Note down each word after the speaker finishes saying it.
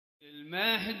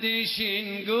المهدي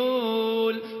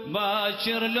شنقول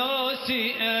باكر لو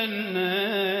سئلنا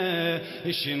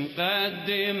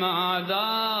شنقدم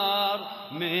اعذار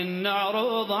من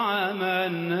نعرض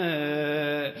عملنا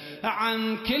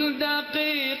عن كل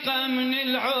دقيقة من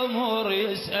العمر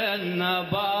يسألنا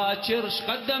باكر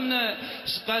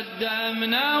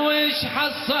شقدمنا وش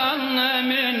حصلنا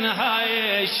من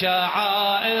هاي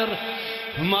الشعائر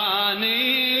ما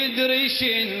ندري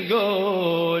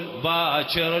شنقول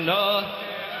باكر لو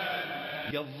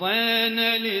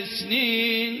قضينا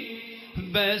السنين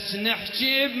بس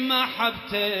نحكي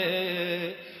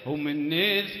بمحبته ومن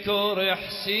نذكر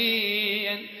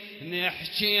حسين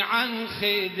نحكي عن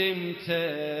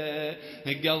خدمته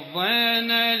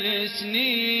قضينا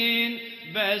السنين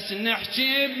بس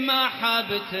نحكي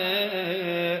بمحبته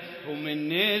ومن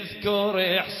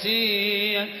نذكر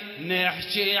حسين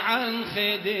نحكي عن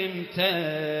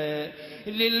خدمته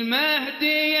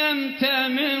للمهدي انت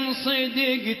من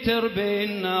صدق تربي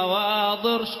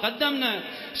النواظر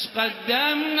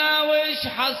شقدمنا وش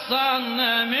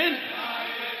حصلنا من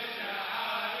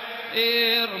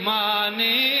ما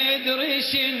ندري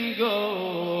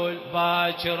شنقول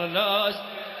باكر لو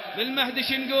للمهدي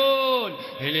شنقول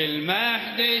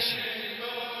للمهدي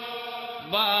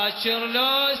باكر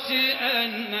لو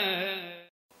سئلنا.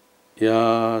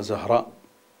 يا زهراء،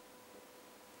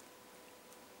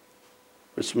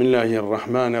 بسم الله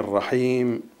الرحمن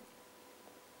الرحيم.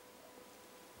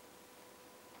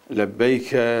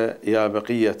 لبيك يا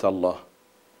بقية الله،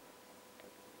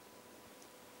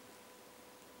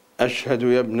 أشهد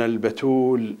يا ابن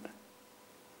البتول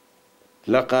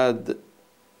لقد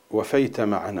وفيت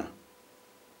معنا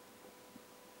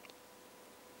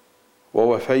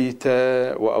ووفيت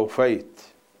وأوفيت،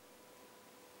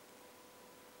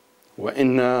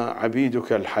 وإنا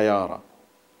عبيدك الحيارى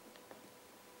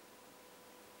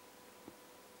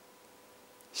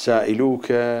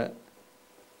سائلوك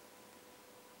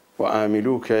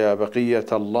وآملوك يا بقية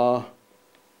الله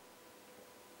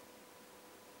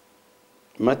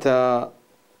متى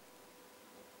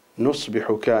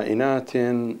نصبح كائنات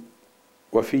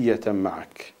وفية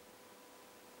معك.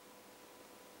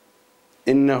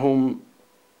 إنهم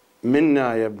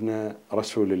منا يا ابن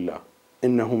رسول الله،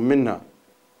 إنهم منا،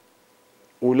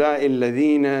 أولئك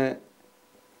الذين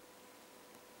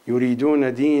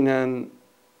يريدون دينا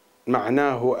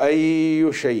معناه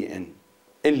أي شيء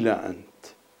إلا أنت،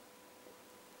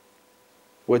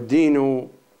 والدين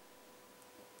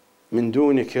من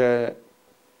دونك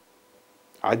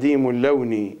عديم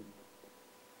اللون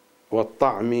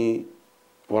والطعم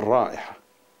والرائحة.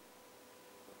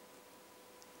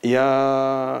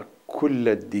 يا كل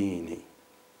الدين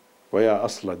ويا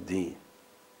أصل الدين،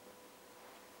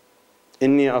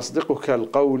 إني أصدقك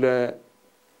القول يا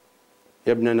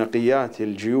ابن نقيات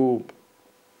الجيوب،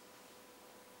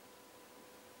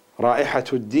 رائحة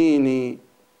الدين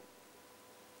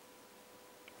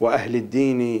وأهل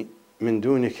الدين من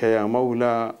دونك يا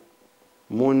مولى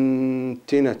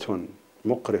منتنة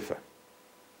مقرفة،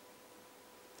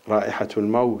 رائحة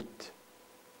الموت،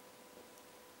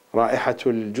 رائحة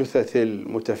الجثث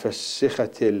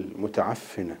المتفسخة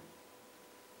المتعفنة.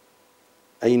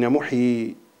 أين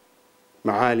محيي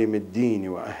معالم الدين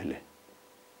وأهله؟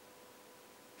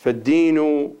 فالدين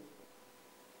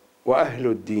وأهل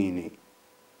الدين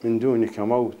من دونك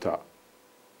موتى،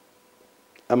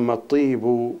 أما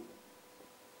الطيب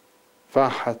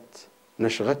فاحت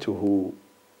نشغته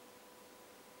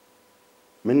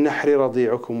من نحر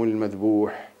رضيعكم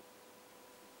المذبوح،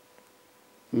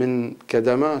 من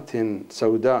كدمات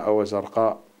سوداء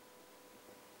وزرقاء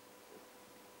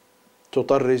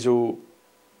تطرز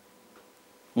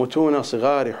متون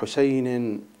صغار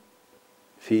حسين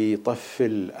في طف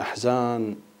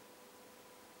الأحزان.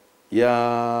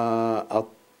 يا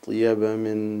أطيب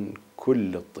من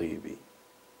كل الطيب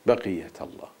بقية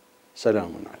الله،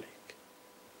 سلام عليك.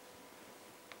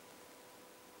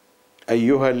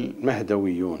 أيها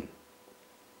المهدويون،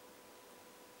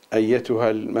 أيتها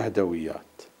المهدويات،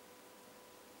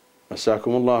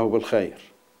 مساكم الله بالخير،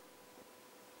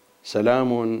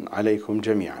 سلام عليكم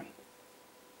جميعا.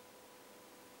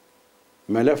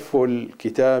 ملف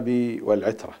الكتاب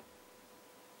والعترة،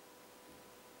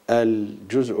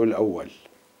 الجزء الأول،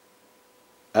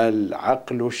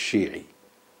 العقل الشيعي،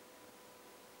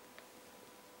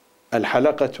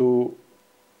 الحلقة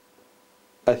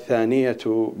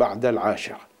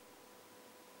 12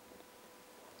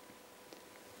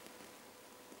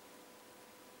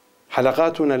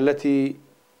 حلقاتنا التي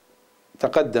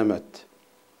تقدمت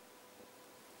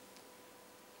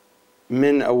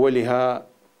من أولها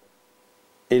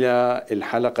إلى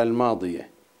الحلقة الماضية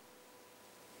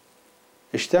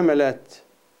اشتملت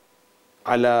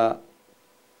على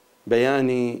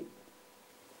بيان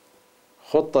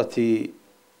خطة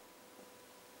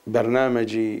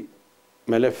برنامج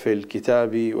ملف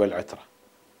الكتاب والعترة،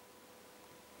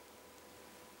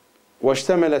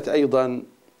 واشتملت أيضا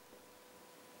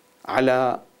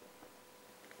على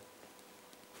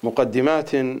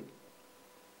مقدمات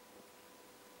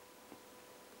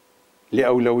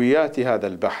لأولويات هذا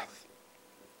البحث.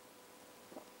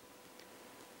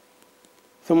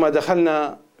 ثم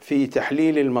دخلنا في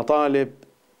تحليل المطالب،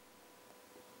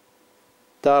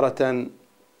 تارة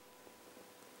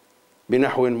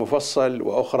بنحو مفصل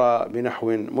وأخرى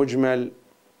بنحو مجمل،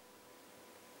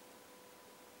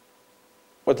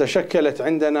 وتشكلت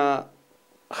عندنا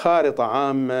خارطة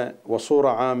عامة وصورة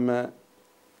عامة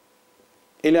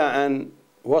إلى أن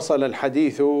وصل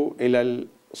الحديث إلى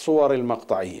الصور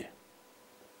المقطعية: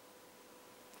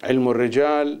 علم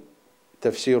الرجال،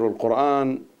 تفسير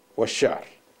القرآن، والشعر.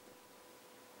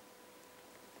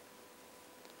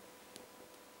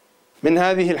 من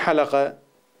هذه الحلقة،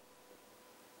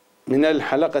 من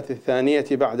الحلقة الثانية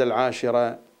بعد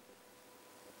العاشرة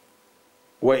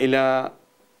وإلى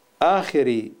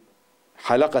آخر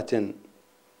حلقة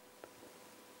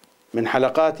من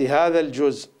حلقات هذا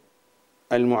الجزء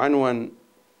المعنون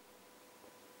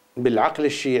بالعقل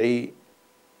الشيعي،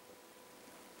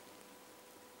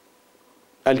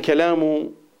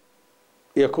 الكلام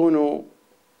يكون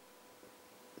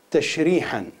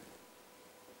تشريحا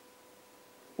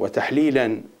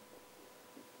وتحليلا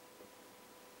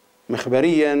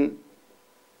مخبريا،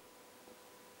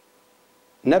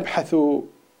 نبحث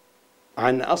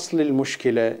عن أصل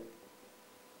المشكلة،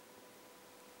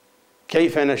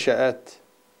 كيف نشأت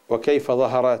وكيف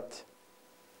ظهرت،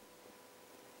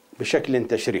 بشكل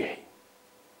تشريحي،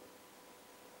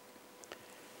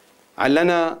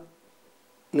 علنا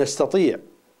نستطيع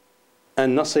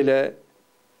أن نصل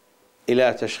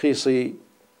إلى تشخيص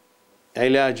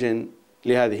علاج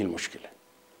لهذه المشكلة.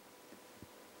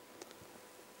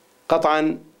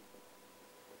 قطعا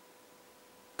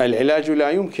العلاج لا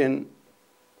يمكن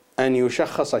أن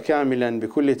يشخص كاملا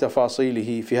بكل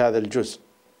تفاصيله في هذا الجزء،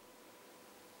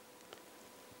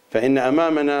 فإن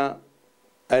أمامنا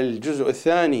الجزء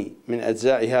الثاني من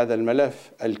أجزاء هذا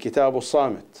الملف، الكتاب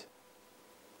الصامت،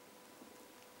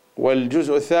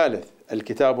 والجزء الثالث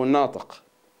الكتاب الناطق،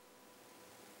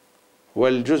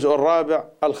 والجزء الرابع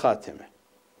الخاتمة.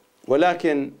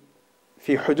 ولكن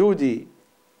في حدود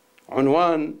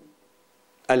عنوان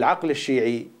العقل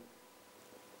الشيعي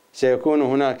سيكون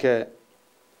هناك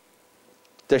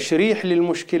تشريح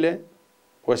للمشكلة،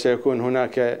 وسيكون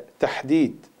هناك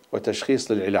تحديد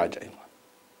وتشخيص للعلاج أيضا.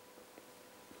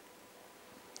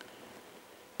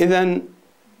 إذن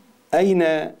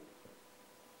أين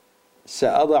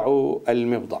سأضع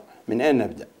المبضع؟ من أين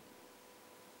نبدأ؟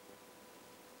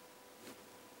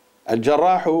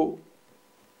 الجراح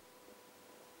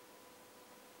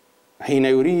حين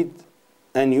يريد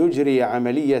أن يجري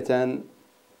عملية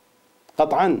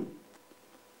قطعا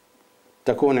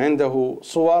تكون عنده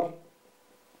صور،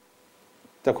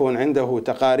 تكون عنده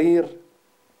تقارير،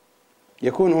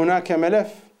 يكون هناك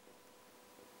ملف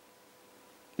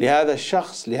لهذا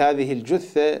الشخص، لهذه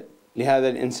الجثة، لهذا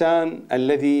الإنسان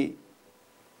الذي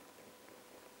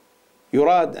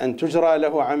يراد أن تجرى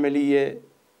له عملية،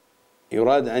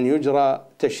 يراد أن يجرى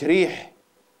تشريح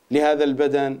لهذا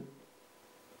البدن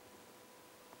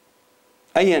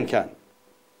أيا كان.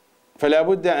 فلا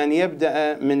بد أن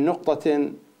يبدأ من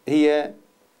نقطة هي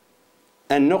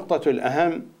النقطة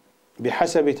الأهم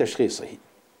بحسب تشخيصه.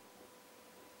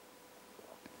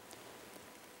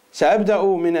 سأبدأ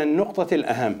من النقطة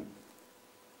الأهم.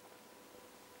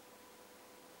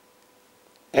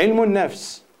 علم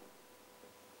النفس،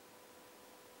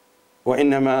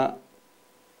 وإنما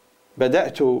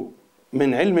بدأت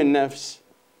من علم النفس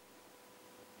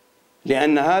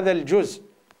لأن هذا الجزء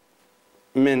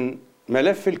من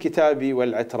ملف الكتاب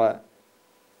والعترة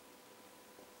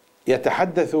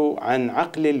يتحدث عن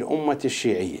عقل الأمة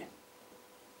الشيعية.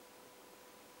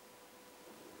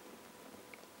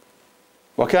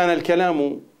 وكان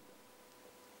الكلام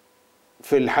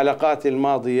في الحلقات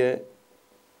الماضية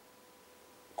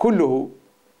كله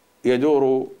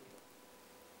يدور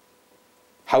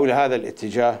حول هذا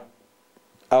الاتجاه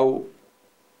أو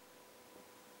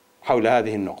حول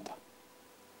هذه النقطة.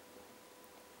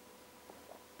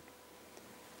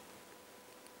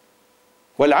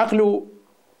 والعقل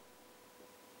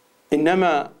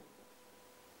إنما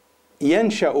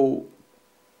ينشأ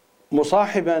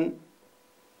مصاحبا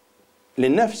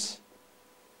للنفس،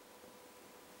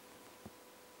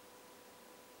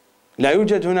 لا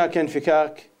يوجد هناك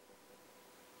انفكاك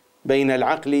بين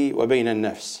العقل وبين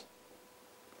النفس.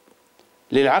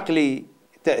 للعقل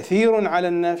تأثير على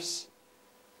النفس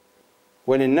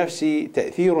وللنفس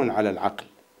تأثير على العقل،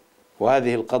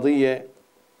 وهذه القضية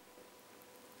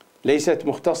ليست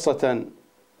مختصة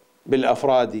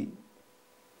بالأفراد،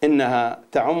 إنها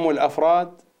تعم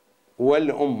الأفراد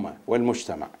والأمة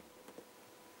والمجتمع.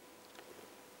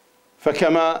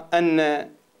 فكما أن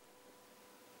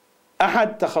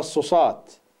أحد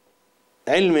تخصصات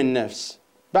علم النفس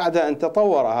بعد أن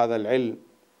تطور هذا العلم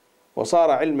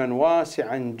وصار علما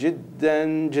واسعا جدا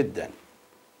جدا،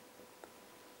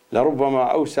 لربما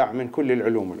أوسع من كل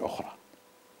العلوم الأخرى،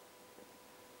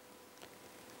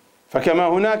 فكما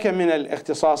هناك من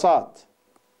الاختصاصات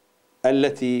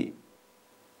التي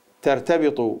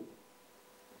ترتبط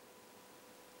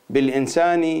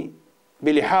بالإنسان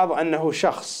بلحاظ أنه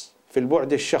شخص في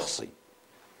البعد الشخصي،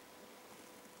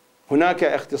 هناك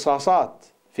اختصاصات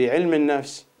في علم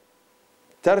النفس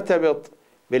ترتبط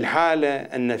بالحالة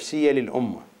النفسية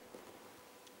للأمة،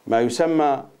 ما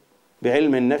يسمى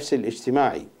بعلم النفس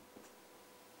الاجتماعي.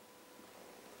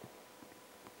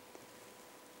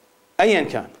 أيا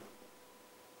كان،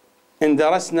 إن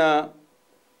درسنا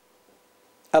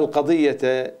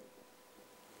القضية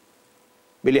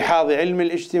بلحاظ علم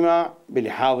الاجتماع،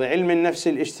 بلحاظ علم النفس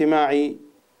الاجتماعي،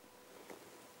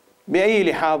 بأي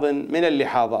لحاظ من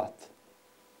اللحاظات،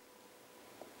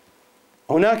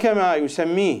 هناك ما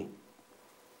يسميه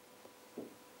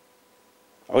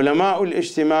علماء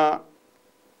الاجتماع،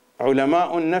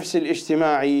 علماء النفس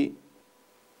الاجتماعي،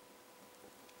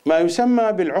 ما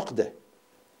يسمى بالعقدة.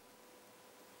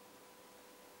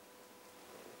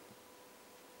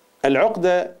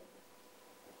 العقدة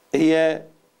هي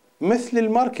مثل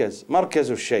المركز،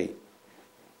 مركز الشيء،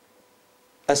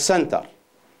 السنتر.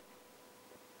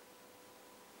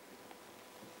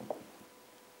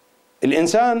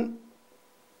 الإنسان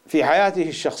في حياته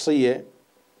الشخصية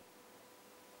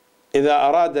إذا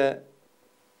أراد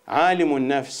عالم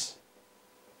النفس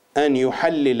أن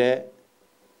يحلل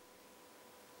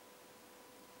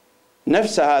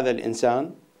نفس هذا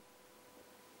الإنسان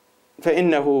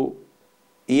فإنه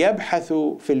يبحث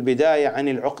في البداية عن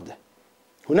العقدة.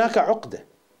 هناك عقدة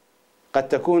قد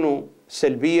تكون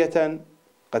سلبية،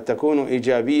 قد تكون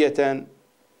إيجابية،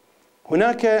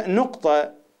 هناك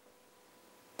نقطة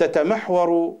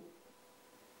تتمحور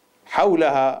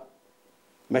حولها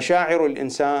مشاعر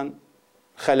الإنسان،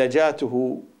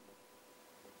 خلجاته،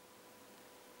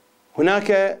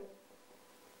 هناك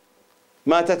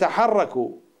ما تتحرك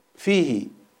فيه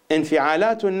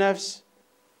انفعالات النفس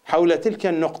حول تلك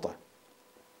النقطة،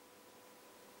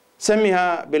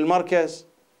 سميها بالمركز،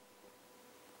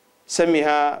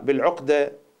 سميها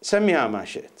بالعقدة، سميها ما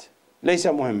شئت، ليس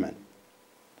مهما.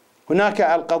 هناك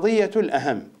القضية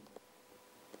الأهم،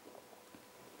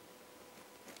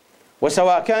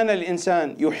 وسواء كان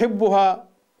الإنسان يحبها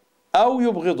أو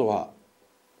يبغضها،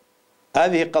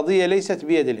 هذه قضية ليست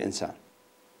بيد الإنسان.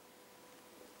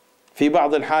 في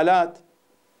بعض الحالات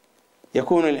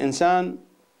يكون الإنسان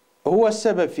هو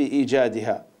السبب في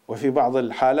إيجادها، وفي بعض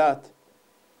الحالات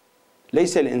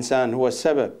ليس الإنسان هو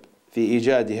السبب في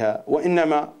إيجادها،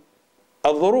 وإنما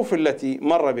الظروف التي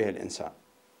مر بها الإنسان،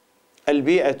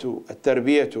 البيئة،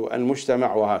 التربية،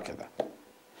 المجتمع، وهكذا.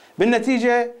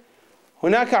 بالنتيجة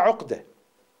هناك عقدة.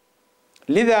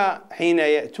 لذا حين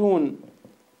يأتون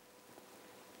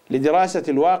لدراسة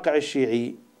الواقع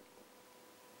الشيعي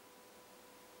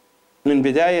من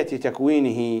بداية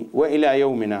تكوينه وإلى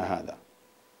يومنا هذا،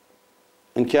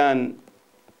 إن كان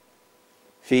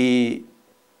في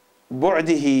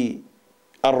بعده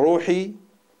الروحي،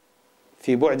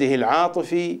 في بعده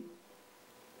العاطفي،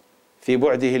 في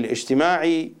بعده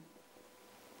الاجتماعي،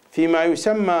 فيما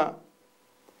يسمى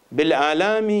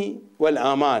بالآلام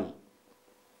والآمال.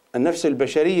 النفس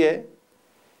البشرية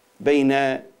بين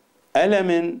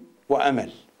ألم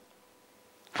وأمل،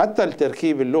 حتى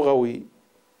التركيب اللغوي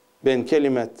بين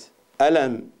كلمة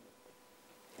ألم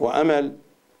وأمل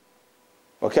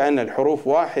وكأن الحروف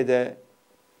واحدة،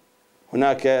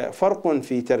 هناك فرق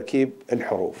في تركيب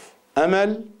الحروف،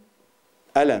 أمل،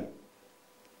 ألم،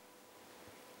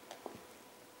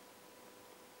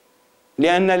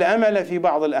 لأن الأمل في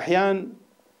بعض الأحيان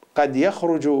قد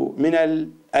يخرج من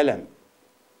الألم،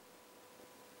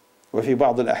 وفي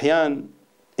بعض الأحيان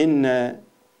إن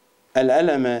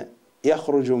الألم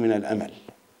يخرج من الأمل،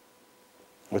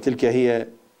 وتلك هي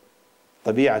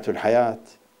طبيعة الحياة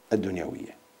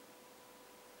الدنيوية.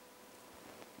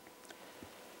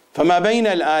 فما بين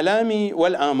الآلام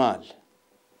والآمال،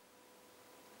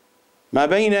 ما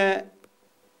بين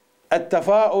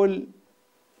التفاؤل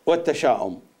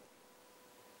والتشاؤم،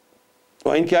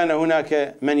 وإن كان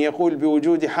هناك من يقول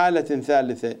بوجود حالة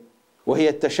ثالثة وهي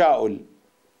التشاؤل،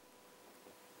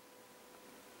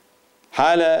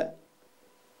 حالة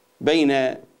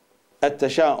بين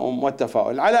التشاؤم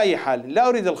والتفاؤل. على أي حال لا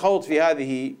أريد الخوض في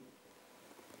هذه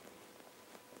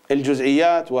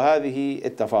الجزئيات وهذه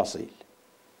التفاصيل.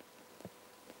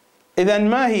 إذن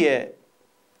ما هي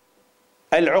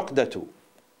العقدة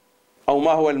أو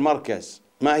ما هو المركز؟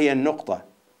 ما هي النقطة؟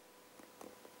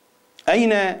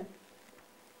 أين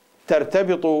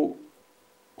ترتبط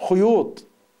خيوط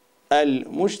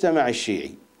المجتمع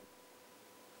الشيعي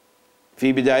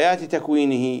في بدايات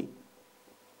تكوينه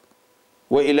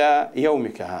وإلى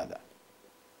يومك هذا؟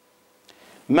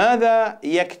 ماذا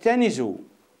يكتنز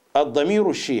الضمير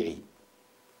الشيعي؟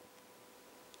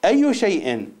 أي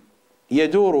شيء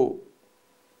يدور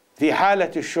في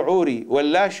حالة الشعور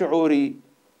واللا شعور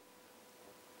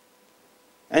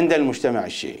عند المجتمع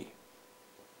الشيعي؟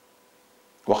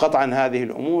 وقطعا هذه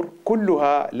الأمور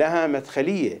كلها لها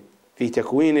مدخلية في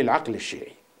تكوين العقل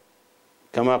الشيعي.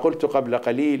 كما قلت قبل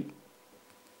قليل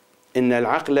إن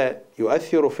العقل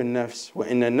يؤثر في النفس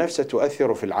وإن النفس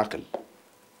تؤثر في العقل.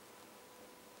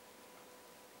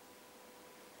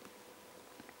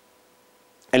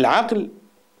 العقل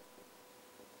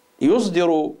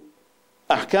يصدر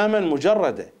أحكاما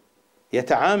مجردة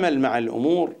يتعامل مع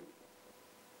الأمور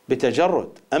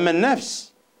بتجرد، أما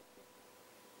النفس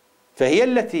فهي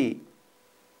التي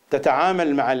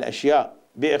تتعامل مع الأشياء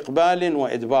بإقبال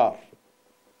وإدبار،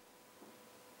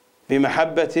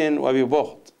 بمحبة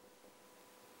وببغض،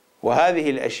 وهذه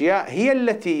الأشياء هي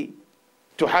التي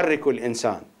تحرك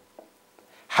الإنسان.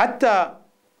 حتى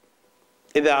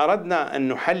إذا أردنا أن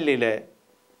نحلل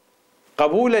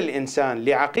قبول الإنسان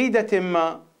لعقيدة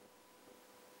ما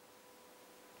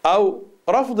أو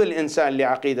رفض الإنسان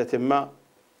لعقيدة ما،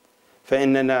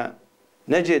 فإننا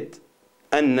نجد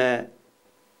أن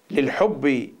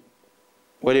للحب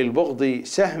وللبغض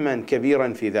سهما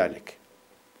كبيرا في ذلك.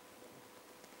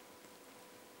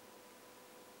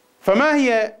 فما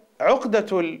هي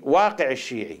عقدة الواقع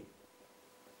الشيعي؟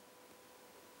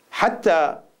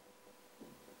 حتى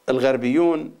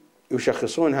الغربيون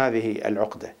يشخصون هذه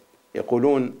العقدة،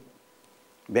 يقولون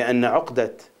بأن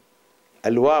عقدة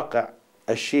الواقع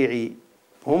الشيعي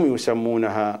هم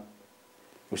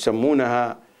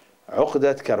يسمونها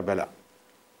عقدة كربلاء.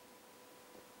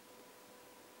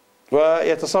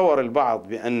 ويتصور البعض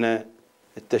بأن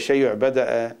التشيع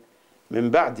بدأ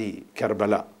من بعد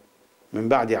كربلاء، من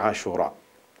بعد عاشوراء،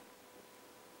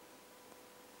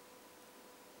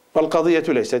 والقضية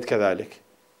ليست كذلك.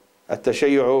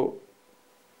 التشيع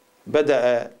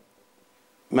بدأ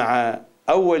مع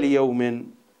أول يوم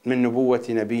من نبوة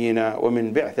نبينا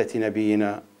ومن بعثة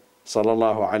نبينا صلى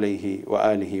الله عليه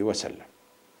وآله وسلم.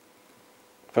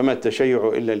 فما التشيع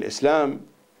إلا الإسلام،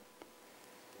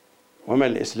 وما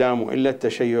الإسلام إلا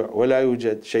التشيع، ولا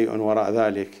يوجد شيء وراء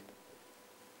ذلك.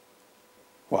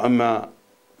 وأما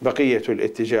بقية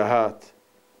الاتجاهات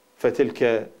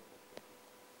فتلك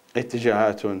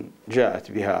اتجاهات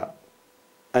جاءت بها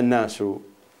الناس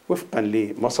وفقا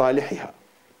لمصالحها.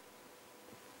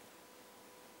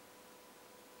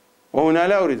 وهنا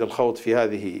لا أريد الخوض في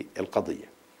هذه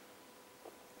القضية.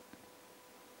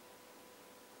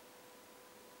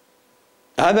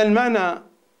 هذا المعنى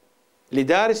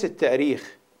لدارس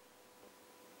التاريخ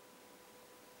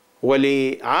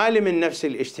ولعالم النفس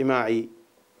الاجتماعي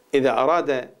إذا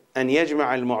أراد أن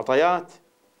يجمع المعطيات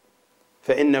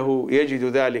فإنه يجد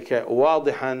ذلك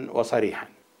واضحا وصريحا.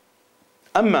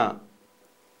 أما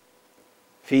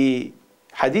في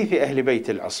حديث أهل بيت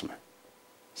العصمة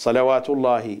صلوات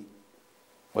الله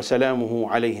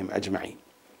وسلامه عليهم أجمعين،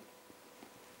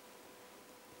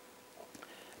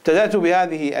 ابتدأت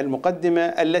بهذه المقدمة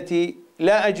التي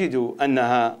لا أجد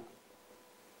أنها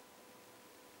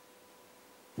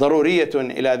ضرورية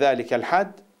إلى ذلك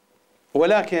الحد،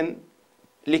 ولكن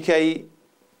لكي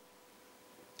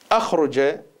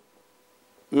أخرج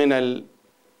من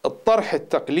الطرح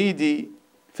التقليدي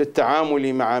في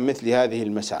التعامل مع مثل هذه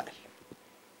المسائل.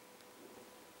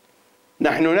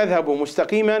 نحن نذهب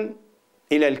مستقيما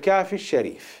إلى الكافي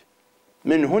الشريف،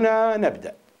 من هنا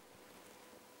نبدأ.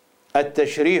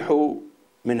 التشريح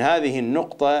من هذه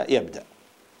النقطة يبدأ.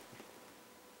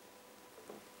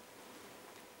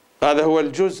 هذا هو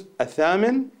الجزء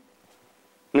الثامن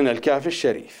من الكافي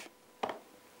الشريف.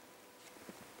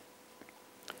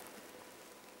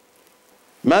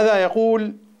 ماذا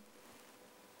يقول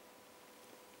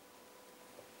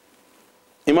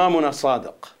إمامنا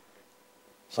الصادق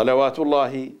صلوات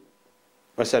الله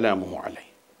وسلامه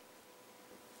عليه؟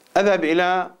 أذهب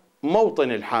إلى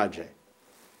موطن الحاجة.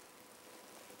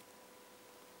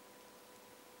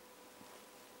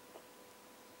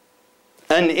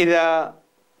 أن إذا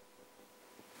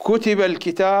كتب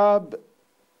الكتاب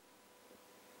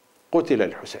قتل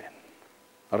الحسين.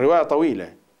 الرواية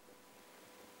طويلة،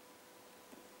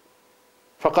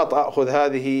 فقط أخذ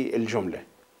هذه الجملة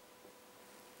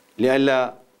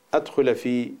لئلا أدخل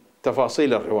في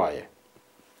تفاصيل الرواية،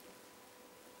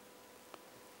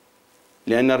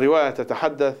 لأن الرواية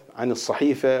تتحدث عن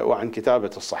الصحيفة وعن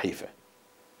كتابة الصحيفة،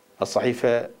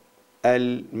 الصحيفة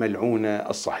الملعونة،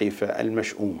 الصحيفة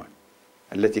المشؤومة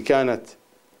التي كانت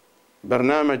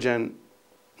برنامجا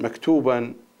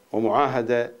مكتوبا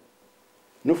ومعاهدة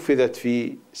نفذت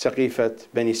في سقيفة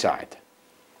بني ساعدة.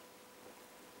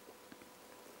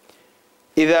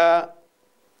 إذا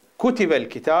كتب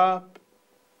الكتاب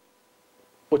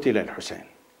قتل الحسين،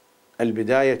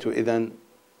 البداية إذن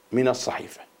من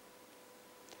الصحيفة.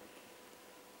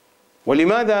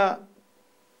 ولماذا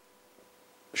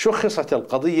شخصت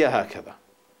القضية هكذا؟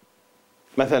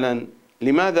 مثلا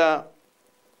لماذا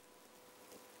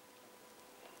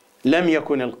لم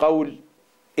يكن القول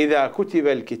إذا كتب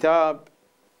الكتاب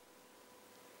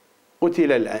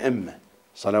قتل الأئمة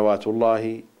صلوات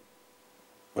الله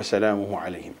وسلامه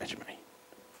عليهم أجمعين؟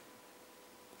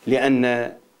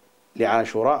 لأن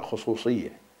لعاشوراء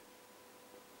خصوصية،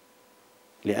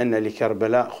 لأن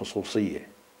لكربلاء خصوصية،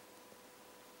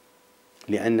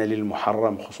 لأن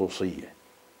للمحرم خصوصية.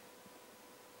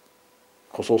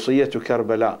 خصوصية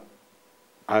كربلاء،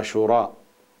 عاشوراء،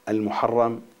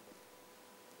 المحرم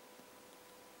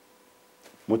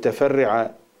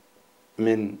متفرعة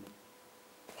من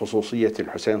خصوصية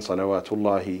الحسين صلوات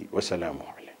الله وسلامه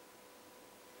عليه.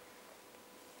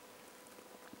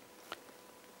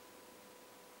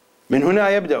 من هنا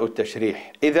يبدأ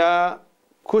التشريح: إذا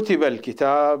كتب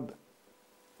الكتاب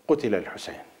قتل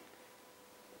الحسين.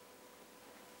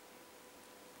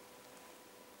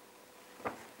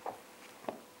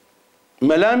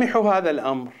 ملامح هذا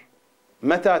الأمر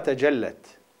متى تجلت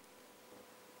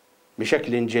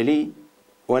بشكل جلي؟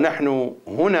 ونحن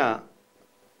هنا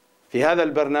في هذا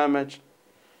البرنامج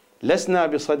لسنا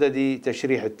بصدد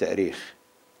تشريح التاريخ،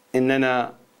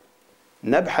 إننا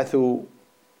نبحث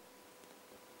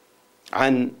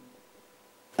عن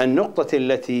النقطة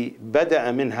التي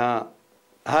بدأ منها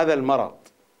هذا المرض،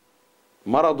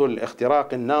 مرض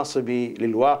الاختراق الناصب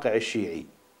للواقع الشيعي،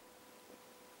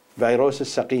 فيروس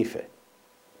السقيفة،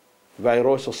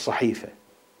 فيروس الصحيفة.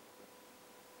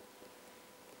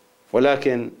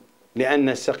 ولكن لأن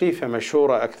السقيفة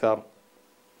مشهورة أكثر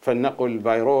فلنقل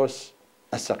فيروس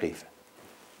السقيفة.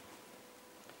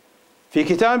 في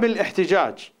كتاب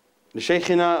الاحتجاج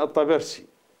لشيخنا الطبرسي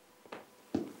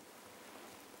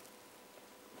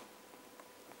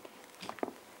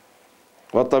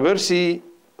والطبرسي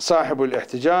صاحب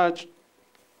الاحتجاج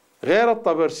غير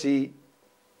الطبرسي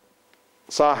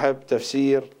صاحب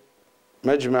تفسير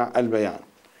مجمع البيان،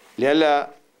 لئلا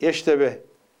يشتبه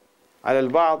على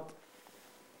البعض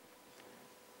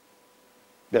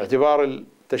باعتبار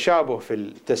التشابه في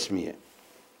التسمية.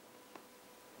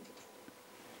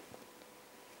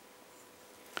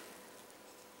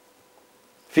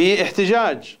 في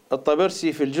احتجاج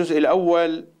الطبرسي في الجزء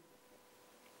الأول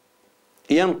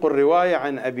ينقل رواية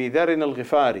عن أبي ذر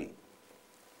الغفاري: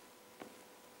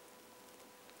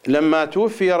 لما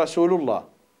توفي رسول الله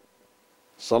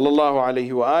صلى الله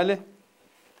عليه وآله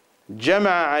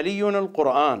جمع علي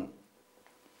القرآن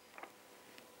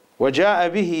وجاء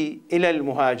به إلى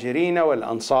المهاجرين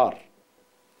والأنصار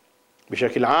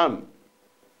بشكل عام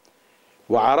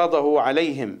وعرضه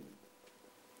عليهم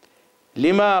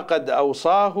لما قد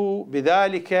أوصاه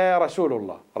بذلك رسول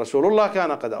الله. رسول الله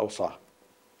كان قد أوصاه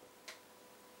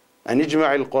أن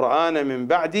يجمع القرآن من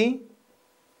بعدي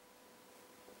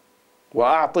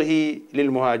وأعطه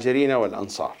للمهاجرين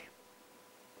والأنصار.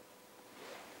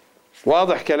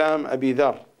 واضح كلام أبي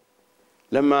ذر: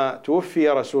 لما توفي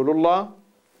رسول الله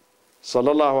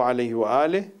صلى الله عليه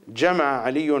وآله جمع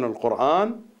علي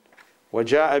القرآن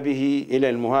وجاء به إلى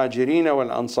المهاجرين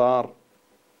والأنصار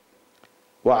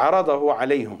وعرضه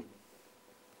عليهم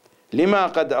لما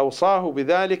قد أوصاه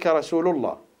بذلك رسول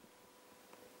الله.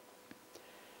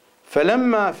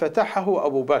 فلما فتحه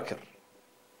أبو بكر،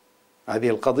 هذه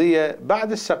القضية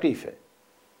بعد السقيفة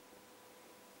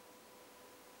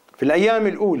في الأيام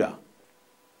الأولى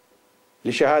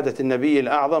لشهادة النبي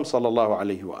الأعظم صلى الله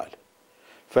عليه وآله،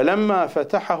 فلما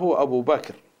فتحه أبو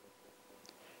بكر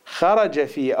خرج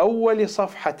في أول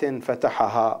صفحة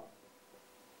فتحها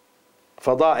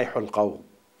فضائح القوم.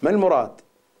 ما المراد؟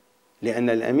 لأن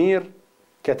الأمير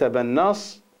كتب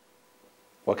النص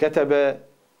وكتب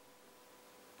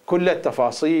كل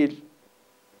التفاصيل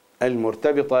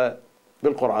المرتبطة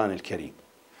بالقرآن الكريم.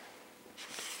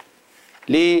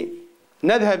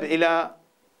 لنذهب إلى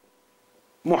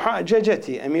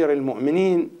محاججة أمير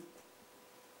المؤمنين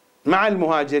مع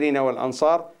المهاجرين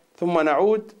والأنصار ثم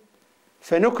نعود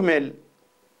فنكمل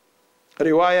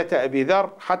رواية أبي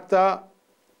ذر حتى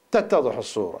تتضح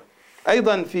الصورة.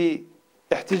 أيضا في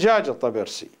احتجاج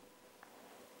الطبرسي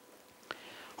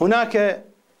هناك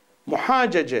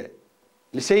محاججة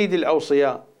لسيد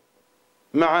الأوصياء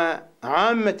مع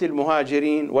عامة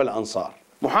المهاجرين والأنصار،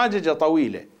 محاججة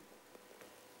طويلة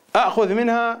أخذ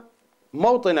منها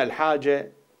موطن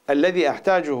الحاجة الذي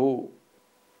أحتاجه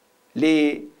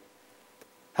لهذه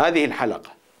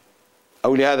الحلقة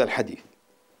أو لهذا الحديث.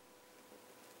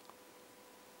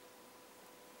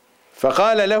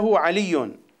 فقال له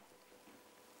علي: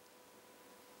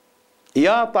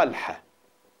 يا طلحة،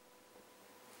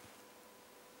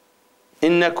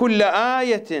 إن كل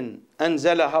آية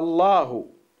أنزلها الله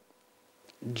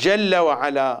جل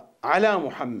وعلا على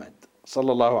محمد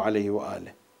صلى الله عليه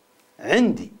وآله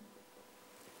عندي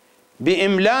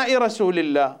بإملاء رسول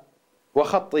الله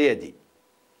وخط يدي.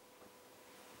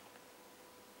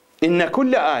 إن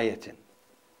كل آية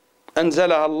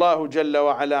أنزلها الله جل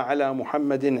وعلا على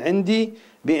محمد عندي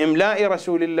بإملاء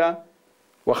رسول الله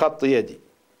وخط يدي.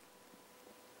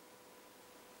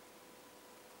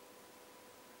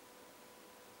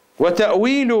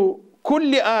 وتأويل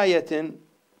كل آية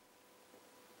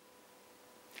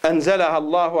أنزلها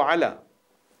الله على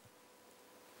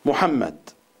محمد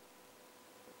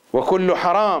وكل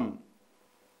حرام،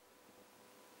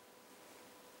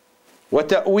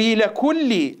 وتأويل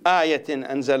كل آية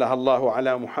أنزلها الله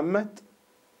على محمد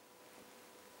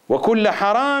وكل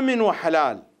حرام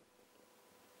وحلال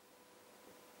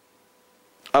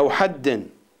أو حد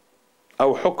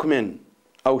أو حكم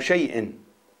أو شيء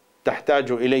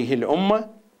تحتاج إليه الأمة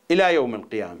إلى يوم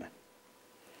القيامة،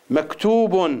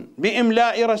 مكتوب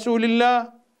بإملاء رسول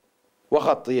الله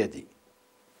وخط يدي،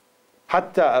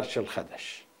 حتى أرش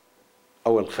الخدش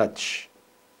أو الخدش،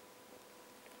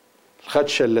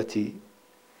 الخدشة التي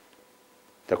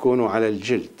تكون على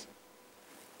الجلد،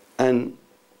 أن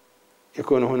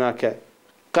يكون هناك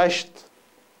قشط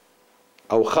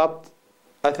أو خط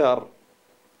أثر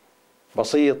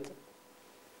بسيط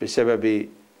بسبب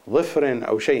ظفر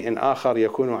أو شيء آخر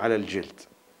يكون على الجلد،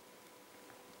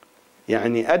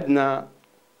 يعني أدنى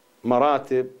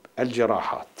مراتب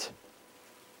الجراحات.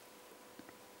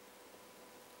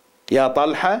 يا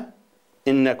طلحة،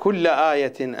 إن كل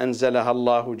آية أنزلها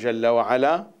الله جل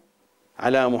وعلا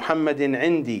على محمد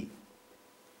عندي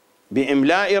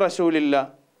بإملاء رسول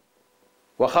الله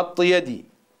وخط يدي،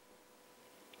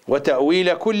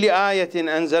 وتأويل كل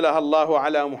آية أنزلها الله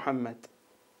على محمد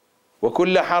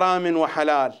وكل حرام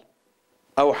وحلال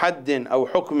أو حد أو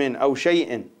حكم أو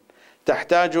شيء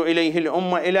تحتاج إليه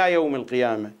الأمة إلى يوم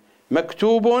القيامة،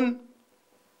 مكتوب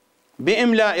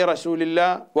بإملاء رسول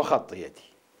الله وخط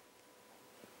يدي،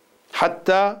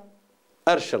 حتى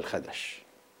أرش الخدش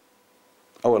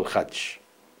أو الخدش.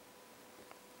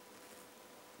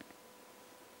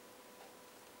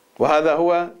 وهذا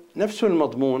هو نفس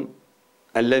المضمون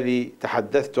الذي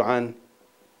تحدثت عنه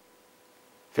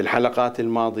في الحلقات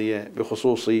الماضية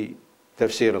بخصوص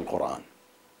تفسير القرآن.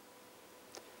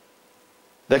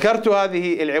 ذكرت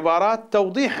هذه العبارات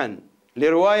توضيحا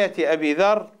لرواية أبي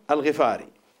ذر الغفاري.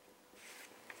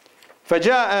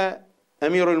 فجاء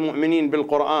أمير المؤمنين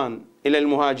بالقرآن إلى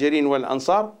المهاجرين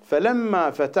والأنصار،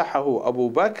 فلما فتحه أبو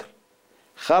بكر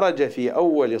خرج في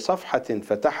أول صفحة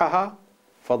فتحها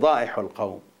فضائح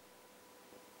القوم.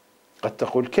 قد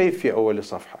تقول كيف في أول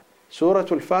صفحة؟ سورة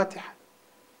الفاتحة،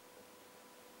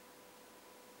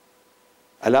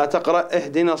 ألا تقرأ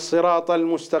اهدنا الصراط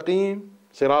المستقيم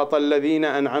صراط الذين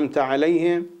أنعمت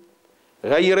عليهم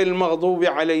غير المغضوب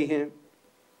عليهم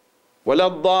ولا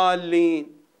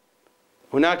الضالين؟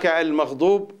 هناك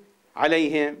المغضوب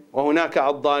عليهم وهناك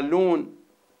الضالون،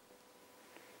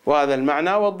 وهذا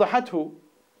المعنى وضحته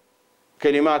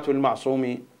كلمات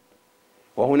المعصومين.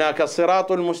 وهناك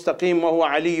الصراط المستقيم وهو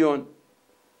علي.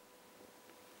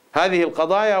 هذه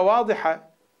القضايا واضحة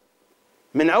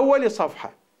من أول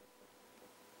صفحة.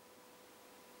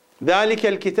 ذلك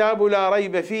الكتاب لا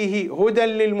ريب فيه هدى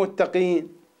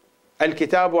للمتقين،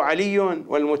 الكتاب علي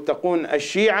والمتقون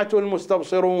الشيعة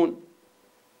المستبصرون.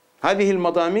 هذه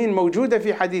المضامين موجودة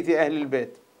في حديث أهل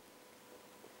البيت.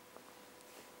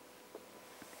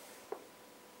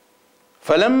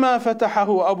 فلما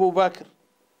فتحه أبو بكر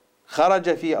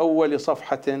خرج في أول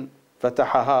صفحة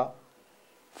فتحها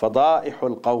فضائح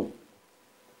القوم،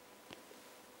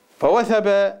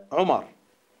 فوثب عمر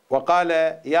وقال: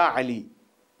 يا علي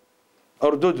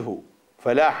اردده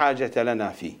فلا حاجة لنا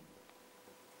فيه.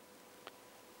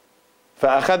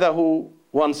 فأخذه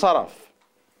وانصرف،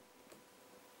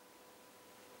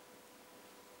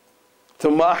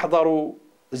 ثم أحضروا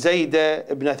زيد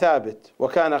بن ثابت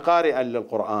وكان قارئا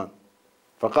للقرآن،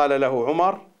 فقال له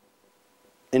عمر: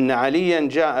 إن عليا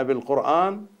جاء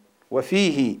بالقرآن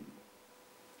وفيه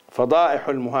فضائح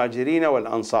المهاجرين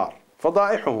والأنصار،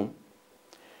 فضائحهم.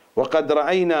 وقد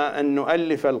رأينا أن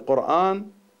نؤلف القرآن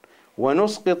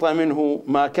ونسقط منه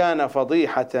ما كان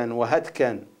فضيحة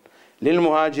وهتكا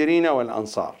للمهاجرين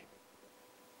والأنصار.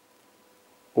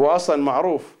 وأصلا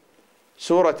معروف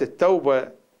سورة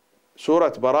التوبة،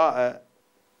 سورة براءة،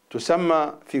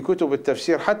 تسمى في كتب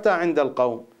التفسير حتى عند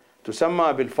القوم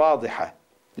تسمى بالفاضحة،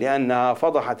 لأنها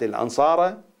فضحت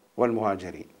الأنصار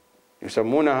والمهاجرين،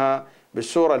 يسمونها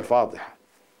بالسورة الفاضحة.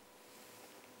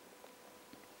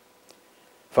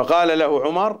 فقال له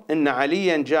عمر: إن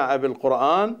عليا جاء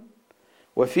بالقرآن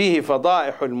وفيه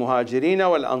فضائح المهاجرين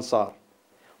والأنصار،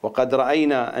 وقد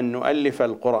رأينا أن نؤلف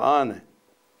القرآن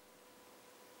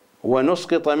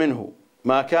ونسقط منه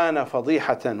ما كان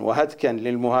فضيحة وهتكا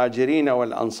للمهاجرين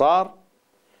والأنصار.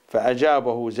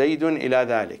 فأجابه زيد إلى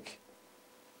ذلك،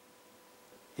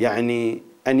 يعني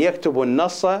أن يكتبوا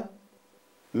النص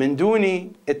من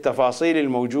دون التفاصيل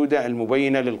الموجودة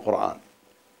المبينة للقرآن.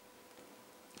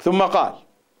 ثم قال: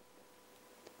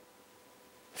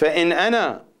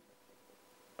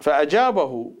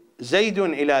 فأجابه زيد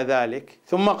إلى ذلك،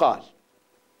 ثم قال: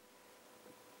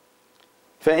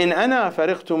 فإن أنا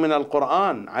فرغت من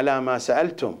القرآن على ما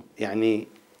سألتم، يعني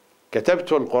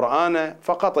كتبت القرآن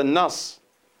فقط النص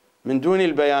من دون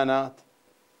البيانات،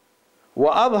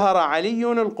 وأظهر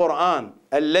علي القرآن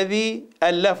الذي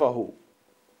ألفه،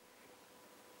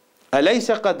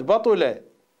 أليس قد بطل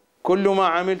كل ما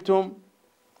عملتم؟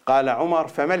 قال عمر: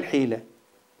 فما الحيلة؟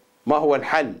 ما هو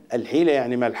الحل؟ الحيلة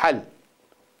يعني ما الحل؟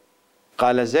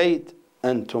 قال زيد: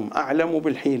 أنتم أعلم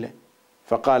بالحيلة.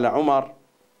 فقال عمر: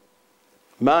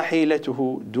 ما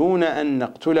حيلته دون أن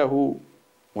نقتله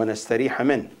ونستريح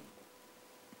منه؟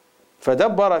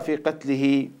 فدبر في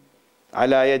قتله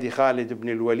على يد خالد بن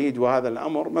الوليد، وهذا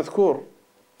الأمر مذكور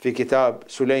في كتاب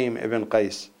سليم بن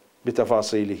قيس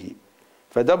بتفاصيله.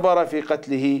 فدبر في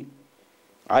قتله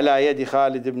على يد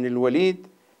خالد بن الوليد،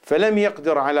 فلم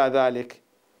يقدر على ذلك،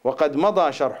 وقد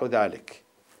مضى شرح ذلك.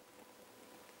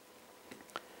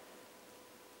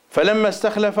 فلما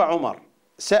استخلف عمر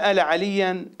سأل عليا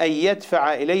أن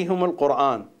يدفع إليهم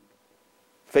القرآن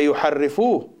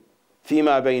فيحرفوه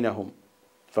فيما بينهم،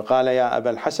 فقال: يا أبا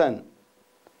الحسن،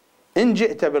 إن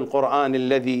جئت بالقرآن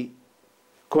الذي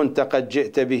كنت قد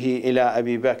جئت به إلى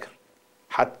أبي بكر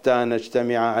حتى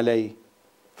نجتمع عليه.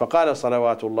 فقال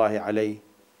صلوات الله عليه: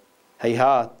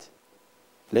 هيهات،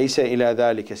 ليس إلى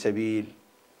ذلك سبيل،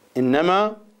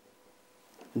 إنما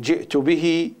جئت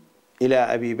به إلى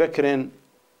أبي بكر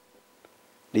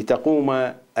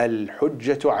لتقوم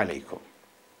الحجة عليكم.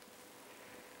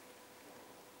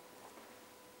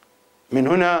 من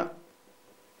هنا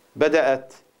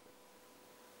بدأت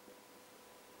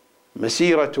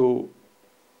مسيرة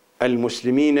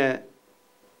المسلمين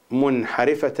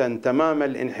منحرفة تمام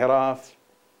الانحراف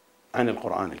عن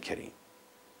القرآن الكريم،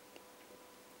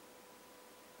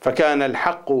 فكان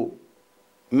الحق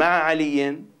مع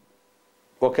علي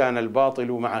وكان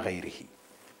الباطل مع غيره.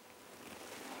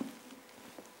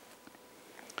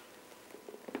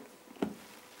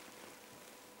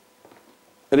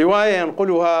 رواية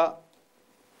ينقلها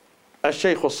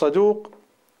الشيخ الصدوق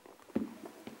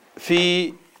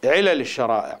في علل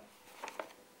الشرائع،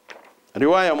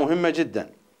 رواية مهمة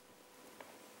جدا،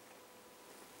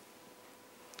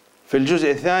 في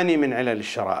الجزء الثاني من علل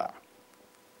الشرائع،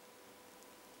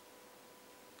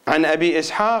 عن أبي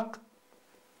إسحاق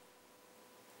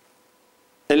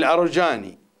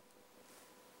الأرجاني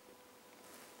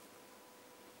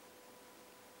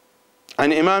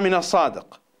عن إمامنا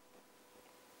الصادق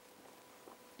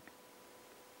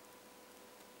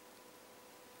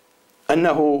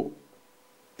أنه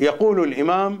يقول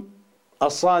الإمام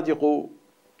الصادق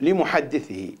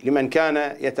لمحدثه، لمن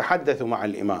كان يتحدث مع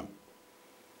الإمام: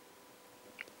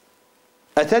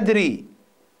 أتدري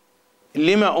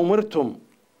لما أمرتم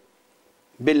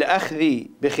بالأخذ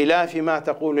بخلاف ما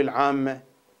تقول العامة؟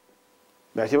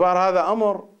 باعتبار هذا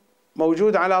أمر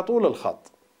موجود على طول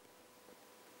الخط،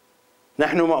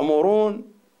 نحن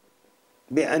مأمورون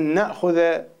بأن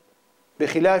نأخذ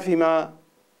بخلاف ما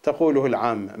تقوله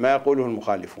العامة، ما يقوله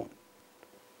المخالفون.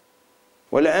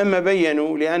 والأئمة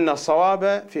بيّنوا لأن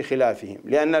الصواب في خلافهم،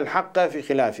 لأن الحق في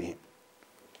خلافهم.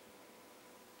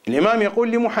 الإمام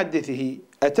يقول لمحدثه: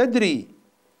 أتدري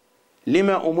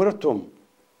لما أمرتم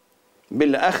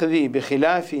بالأخذ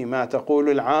بخلاف ما تقول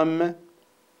العامة؟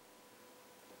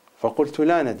 فقلت: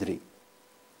 لا ندري.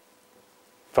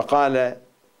 فقال: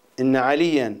 إن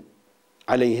عليا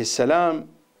عليه السلام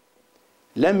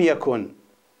لم يكن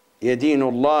يدين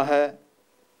الله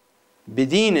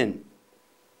بدين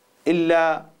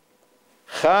إلا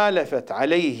خالفت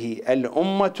عليه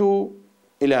الأمة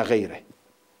إلى غيره،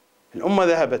 الأمة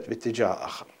ذهبت باتجاه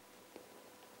آخر،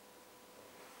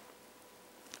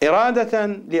 إرادة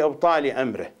لإبطال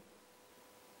أمره.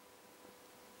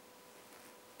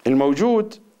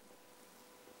 الموجود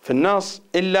في النص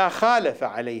إلا خالف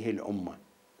عليه الأمة.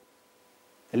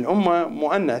 الأمة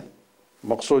مؤنث،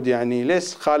 مقصود يعني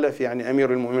ليس خالف يعني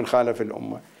أمير المؤمنين خالف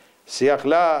الأمة، السياق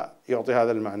لا يعطي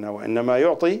هذا المعنى، وإنما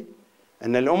يعطي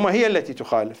أن الأمة هي التي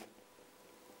تخالف.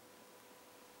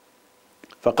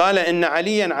 فقال إن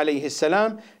عليا عليه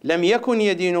السلام لم يكن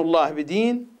يدين الله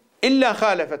بدين إلا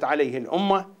خالفت عليه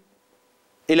الأمة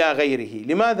إلى غيره.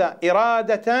 لماذا؟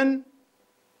 إرادة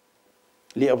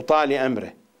لإبطال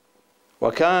أمره.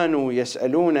 وكانوا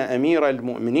يسألون أمير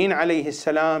المؤمنين عليه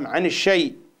السلام عن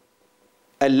الشيء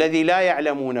الذي لا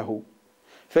يعلمونه،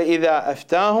 فإذا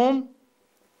أفتاهم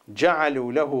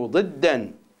جعلوا له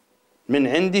ضدا من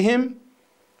عندهم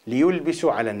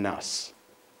ليلبسوا على الناس.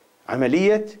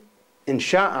 عملية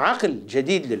إنشاء عقل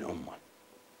جديد للأمة،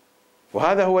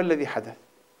 وهذا هو الذي حدث.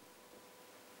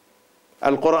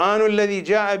 القرآن الذي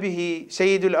جاء به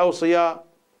سيد الأوصياء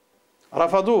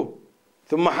رفضوه،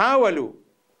 ثم حاولوا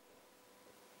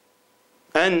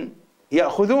أن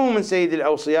يأخذوه من سيد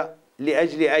الأوصياء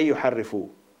لأجل أن يحرفوه.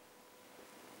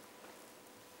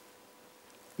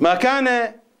 ما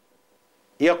كان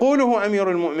يقوله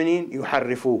أمير المؤمنين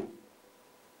يحرفوه.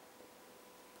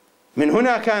 من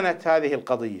هنا كانت هذه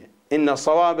القضية، إن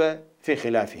الصواب في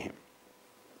خلافهم.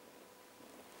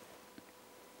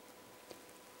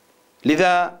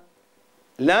 لذا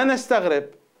لا نستغرب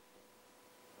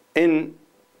إن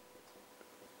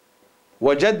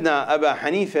وجدنا أبا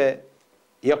حنيفة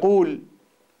يقول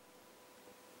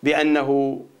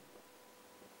بأنه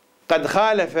قد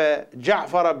خالف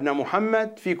جعفر بن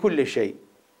محمد في كل شيء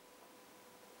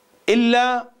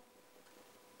إلا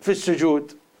في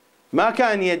السجود. ما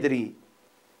كان يدري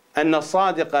أن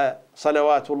الصادق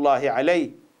صلوات الله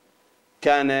عليه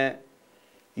كان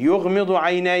يغمض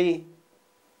عينيه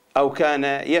أو كان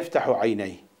يفتح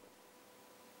عينيه.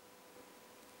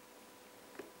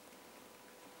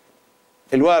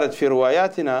 الوارد في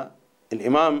رواياتنا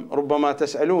الإمام، ربما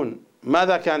تسألون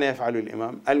ماذا كان يفعل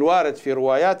الإمام؟ الوارد في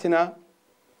رواياتنا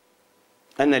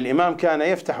أن الإمام كان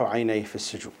يفتح عينيه في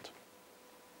السجود.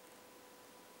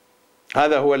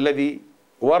 هذا هو الذي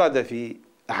ورد في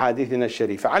أحاديثنا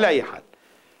الشريفة. على أي حال،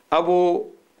 أبو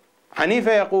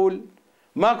حنيفة يقول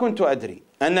ما كنت أدري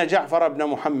أن جعفر بن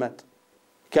محمد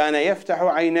كان يفتح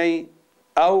عيني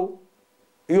أو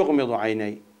يغمض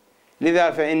عيني،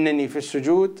 لذا فإنني في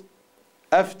السجود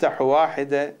أفتح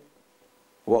واحدة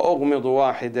وأغمض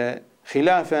واحدة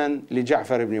خلافا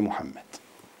لجعفر بن محمد.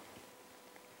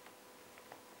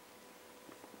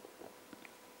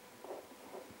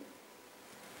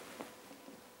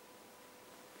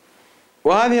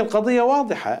 وهذه القضية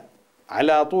واضحة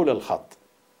على طول الخط.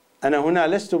 أنا هنا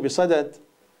لست بصدد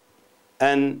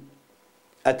أن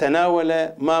أتناول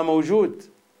ما موجود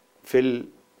في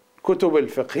الكتب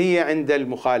الفقهية عند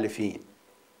المخالفين.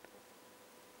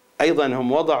 أيضا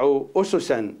هم وضعوا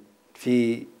أسسا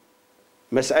في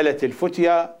مسألة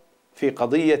الفتيا في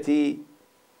قضية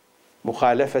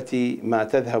مخالفة ما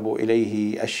تذهب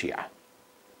إليه الشيعة،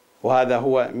 وهذا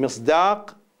هو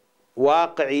مصداق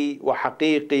واقعي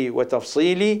وحقيقي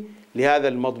وتفصيلي لهذا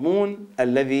المضمون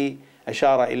الذي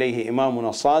أشار إليه إمامنا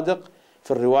الصادق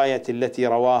في الرواية التي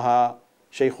رواها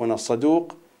شيخنا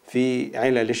الصدوق في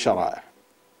علل الشرائع.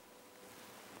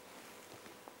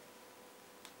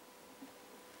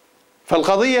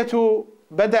 فالقضية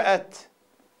بدأت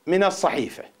من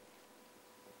الصحيفة،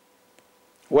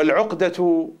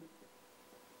 والعقدة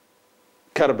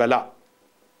كربلاء،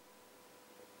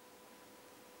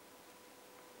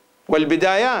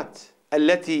 والبدايات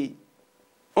التي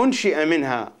أنشئ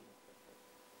منها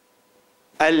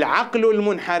العقل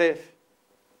المنحرف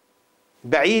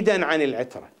بعيدا عن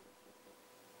العترة،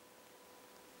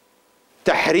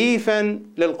 تحريفا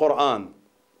للقرآن،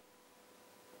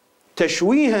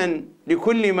 تشويها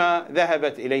لكل ما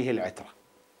ذهبت إليه العترة.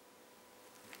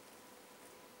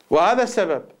 وهذا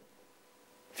السبب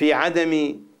في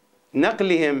عدم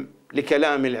نقلهم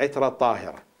لكلام العترة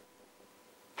الطاهرة.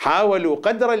 حاولوا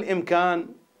قدر الإمكان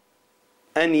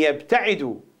أن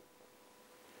يبتعدوا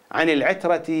عن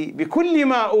العترة بكل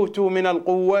ما أوتوا من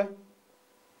القوة،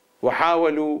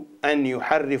 وحاولوا أن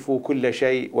يحرفوا كل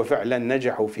شيء، وفعلا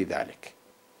نجحوا في ذلك.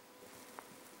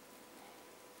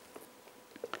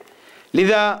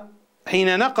 لذا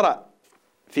حين نقرأ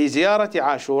في زيارة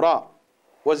عاشوراء،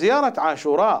 وزيارة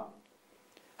عاشوراء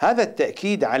هذا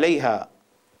التأكيد عليها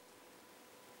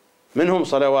منهم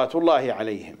صلوات الله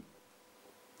عليهم،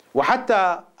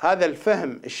 وحتى هذا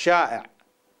الفهم الشائع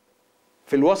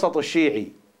في الوسط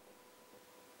الشيعي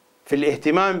في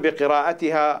الاهتمام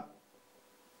بقراءتها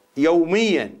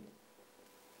يوميا،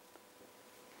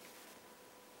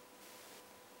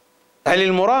 هل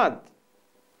المراد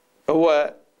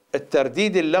هو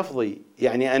الترديد اللفظي،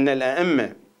 يعني أن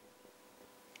الأئمة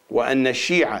وأن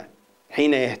الشيعة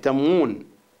حين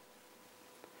يهتمون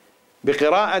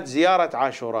بقراءة زيارة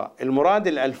عاشوراء المراد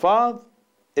الألفاظ؟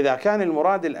 إذا كان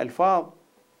المراد الألفاظ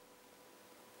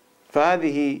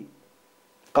فهذه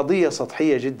قضية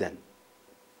سطحية جدا.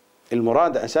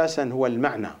 المراد أساسا هو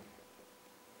المعنى،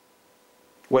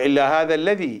 وإلا هذا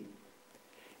الذي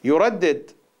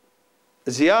يردد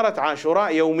زيارة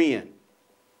عاشوراء يوميا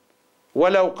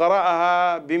ولو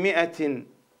قرأها ب100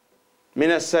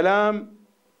 من السلام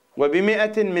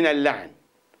و100 من اللعن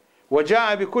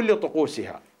وجاء بكل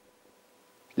طقوسها،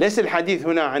 ليس الحديث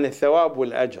هنا عن الثواب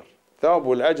والأجر، الثواب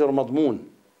والأجر مضمون،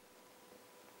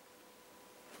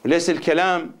 وليس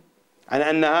الكلام عن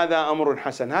أن هذا أمر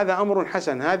حسن، هذا أمر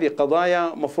حسن، هذه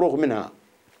قضايا مفروغ منها.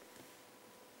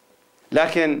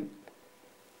 لكن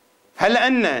هل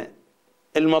أن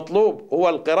المطلوب هو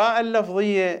القراءة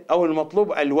اللفظية أو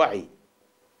المطلوب الوعي؟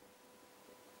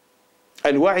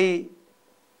 الوعي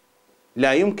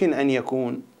لا يمكن أن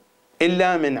يكون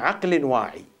إلا من عقل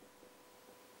واعي.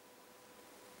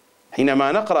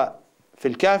 حينما نقرأ في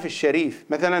الكافي الشريف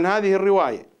مثلا هذه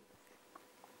الرواية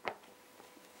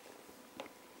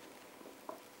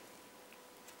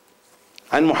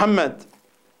عن محمد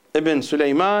ابن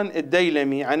سليمان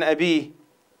الديلمي عن أبيه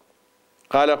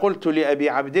قال: قلت لأبي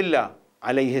عبد الله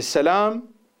عليه السلام: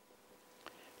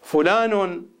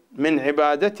 فلان من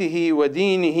عبادته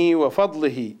ودينه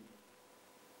وفضله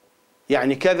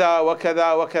يعني كذا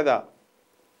وكذا وكذا،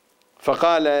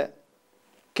 فقال: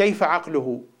 كيف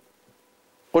عقله؟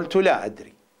 قلت: لا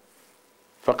أدري.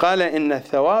 فقال: إن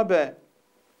الثواب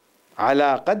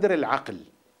على قدر العقل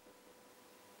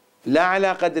لا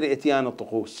على قدر إتيان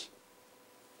الطقوس.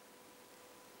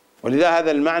 ولذا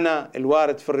هذا المعنى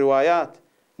الوارد في الروايات: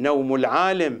 نوم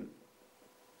العالم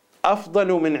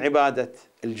أفضل من عبادة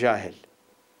الجاهل،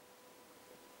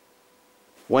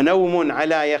 ونوم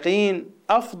على يقين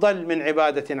أفضل من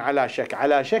عبادة على شك.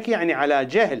 على شك يعني على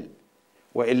جهل،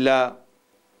 وإلا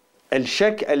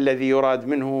الشك الذي يراد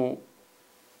منه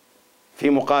في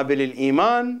مقابل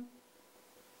الإيمان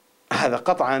هذا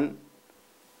قطعا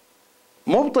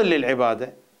مبطل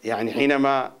للعبادة. يعني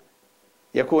حينما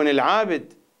يكون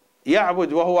العابد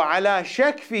يعبد وهو على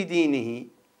شك في دينه،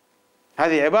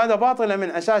 هذه عبادة باطلة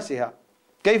من أساسها،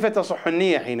 كيف تصح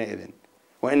النية حينئذ؟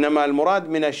 وإنما المراد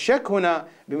من الشك هنا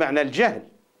بمعنى الجهل.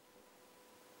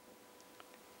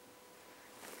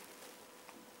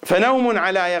 فنوم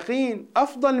على يقين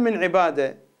أفضل من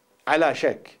عبادة على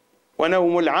شك،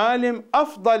 ونوم العالم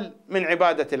أفضل من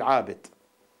عبادة العابد.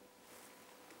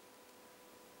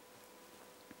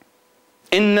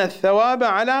 إن الثواب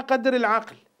على قدر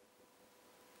العقل.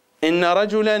 إن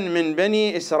رجلا من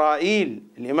بني إسرائيل،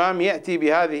 الإمام يأتي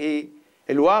بهذه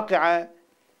الواقعة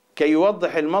كي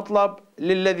يوضح المطلب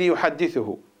للذي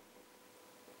يحدثه.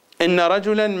 إن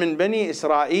رجلا من بني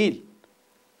إسرائيل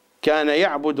كان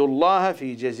يعبد الله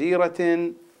في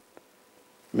جزيرة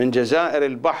من جزائر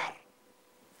البحر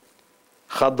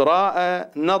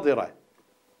خضراء نضرة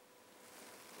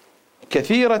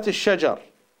كثيرة الشجر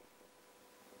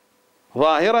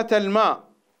ظاهرة الماء.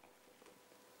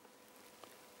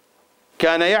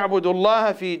 كان يعبد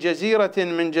الله في جزيرة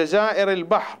من جزائر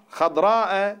البحر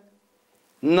خضراء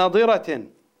نضرة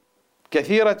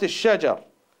كثيرة الشجر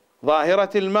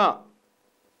ظاهرة الماء،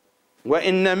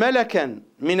 وإن ملكا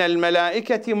من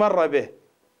الملائكة مر به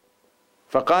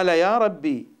فقال: يا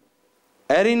ربي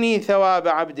أرني ثواب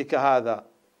عبدك هذا،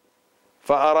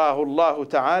 فأراه الله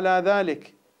تعالى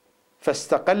ذلك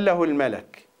فاستقله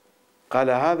الملك. قال: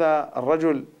 هذا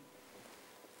الرجل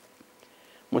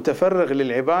متفرغ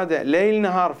للعبادة ليل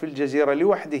نهار في الجزيرة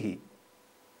لوحده،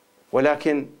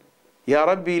 ولكن يا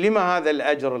ربي لما هذا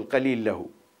الأجر القليل له؟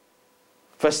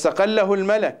 فاستقله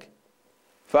الملك،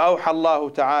 فأوحى الله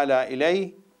تعالى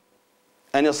إليه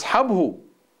أن اصحبه،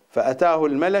 فأتاه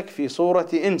الملك في صورة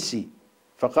إنسي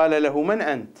فقال له: من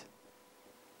أنت؟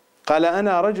 قال: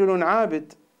 أنا رجل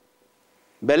عابد،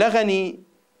 بلغني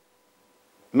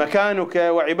مكانك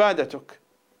وعبادتك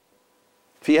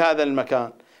في هذا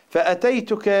المكان،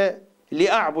 فأتيتك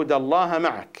لأعبد الله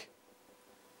معك.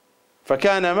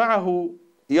 فكان معه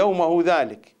يومه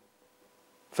ذلك،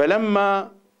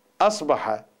 فلما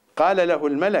أصبح قال له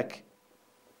الملك: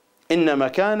 إن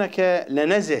مكانك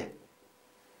لنزه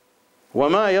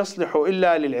وما يصلح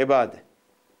إلا للعبادة.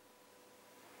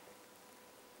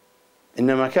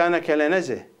 إن مكانك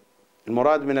لنزه،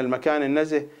 المراد من المكان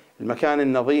النزه المكان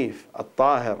النظيف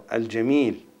الطاهر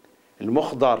الجميل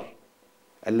المخضر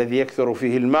الذي يكثر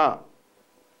فيه الماء.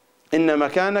 إن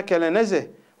مكانك لنزه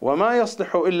وما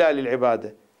يصلح إلا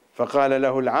للعبادة. فقال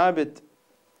له العابد: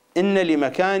 إن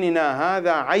لمكاننا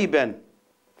هذا عيبا.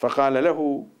 فقال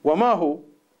له: وما هو؟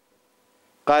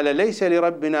 قال: ليس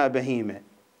لربنا بهيمة،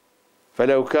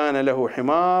 فلو كان له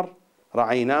حمار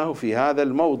رعيناه في هذا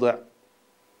الموضع،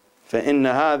 فإن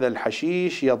هذا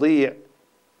الحشيش يضيع.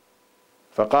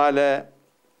 فقال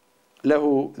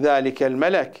له ذلك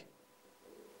الملك: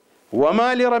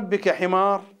 وما لربك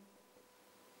حمار؟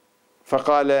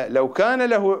 فقال: لو كان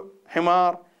له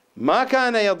حمار ما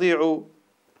كان يضيع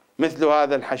مثل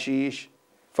هذا الحشيش.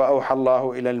 فأوحى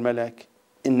الله إلى الملك: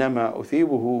 إنما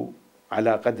أثيبه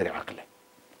على قدر عقله.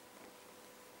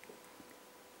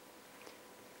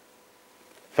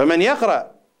 فمن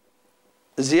يقرأ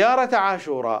زيارة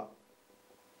عاشوراء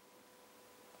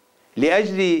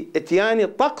لأجل إتيان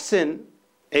طقس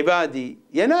عبادي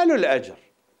ينال الأجر،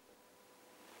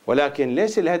 ولكن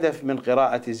ليس الهدف من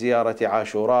قراءة زيارة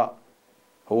عاشوراء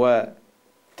هو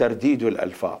ترديد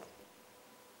الألفاظ.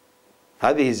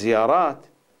 هذه الزيارات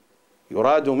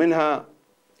يراد منها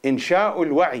إنشاء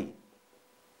الوعي،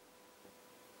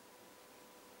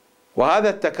 وهذا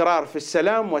التكرار في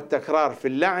السلام والتكرار في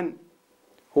اللعن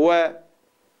هو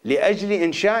لأجل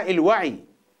إنشاء الوعي،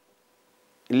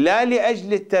 لا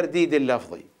لأجل الترديد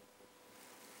اللفظي.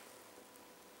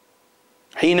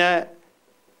 حين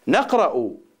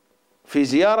نقرأ في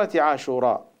زيارة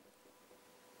عاشوراء: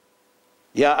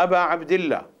 يا أبا عبد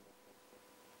الله،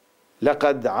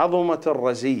 لقد عظمت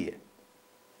الرزية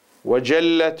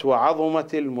وجلت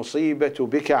وعظمت المصيبة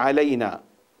بك علينا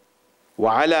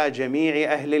وعلى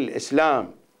جميع أهل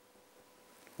الإسلام،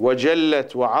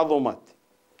 وجلت وعظمت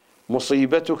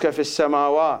مصيبتك في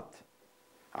السماوات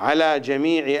على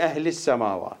جميع أهل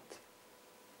السماوات.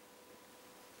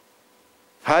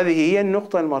 هذه هي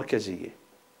النقطة المركزية.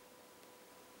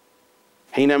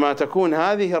 حينما تكون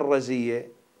هذه الرزية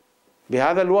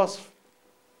بهذا الوصف،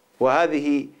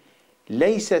 وهذه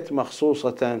ليست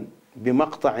مخصوصة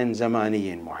بمقطع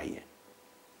زماني معين،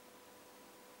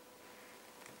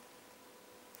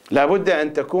 لا بد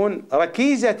أن تكون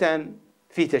ركيزة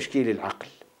في تشكيل العقل.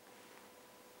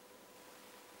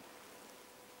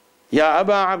 يا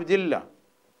أبا عبد الله،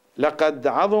 لقد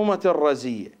عظمت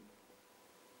الرزية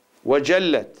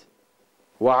وجلت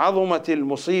وعظمت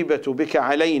المصيبة بك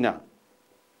علينا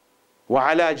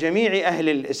وعلى جميع أهل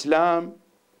الإسلام،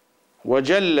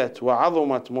 وجلت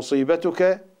وعظمت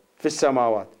مصيبتك في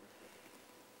السماوات.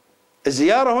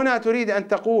 الزيارة هنا تريد أن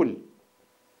تقول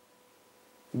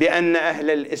بأن أهل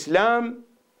الإسلام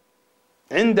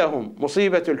عندهم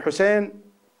مصيبة الحسين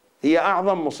هي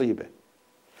أعظم مصيبة،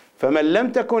 فمن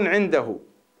لم تكن عنده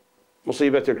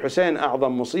مصيبة الحسين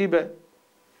أعظم مصيبة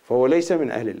فهو ليس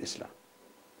من أهل الإسلام.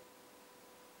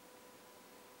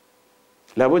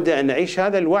 لا بد أن نعيش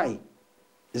هذا الوعي.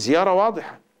 زيارة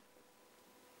واضحة: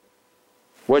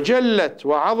 وجلت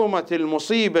وعظمت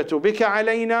المصيبة بك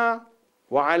علينا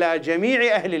وعلى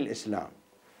جميع أهل الإسلام،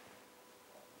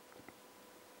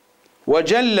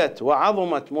 وجلت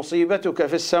وعظمت مصيبتك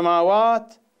في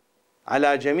السماوات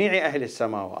على جميع أهل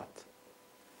السماوات.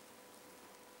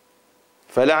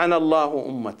 فلعن الله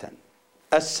أمة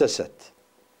أسست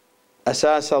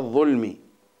أساس الظلم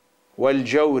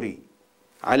والجور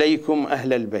عليكم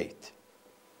أهل البيت،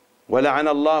 ولعن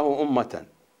الله أمة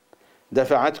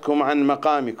دفعتكم عن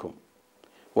مقامكم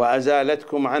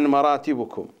وأزالتكم عن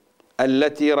مراتبكم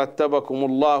التي رتبكم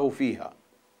الله فيها،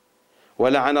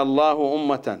 ولعن الله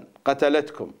أمة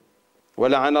قتلتكم،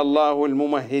 ولعن الله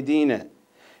الممهدين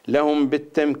لهم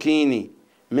بالتمكين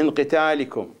من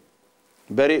قتالكم.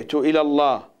 برئت إلى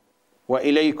الله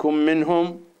وإليكم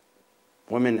منهم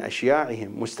ومن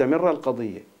أشياعهم. مستمرة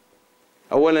القضية.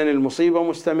 أولا المصيبة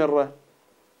مستمرة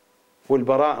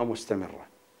والبراءة مستمرة،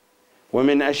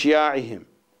 ومن أشياعهم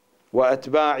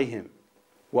وأتباعهم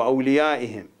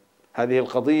وأوليائهم. هذه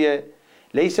القضية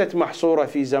ليست محصورة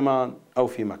في زمان أو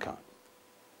في مكان،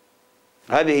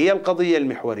 هذه هي القضية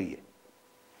المحورية.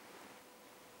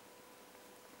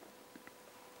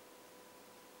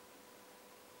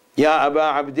 يا أبا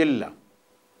عبد الله،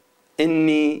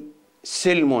 إني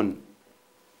سلم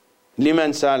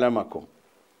لمن سالمكم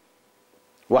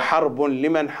وحرب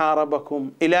لمن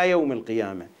حاربكم إلى يوم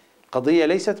القيامة. قضية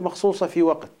ليست مخصوصة في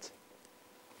وقت.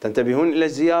 تنتبهون إلى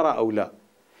الزيارة أو لا؟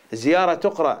 الزيارة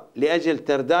تقرأ لأجل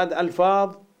ترداد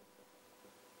ألفاظ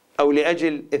أو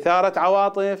لأجل إثارة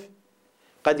عواطف،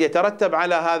 قد يترتب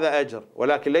على هذا أجر،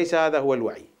 ولكن ليس هذا هو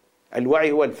الوعي.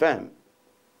 الوعي هو الفهم،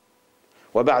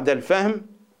 وبعد الفهم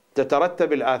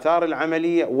تترتب الآثار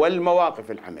العملية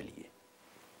والمواقف العملية.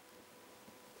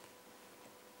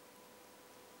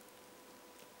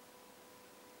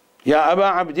 يا أبا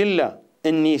عبد الله،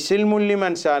 إني سلم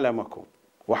لمن سالمكم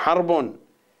وحرب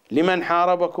لمن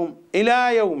حاربكم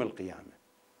إلى يوم القيامة.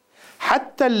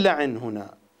 حتى اللعن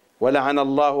هنا ولعن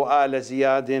الله آل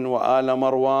زياد وآل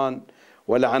مروان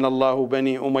ولعن الله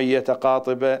بني أمية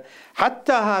قاطبة.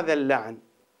 حتى هذا اللعن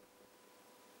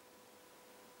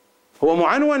هو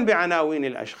معنون بعناوين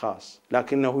الأشخاص،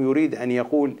 لكنه يريد أن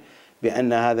يقول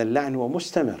بأن هذا اللعن هو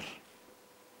مستمر،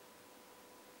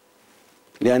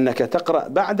 لأنك تقرأ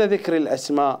بعد ذكر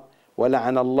الأسماء: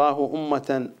 ولعن الله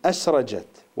أمة أسرجت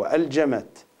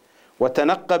وألجمت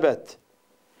وتنقبت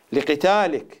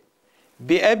لقتالك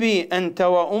بأبي أنت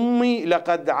وأمي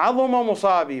لقد عظم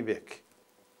مصابي بك.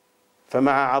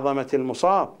 فمع عظمة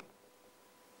المصاب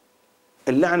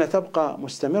اللعنة تبقى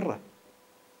مستمرة.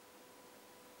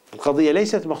 القضية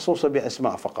ليست مخصوصة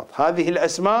بأسماء فقط، هذه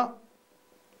الأسماء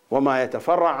وما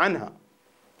يتفرع عنها: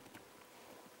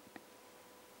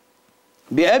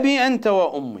 بأبي أنت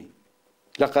وأمي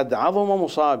لقد عظم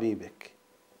مصابي بك،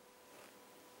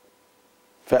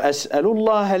 فأسأل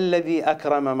الله الذي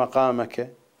أكرم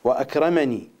مقامك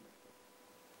وأكرمني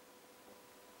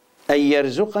أن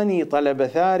يرزقني طلب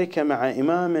ثارك مع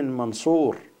إمام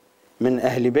منصور من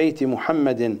أهل بيت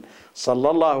محمد صلى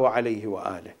الله عليه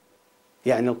وآله.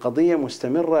 يعني القضية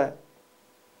مستمرة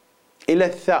إلى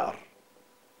الثأر،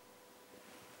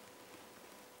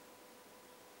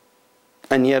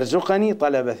 أن يرزقني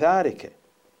طلب ثارك.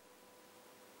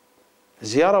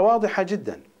 زيارة واضحة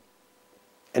جدا،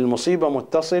 المصيبة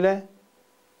متصلة،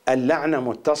 اللعنة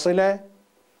متصلة،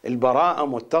 البراءة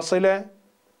متصلة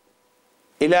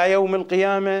إلى يوم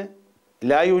القيامة،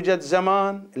 لا يوجد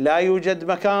زمان، لا يوجد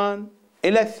مكان،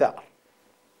 إلى الثأر.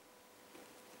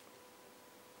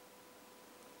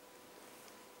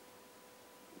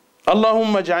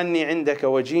 اللهم اجعلني عندك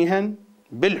وجيها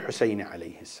بالحسين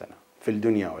عليه السلام في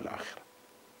الدنيا والآخرة،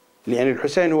 لأن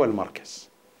الحسين هو المركز.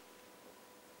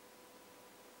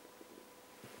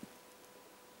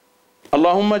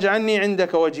 اللهم اجعلني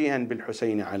عندك وجيها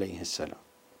بالحسين عليه السلام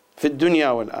في الدنيا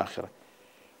والآخرة.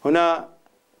 هنا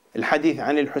الحديث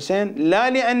عن الحسين لا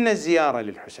لأن الزيارة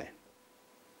للحسين.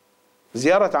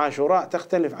 زيارة عاشوراء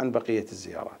تختلف عن بقية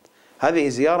الزيارات، هذه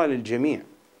زيارة للجميع،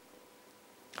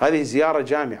 هذه زيارة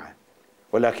جامعة،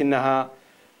 ولكنها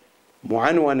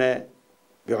معنونة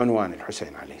بعنوان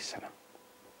الحسين عليه السلام.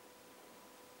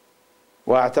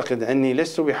 وأعتقد أني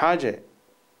لست بحاجة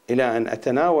إلى أن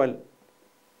أتناول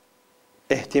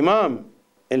اهتمام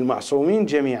المعصومين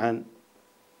جميعا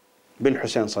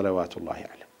بالحسين صلوات الله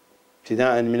عليه،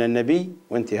 ابتداء من النبي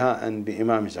وانتهاء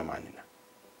بإمام زماننا.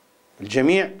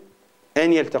 الجميع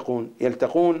أين يلتقون؟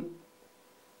 يلتقون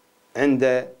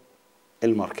عند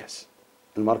المركز،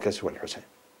 المركز هو الحسين.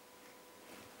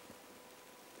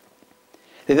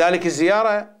 لذلك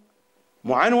الزيارة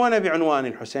معنونة بعنوان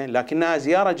الحسين، لكنها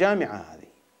زيارة جامعة هذه.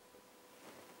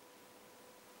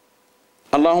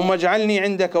 اللهم اجعلني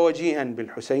عندك وجيها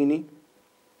بالحسين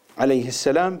عليه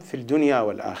السلام في الدنيا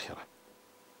والآخرة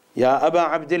يا أبا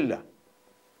عبد الله.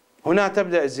 هنا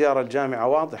تبدأ الزيارة الجامعة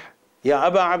واضحة: يا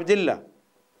أبا عبد الله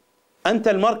أنت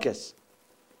المركز،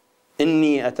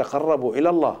 إني أتقرب إلى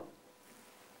الله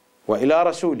وإلى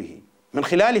رسوله من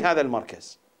خلال هذا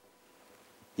المركز.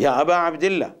 يا أبا عبد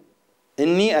الله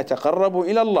إني أتقرب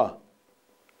إلى الله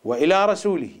وإلى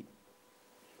رسوله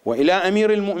وإلى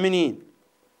أمير المؤمنين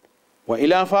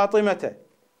وإلى فاطمة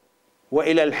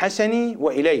وإلى الحسن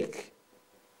وإليك.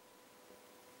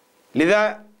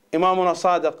 لذا إمامنا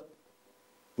الصادق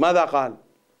ماذا قال؟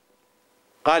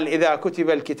 قال: إذا كتب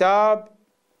الكتاب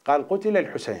قال قتل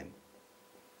الحسين،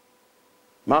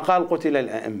 ما قال قتل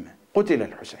الأئمة، قتل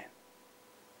الحسين،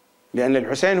 لأن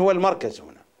الحسين هو المركز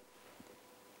هنا.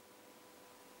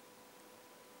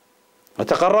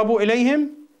 وتقربوا إليهم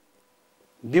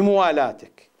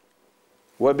بموالاتك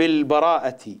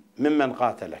وبالبراءة ممن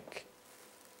قاتلك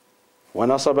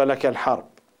ونصب لك الحرب،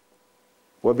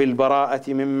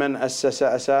 وبالبراءة ممن أسس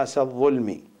أساس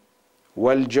الظلم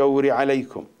والجور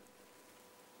عليكم،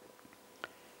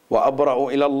 وأبرأ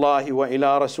إلى الله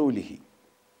وإلى رسوله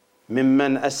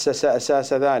ممن أسس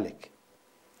أساس ذلك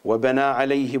وبنى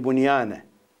عليه بنيانه.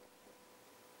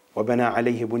 وبنى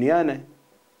عليه بنيانه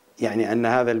يعني أن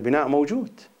هذا البناء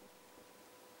موجود،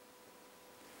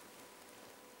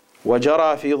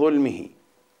 وجرى في ظلمه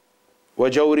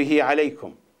وجوره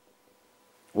عليكم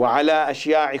وعلى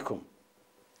أشياعكم.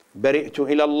 برئت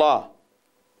إلى الله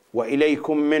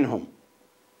وإليكم منهم،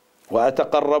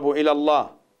 وأتقرب إلى الله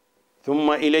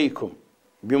ثم إليكم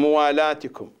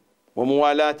بموالاتكم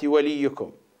وموالاة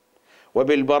وليكم،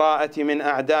 وبالبراءة من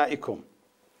أعدائكم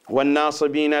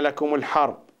والناصبين لكم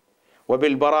الحرب،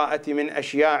 وبالبراءة من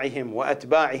أشياعهم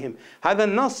وأتباعهم. هذا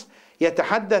النص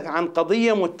يتحدث عن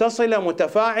قضية متصلة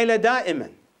متفاعلة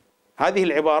دائما. هذه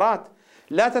العبارات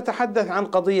لا تتحدث عن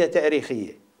قضية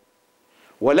تاريخية،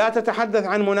 ولا تتحدث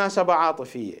عن مناسبة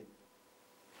عاطفية،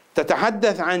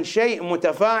 تتحدث عن شيء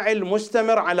متفاعل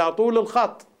مستمر على طول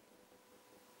الخط.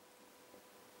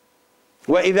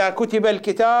 وإذا كتب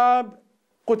الكتاب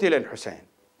قتل الحسين،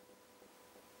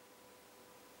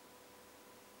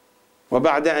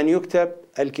 وبعد أن يكتب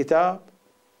الكتاب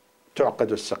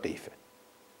تعقد السقيفة،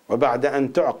 وبعد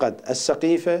أن تعقد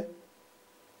السقيفة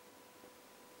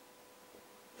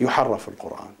يحرف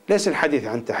القرآن. ليس الحديث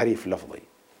عن تحريف لفظي،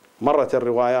 مرت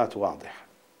الروايات واضحة.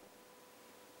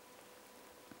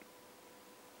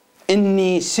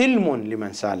 إني سلم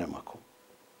لمن سالمكم،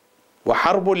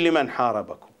 وحرب لمن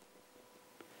حاربكم،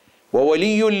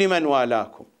 وولي لمن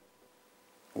والاكم،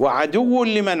 وعدو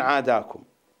لمن عاداكم.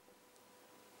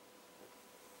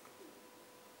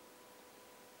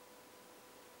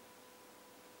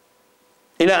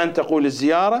 إلى أن تقول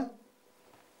الزيارة: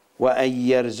 وأن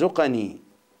يرزقني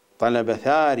طلب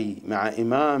ثاري مع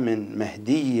إمام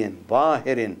مهدي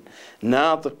ظاهر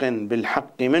ناطق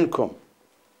بالحق منكم،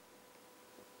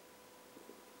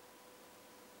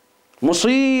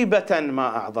 مصيبة ما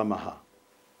أعظمها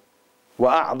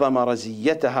وأعظم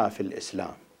رزيتها في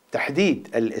الإسلام.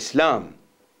 تحديد الإسلام،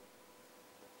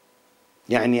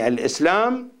 يعني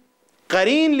الإسلام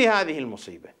قرين لهذه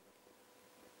المصيبة.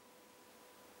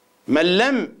 من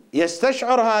لم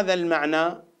يستشعر هذا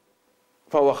المعنى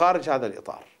فهو خارج هذا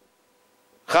الإطار،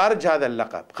 خارج هذا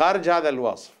اللقب، خارج هذا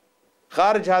الوصف،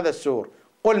 خارج هذا السور،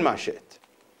 قل ما شئت.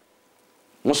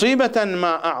 مصيبة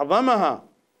ما أعظمها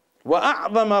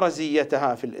وأعظم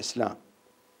رزيتها في الإسلام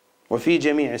وفي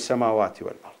جميع السماوات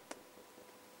والأرض.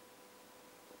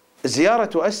 الزيارة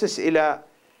تؤسس إلى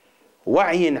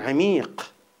وعي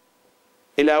عميق،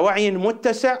 إلى وعي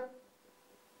متسع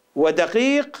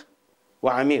ودقيق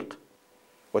وعميق،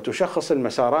 وتشخص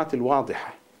المسارات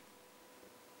الواضحة.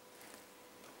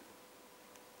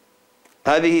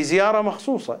 هذه زيارة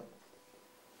مخصوصة.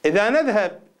 إذا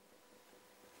نذهب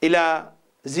إلى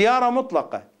زيارة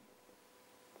مطلقة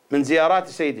من زيارات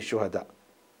سيد الشهداء،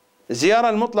 الزيارة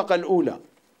المطلقة الأولى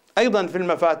أيضا في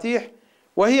المفاتيح،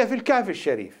 وهي في الكافي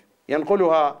الشريف،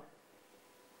 ينقلها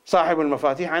صاحب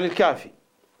المفاتيح عن الكافي: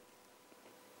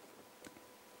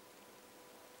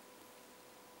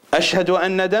 أشهد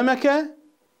أن دمك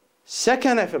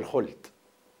سكن في الخلد،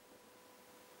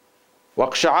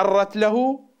 واقشعرت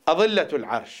له أظلة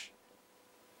العرش،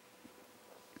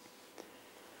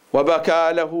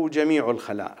 وبكى له جميع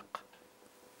الخلائق،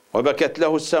 وبكت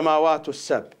له السماوات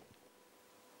السبع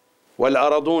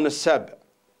والأرضون السبع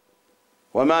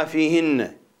وما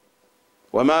فيهن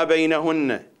وما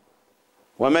بينهن،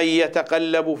 ومن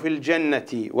يتقلب في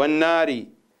الجنة والنار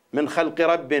من خلق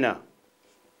ربنا،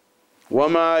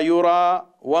 وما يرى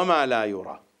وما لا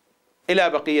يرى، إلى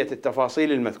بقية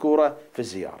التفاصيل المذكورة في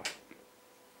الزيارة.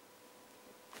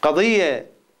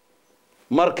 قضية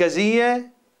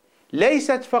مركزية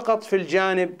ليست فقط في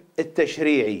الجانب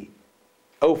التشريعي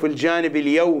أو في الجانب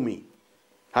اليومي،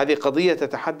 هذه قضية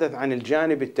تتحدث عن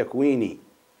الجانب التكويني،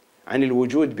 عن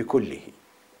الوجود بكله.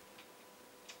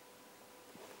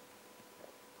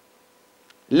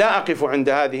 لا أقف عند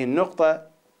هذه النقطة،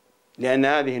 لأن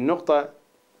هذه النقطة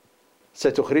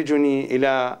ستخرجني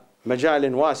إلى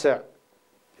مجال واسع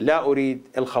لا أريد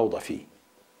الخوض فيه،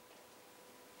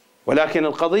 ولكن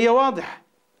القضية واضحة.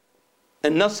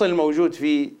 النص الموجود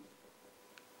في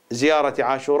زيارة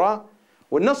عاشوراء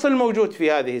والنص الموجود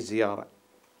في هذه الزيارة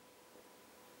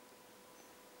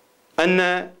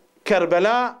أن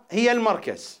كربلاء هي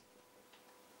المركز،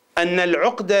 أن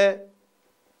العقدة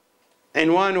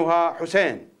عنوانها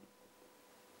حسين.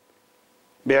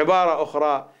 بعبارة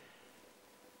أخرى،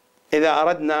 إذا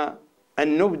أردنا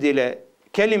أن نبدل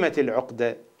كلمة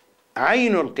العقدة،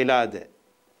 عين القلادة،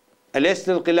 أليس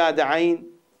للقلادة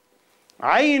عين؟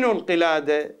 عين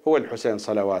القلادة هو الحسين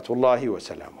صلوات الله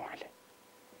وسلامه عليه.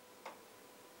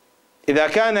 إذا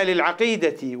كان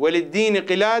للعقيدة وللدين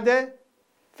قلادة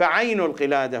فعين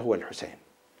القلادة هو الحسين.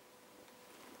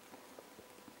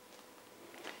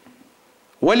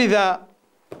 ولذا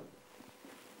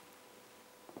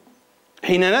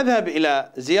حين نذهب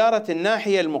إلى زيارة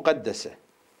الناحية المقدسة،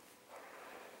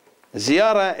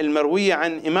 الزيارة المروية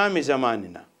عن إمام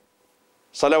زماننا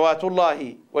صلوات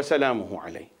الله وسلامه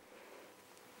عليه،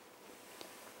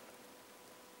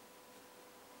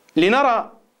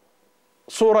 لنرى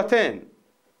صورتين.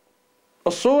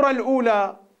 الصورة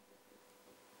الأولى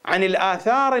عن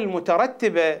الآثار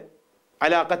المترتبة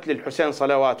على قتل الحسين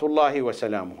صلوات الله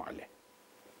وسلامه عليه.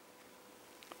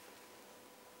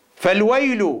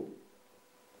 فالويل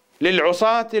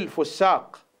للعصاة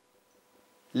الفساق،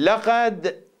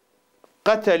 لقد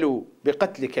قتلوا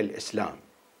بقتلك الإسلام.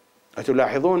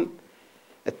 أتلاحظون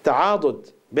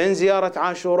التعاضد بين زيارة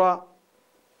عاشوراء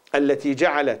التي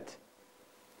جعلت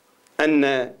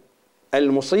أن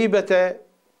المصيبة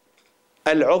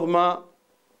العظمى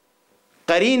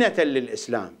قرينة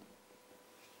للإسلام،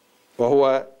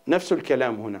 وهو نفس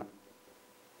الكلام هنا: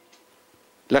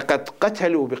 لقد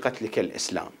قتلوا بقتلك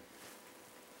الإسلام.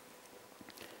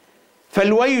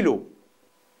 فالويل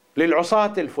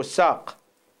للعصاة الفساق،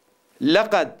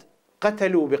 لقد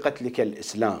قتلوا بقتلك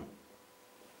الإسلام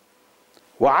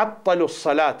وعطلوا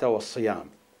الصلاة والصيام.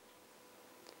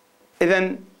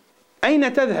 إذن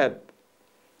أين تذهب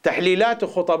تحليلات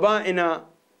خطبائنا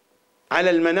على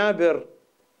المنابر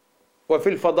وفي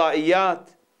الفضائيات،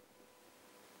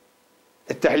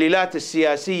 التحليلات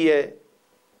السياسية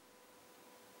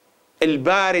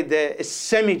الباردة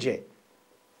السمجة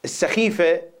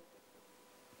السخيفة؟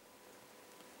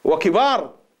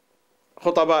 وكبار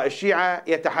خطباء الشيعة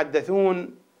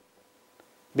يتحدثون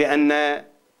بأن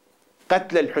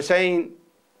قتل الحسين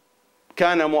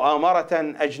كان مؤامرة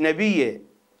أجنبية،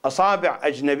 أصابع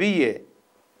أجنبية،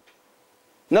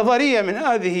 نظرية من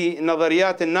هذه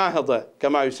النظريات الناهضة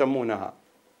كما يسمونها.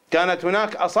 كانت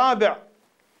هناك أصابع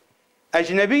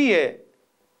أجنبية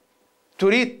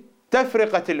تريد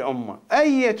تفرقة الأمة.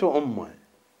 أية أمة؟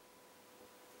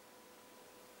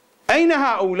 أين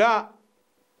هؤلاء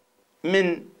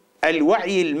من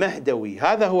الوعي المهدوي؟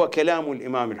 هذا هو كلام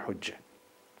الإمام الحجة: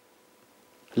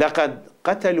 لقد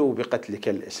قتلوا بقتلك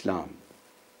الإسلام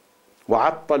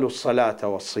وعطلوا الصلاة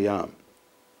والصيام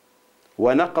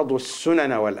ونقضوا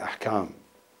السنن والأحكام.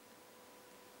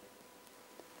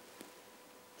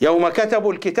 يوم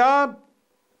كتبوا الكتاب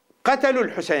قتلوا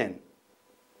الحسين،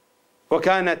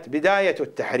 وكانت بداية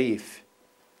التحريف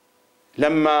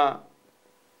لما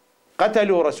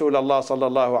قتلوا رسول الله صلى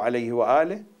الله عليه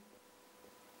وآله،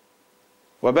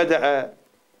 وبدأ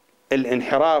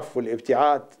الانحراف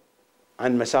والابتعاد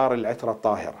عن مسار العترة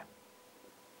الطاهرة.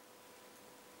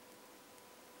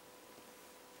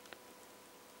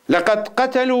 لقد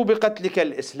قتلوا بقتلك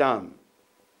الإسلام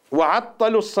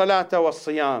وعطلوا الصلاة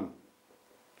والصيام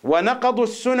ونقضوا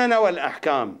السنن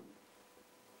والأحكام.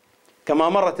 كما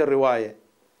مرت الرواية: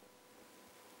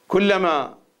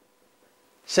 كلما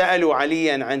سألوا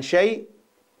عليا عن شيء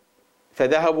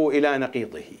فذهبوا إلى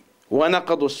نقيضه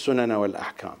ونقضوا السنن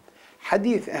والأحكام.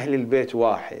 حديث أهل البيت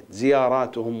واحد،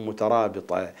 زياراتهم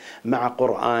مترابطة مع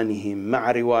قرآنهم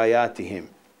مع رواياتهم.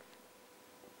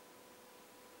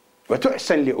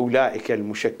 وتحسن لأولئك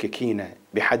المشككين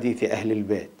بحديث أهل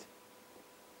البيت،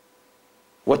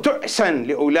 وتحسن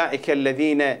لأولئك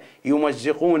الذين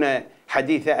يمزقون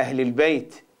حديث أهل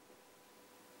البيت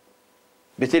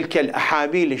بتلك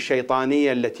الأحابيل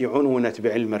الشيطانية التي عنونت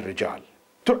بعلم الرجال.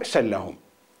 تحسن لهم.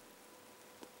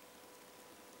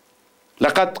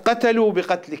 لقد قتلوا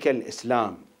بقتلك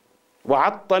الإسلام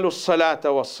وعطلوا الصلاة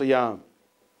والصيام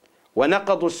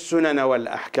ونقضوا السنن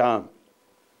والأحكام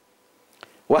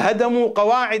وهدموا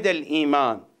قواعد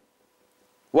الإيمان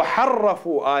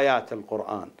وحرفوا آيات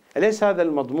القرآن. أليس هذا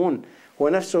المضمون هو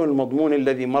نفسه المضمون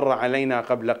الذي مر علينا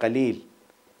قبل قليل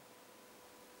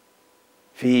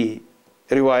في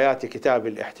روايات كتاب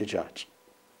الاحتجاج؟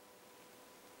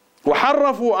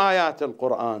 وحرفوا آيات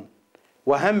القرآن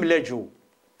وهملجوا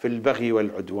في البغي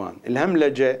والعدوان.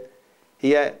 الهملجة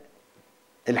هي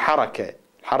الحركة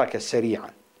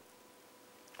السريعة،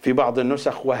 في بعض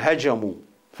النسخ وهجموا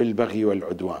في البغي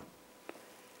والعدوان.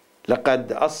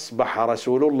 لقد أصبح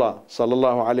رسول الله صلى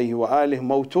الله عليه وآله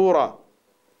موتورا،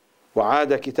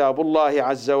 وعاد كتاب الله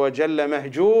عز وجل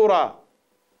مهجورا.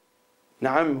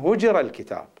 نعم، هجر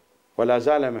الكتاب ولا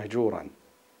زال مهجورا.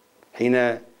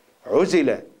 حين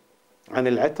عزل عن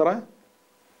العترة،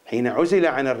 حين عزل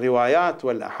عن الروايات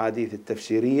والأحاديث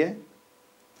التفسيرية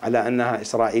على أنها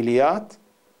إسرائيليات،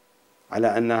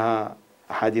 على أنها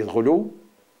أحاديث غلو،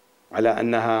 على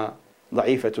أنها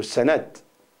ضعيفة السند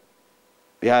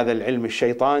بهذا العلم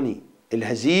الشيطاني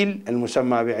الهزيل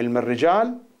المسمى بعلم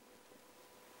الرجال،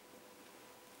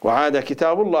 وعاد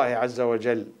كتاب الله عز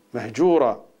وجل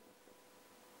مهجورا.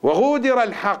 وغودر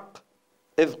الحق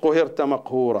إذ قهرت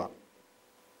مقهورا.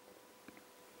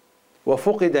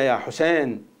 وفقد يا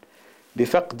حسين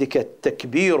بفقدك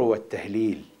التكبير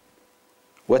والتهليل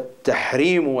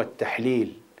والتحريم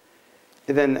والتحليل.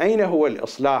 إذن أين هو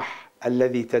الإصلاح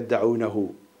الذي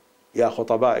تدعونه يا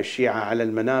خطباء الشيعة على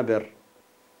المنابر،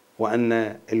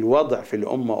 وأن الوضع في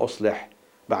الأمة أصلح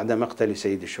بعد مقتل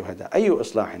سيد الشهداء؟ أي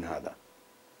إصلاح هذا؟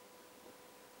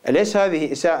 أليس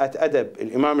هذه إساءة أدب؟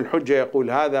 الإمام الحجة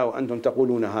يقول هذا وأنتم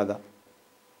تقولون هذا.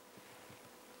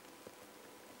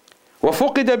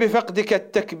 وفقد بفقدك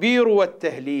التكبير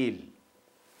والتهليل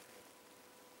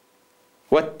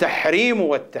والتحريم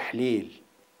والتحليل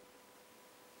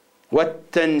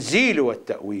والتنزيل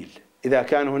والتأويل. إذا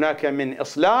كان هناك من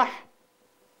إصلاح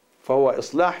فهو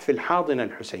إصلاح في الحاضنة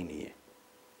الحسينية،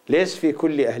 ليس في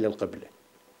كل أهل القبلة.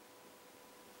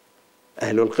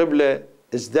 أهل القبلة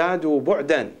ازدادوا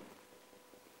بعدا.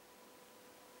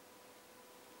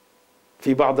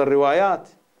 في بعض الروايات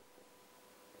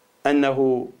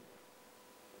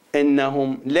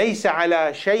إنهم ليس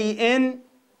على شيء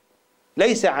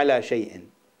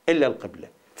إلا القبلة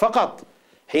فقط.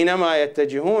 حينما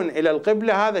يتجهون إلى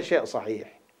القبلة هذا شيء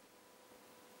صحيح،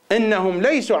 إنهم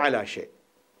ليسوا على شيء.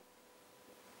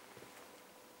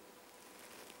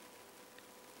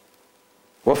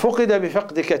 وفقد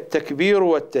بفقدك التكبير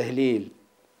والتهليل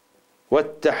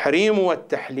والتحريم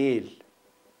والتحليل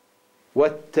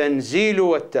والتنزيل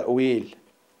والتأويل،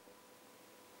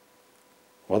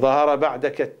 وظهر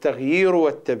بعدك التغيير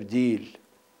والتبديل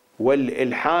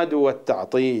والإلحاد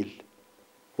والتعطيل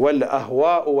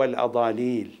والأهواء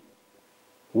والأضاليل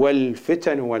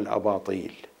والفتن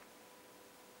والأباطيل.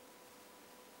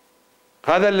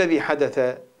 هذا الذي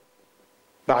حدث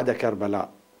بعد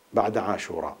كربلاء، بعد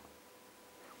عاشوراء.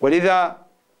 ولذا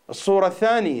الصورة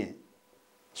الثانية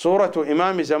صورة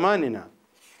إمام زماننا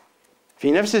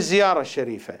في نفس الزيارة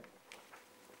الشريفة: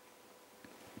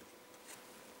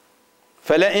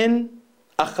 فلئن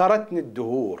أخرتني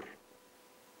الدهور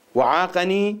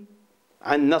وعاقني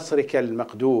عن نصرك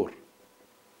المقدور،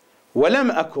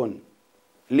 ولم أكن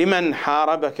لمن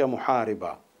حاربك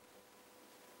محاربا،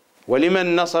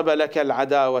 ولمن نصب لك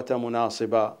العداوة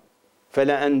مناصبا،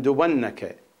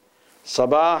 فلأندبنك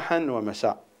صباحا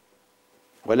ومساء،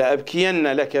 ولأبكين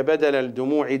لك بدل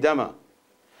الدموع دما،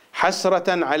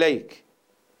 حسرة عليك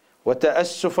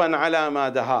وتأسفا على ما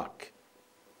دهاك،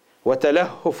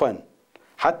 وتلهفا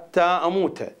حتى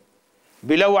أموت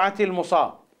بلوعة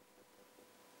المصاب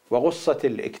وغصة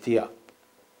الاكتئاب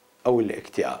أو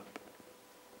الاكتئاب،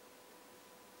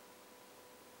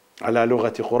 على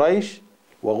لغة قريش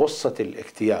وغصة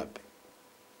الاكتئاب،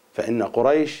 فإن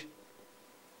قريش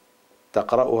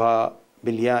تقرأها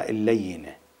بالياء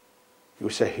اللينة،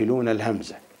 يسهلون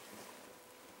الهمزة.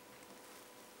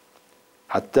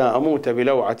 حتى أموت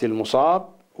بلوعة المصاب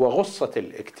وغصة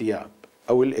الاكتئاب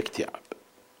أو الاكتئاب.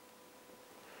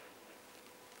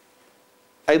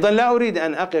 أيضا لا أريد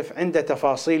أن أقف عند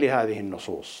تفاصيل هذه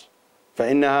النصوص،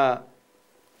 فإنها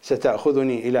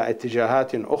ستأخذني إلى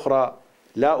اتجاهات أخرى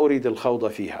لا أريد الخوض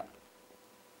فيها،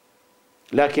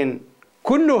 لكن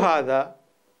كل هذا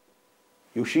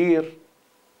يشير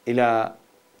إلى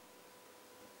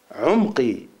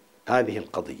عمق هذه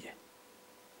القضية.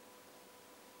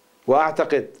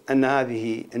 وأعتقد أن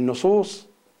هذه النصوص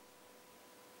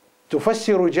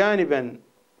تفسر جانبا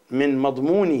من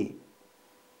مضمون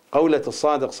قولة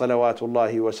الصادق صلوات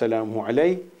الله وسلامه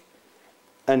عليه: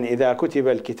 أن إذا كتب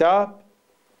الكتاب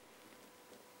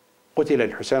قتل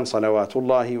الحسين صلوات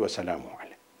الله وسلامه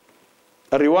عليه.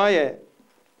 الرواية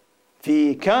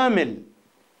في كامل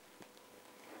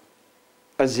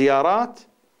الزيارات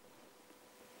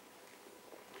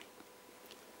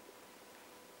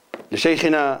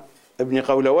لشيخنا ابن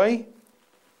قولوي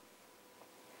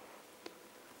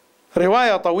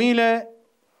رواية طويلة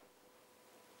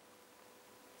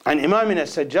عن إمامنا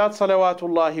السجاد صلوات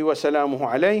الله وسلامه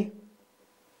عليه: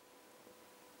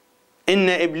 إن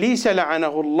إبليس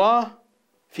لعنه الله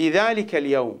في ذلك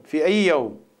اليوم. في أي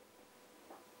يوم؟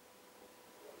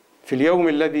 في اليوم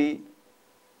الذي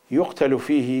يقتل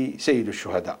فيه سيد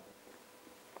الشهداء،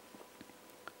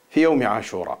 في يوم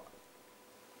عاشوراء.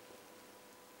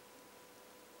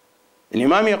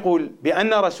 الإمام يقول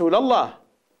بأن رسول الله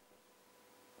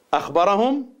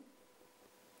أخبرهم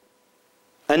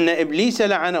أن إبليس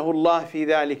لعنه الله في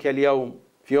ذلك اليوم،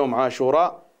 في يوم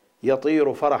عاشوراء،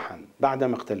 يطير فرحا بعد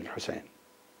مقتل الحسين،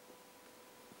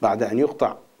 بعد أن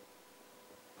يقطع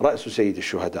رأس سيد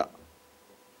الشهداء،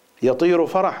 يطير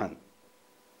فرحا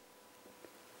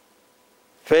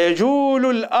فيجول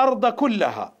الأرض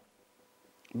كلها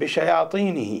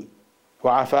بشياطينه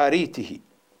وعفاريته،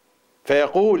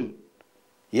 فيقول: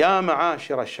 يا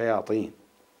معاشر الشياطين،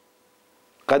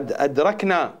 قد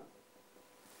أدركنا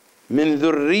من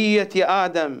ذرية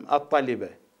آدم الطلبة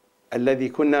الذي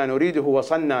كنا نريده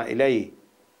وصلنا إليه،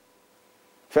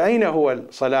 فأين هو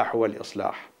الصلاح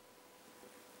والإصلاح؟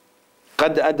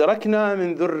 قد أدركنا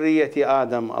من ذرية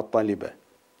آدم الطلبة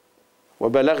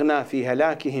وبلغنا في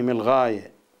هلاكهم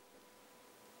الغاية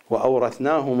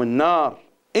وأورثناهم النار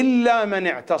إلا من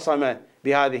اعتصم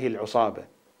بهذه العصابة.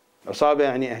 عصابة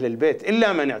يعني أهل البيت،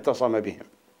 إلا من اعتصم بهم.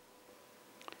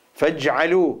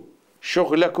 فاجعلوا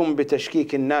شغلكم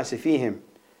بتشكيك الناس فيهم،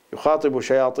 يخاطب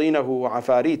شياطينه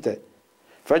وعفاريته: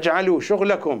 فاجعلوا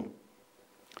شغلكم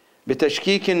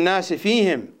بتشكيك الناس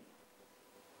فيهم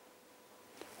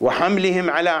وحملهم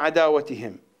على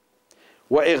عداوتهم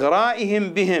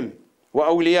وإغرائهم بهم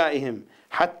وأوليائهم،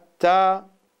 حتى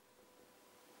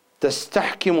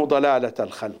تستحكم ضلالة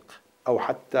الخلق، أو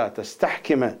حتى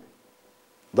تستحكم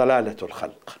ضلالة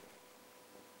الخلق،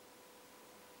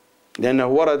 لأنه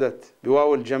وردت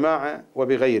بواو الجماعة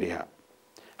وبغيرها،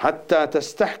 حتى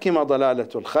تستحكم ضلالة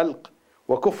الخلق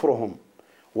وكفرهم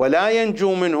ولا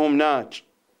ينجو منهم ناج.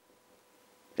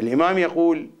 الإمام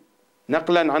يقول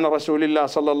نقلا عن رسول الله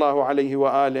صلى الله عليه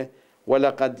وآله: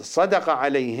 ولقد صدق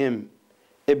عليهم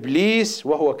إبليس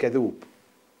وهو كذوب.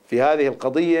 في هذه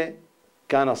القضية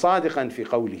كان صادقا في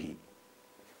قوله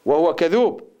وهو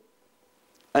كذوب،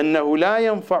 أنه لا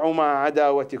ينفع مع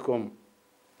عداوتكم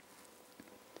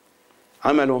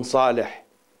عمل صالح،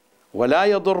 ولا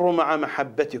يضر مع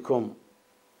محبتكم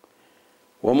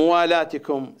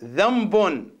وموالاتكم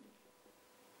ذنب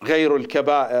غير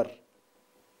الكبائر.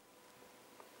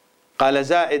 قال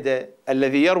زائدة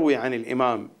الذي يروي عن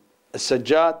الإمام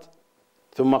السجاد: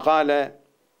 ثم قال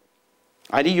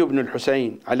علي بن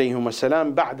الحسين عليهما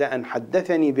السلام بعد أن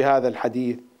حدثني بهذا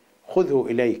الحديث: خذه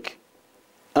إليك،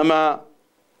 أما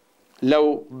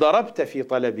لو ضربت في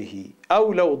طلبه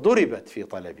أو لو ضربت في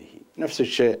طلبه نفس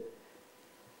الشيء،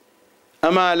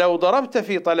 أما لو ضربت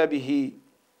في طلبه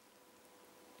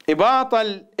إباط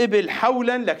الإبل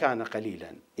حولا لكان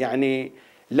قليلا. يعني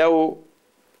لو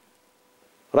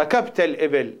ركبت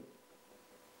الإبل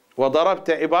وضربت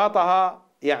إباطها،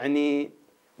 يعني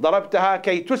ضربتها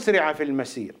كي تسرع في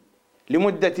المسير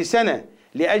لمدة سنة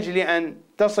لأجل أن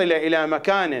تصل إلى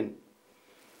مكان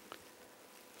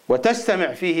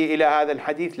وتستمع فيه إلى هذا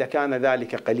الحديث، لكان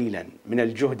ذلك قليلا من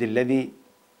الجهد الذي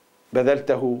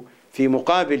بذلته في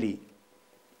مقابل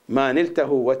ما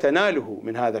نلته وتناله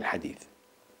من هذا الحديث.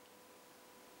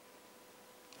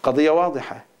 قضية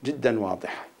واضحة جدا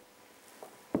واضحة.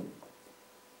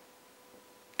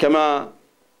 كما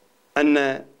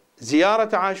أن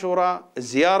زيارة عاشوراء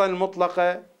الزيارة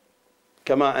المطلقة،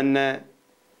 كما أن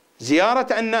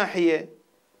زيارة الناحية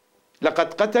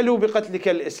لقد قتلوا بقتلك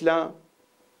الإسلام،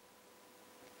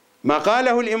 ما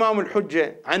قاله الإمام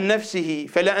الحجة عن نفسه: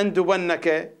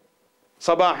 فلأندبنك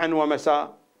صباحا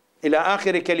ومساء، إلى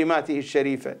آخر كلماته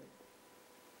الشريفة.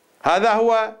 هذا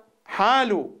هو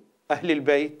حال أهل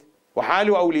البيت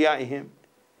وحال أوليائهم،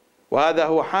 وهذا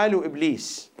هو حال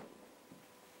إبليس.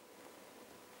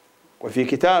 وفي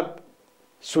كتاب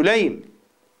سليم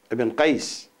بن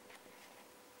قيس،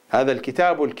 هذا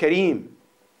الكتاب الكريم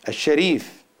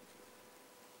الشريف،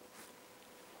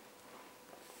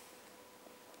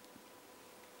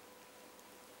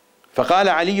 فقال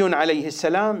علي عليه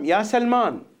السلام: يا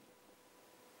سلمان،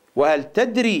 وهل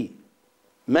تدري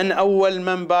من أول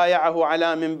من بايعه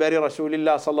على منبر رسول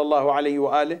الله صلى الله عليه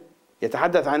وآله؟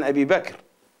 يتحدث عن أبي بكر.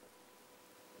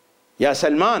 يا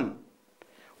سلمان،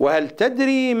 وهل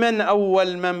تدري من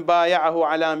أول من بايعه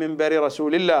على منبر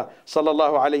رسول الله صلى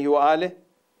الله عليه وآله؟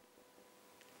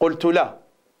 قلت: لا،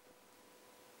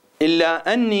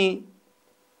 إلا أني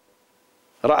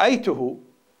رأيته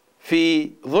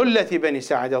في ظلة بني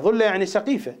ساعدة. ظلة يعني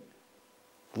سقيفة.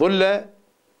 ظلة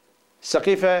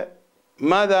سقيفة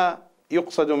ماذا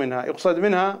يقصد منها؟ يقصد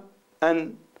منها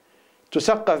أن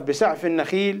تسقف بسعف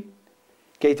النخيل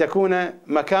كي تكون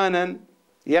مكانا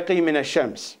يقي من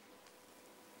الشمس.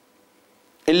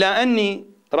 إلا أني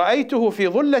رأيته في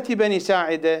ظلة بني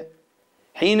ساعدة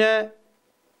حين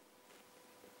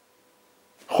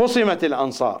خصمت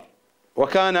الأنصار،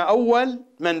 وكان أول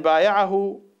من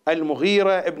بايعه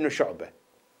المغيرة ابن شعبة.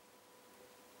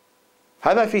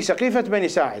 هذا في سقيفة بني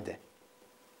ساعدة.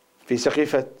 في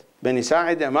سقيفة بني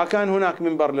ساعدة ما كان هناك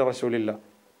منبر لرسول الله.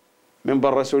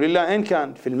 منبر رسول الله أين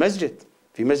كان؟ في المسجد،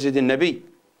 في مسجد النبي.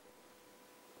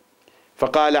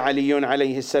 فقال علي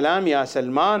عليه السلام: يا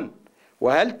سلمان،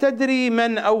 وهل تدري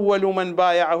من أول من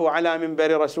بايعه على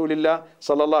منبر رسول الله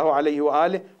صلى الله عليه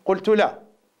وآله؟ قلت: لا،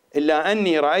 إلا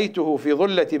أني رأيته في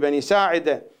ظلة بني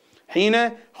ساعدة حين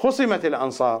خصمت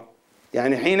الأنصار،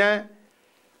 يعني حين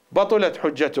بطلت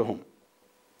حجتهم،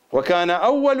 وكان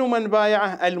أول من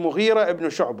بايعه المغيرة ابن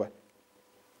شعبة،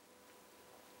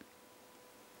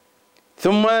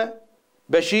 ثم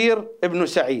بشير ابن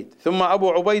سعيد، ثم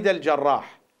أبو عبيدة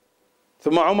الجراح،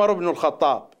 ثم عمر بن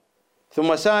الخطاب،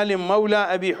 ثم سالم مولى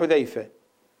أبي حذيفة،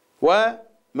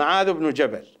 ومعاذ بن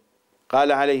جبل.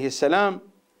 قال عليه السلام: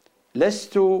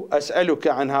 لست أسألك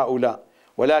عن هؤلاء،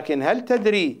 ولكن هل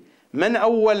تدري من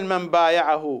أول من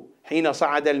بايعه حين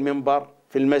صعد المنبر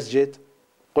في المسجد؟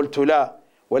 قلت: لا،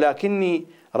 ولكني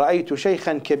رأيت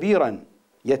شيخا كبيرا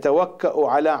يتوكأ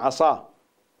على عصاه،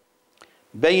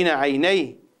 بين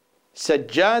عينيه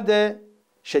سجادة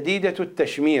شديدة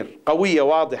التشمير، قوية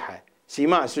واضحة،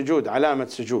 سيماء سجود، علامة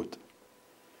سجود.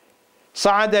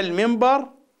 صعد المنبر،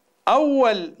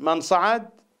 أول من صعد،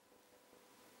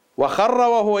 وخر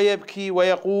وهو يبكي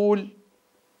ويقول: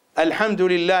 الحمد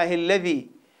لله الذي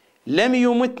لم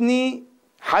يمتني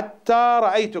حتى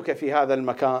رأيتك في هذا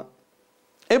المكان،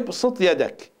 ابسط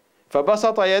يدك.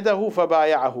 فبسط يده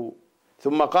فبايعه،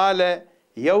 ثم قال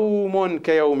يوم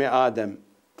كيوم آدم،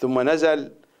 ثم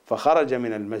نزل فخرج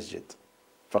من المسجد.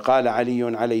 فقال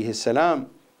علي عليه السلام: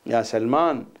 يا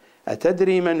سلمان،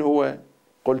 أتدري من هو؟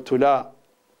 قلت: لا.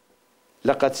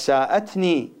 لقد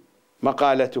ساءتني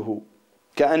مقالته،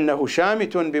 كأنه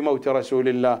شامت بموت رسول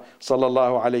الله صلى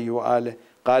الله عليه وآله.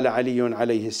 قال علي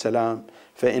عليه السلام: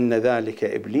 فإن ذلك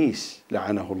إبليس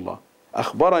لعنه الله.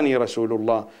 أخبرني رسول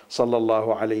الله صلى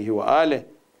الله عليه وآله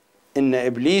إن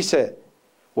إبليس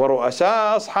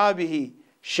ورؤساء أصحابه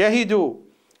شهدوا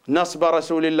نصب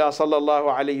رسول الله صلى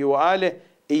الله عليه وآله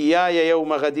إياي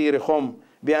يوم غدير خم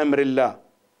بأمر الله،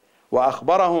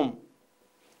 وأخبرهم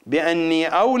بأني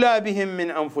أولى بهم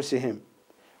من أنفسهم،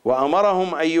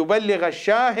 وأمرهم أن يبلغ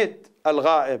الشاهد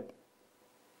الغائب.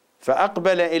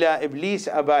 فأقبل إلى إبليس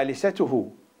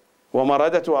أبالسته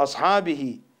ومردة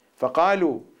أصحابه،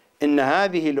 فقالوا: إن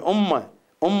هذه الأمة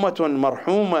أمة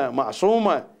مرحومة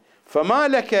معصومة، فما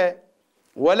لك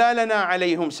ولا لنا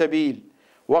عليهم سبيل،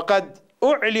 وقد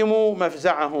أعلموا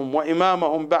مفزعهم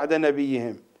وإمامهم بعد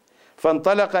نبيهم.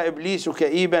 فانطلق إبليس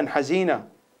كئيبا حزينا.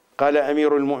 قال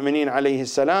أمير المؤمنين عليه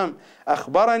السلام: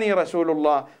 أخبرني رسول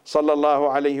الله صلى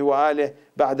الله عليه وآله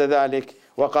بعد ذلك،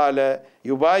 وقال: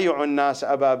 يبايع الناس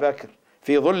أبا بكر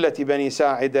في ظلة بني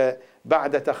ساعدة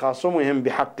بعد تخاصمهم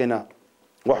بحقنا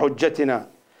وحجتنا،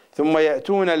 ثم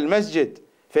يأتون المسجد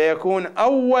فيكون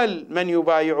أول من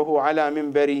يبايعه على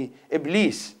منبر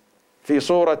إبليس في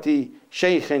صورة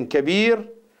شيخ كبير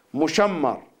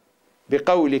مشمر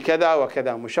بقول كذا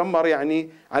وكذا. مشمر يعني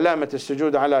علامة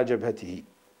السجود على جبهته.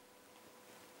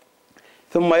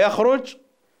 ثم يخرج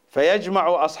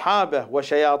فيجمع أصحابه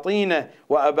وشياطينه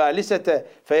وأبالسته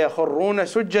فيخرون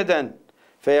سجدا،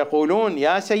 فيقولون: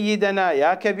 يا سيدنا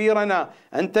يا كبيرنا،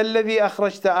 أنت الذي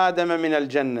أخرجت آدم من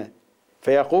الجنة.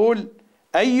 فيقول: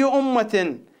 أي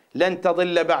أمة لن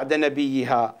تضل بعد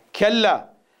نبيها؟ كلا،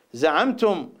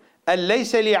 زعمتم أن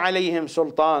ليس لي عليهم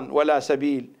سلطان ولا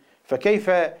سبيل،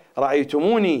 فكيف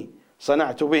رأيتموني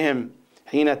صنعت بهم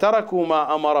حين تركوا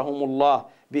ما أمرهم الله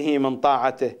به من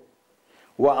طاعته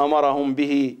وأمرهم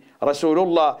به رسول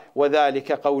الله،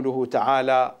 وذلك قوله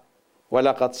تعالى: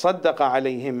 ولقد صدق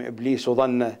عليهم إبليس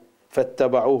ظنه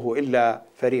فاتبعوه إلا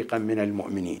فريقا من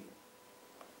المؤمنين.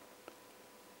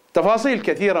 تفاصيل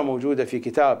كثيرة موجودة في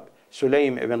كتاب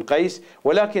سليم بن قيس،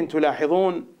 ولكن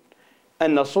تلاحظون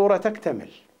أن الصورة تكتمل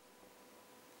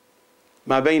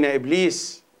ما بين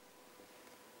إبليس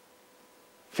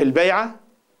في البيعة،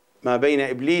 ما بين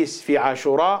إبليس في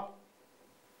عاشوراء،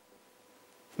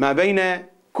 ما بين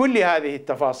كل هذه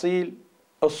التفاصيل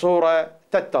الصورة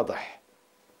تتضح.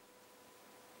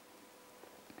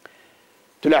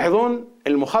 تلاحظون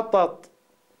المخطط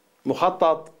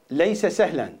مخطط ليس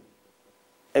سهلا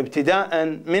ابتداء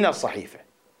من الصحيفة.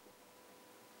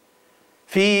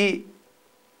 في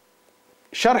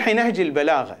شرح نهج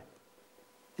البلاغة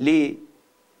لابن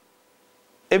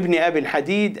أبي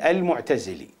الحديد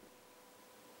المعتزلي،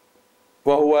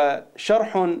 وهو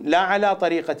شرح لا على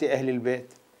طريقة أهل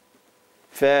البيت،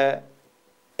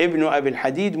 فابن أبي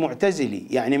الحديد معتزلي،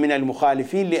 يعني من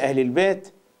المخالفين لأهل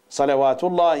البيت صلوات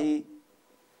الله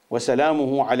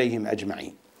وسلامه عليهم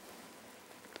أجمعين.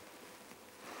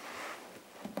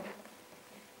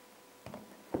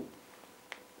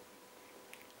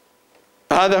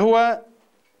 هذا هو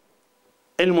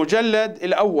المجلد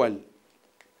الأول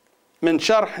من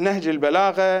شرح نهج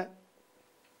البلاغة،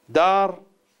 دار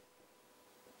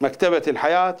مكتبة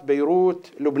الحياة،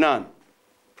 بيروت، لبنان.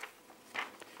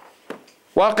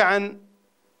 واقعا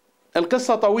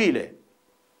القصة طويلة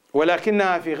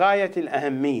ولكنها في غاية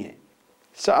الأهمية،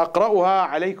 سأقرأها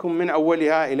عليكم من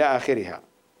أولها إلى آخرها،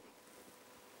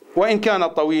 وإن كانت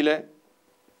طويلة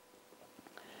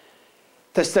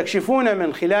تستكشفون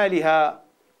من خلالها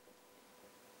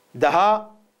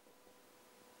دهاء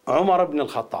عمر بن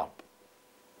الخطاب.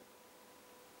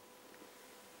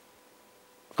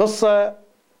 قصة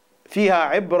فيها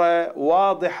عبرة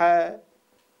واضحة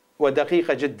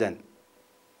ودقيقة جدا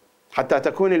حتى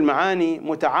تكون المعاني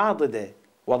متعاضدة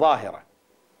وظاهرة.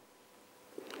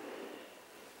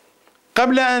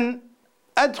 قبل أن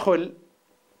أدخل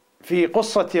في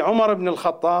قصة عمر بن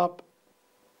الخطاب،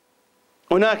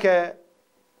 هناك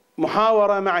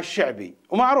محاورة مع الشعبي،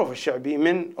 ومعروف الشعبي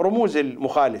من رموز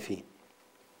المخالفين.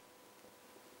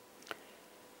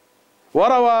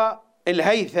 وروى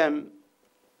الهيثم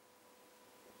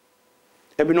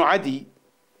ابن عدي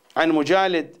عن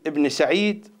مجالد ابن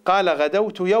سعيد قال: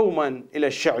 غدوت يوما إلى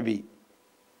الشعبي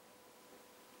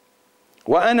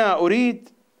وأنا أريد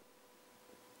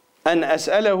أن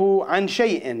أسأله عن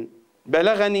شيء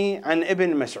بلغني عن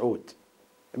ابن مسعود.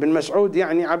 ابن مسعود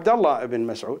يعني عبد الله ابن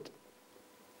مسعود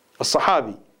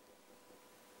الصحابي.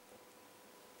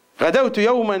 غدوت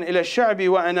يوما إلى الشعب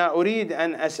وأنا أريد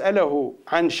أن أسأله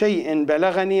عن شيء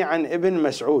بلغني عن ابن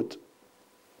مسعود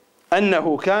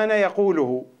أنه كان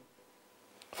يقوله،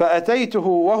 فأتيته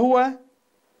وهو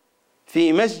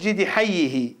في مسجد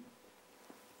حيه،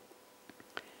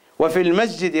 وفي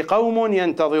المسجد قوم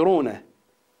ينتظرونه،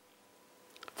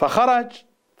 فخرج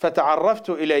فتعرفت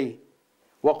إليه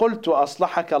وقلت: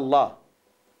 أصلحك الله،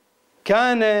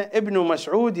 كان ابن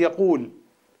مسعود يقول: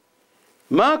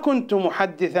 ما كنت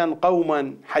محدثا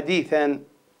قوما حديثا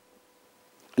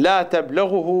لا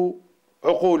تبلغه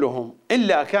عقولهم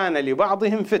إلا كان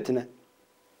لبعضهم فتنة.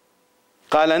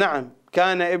 قال: نعم،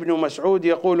 كان ابن مسعود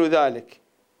يقول ذلك،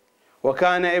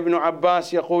 وكان ابن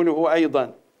عباس يقوله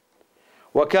أيضا،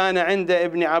 وكان عند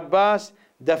ابن عباس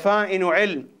دفائن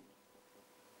علم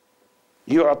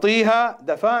يعطيها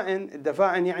دفائن.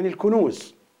 الدفائن يعني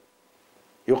الكنوز،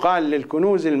 يقال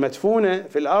للكنوز المدفونة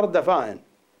في الأرض دفائن.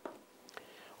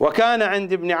 وكان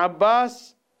عند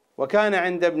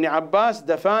ابن عباس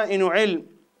دفائن علم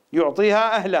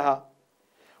يعطيها أهلها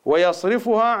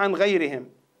ويصرفها عن غيرهم.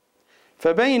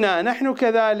 فبينا نحن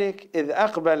كذلك إذ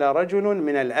أقبل رجل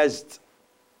من الأزد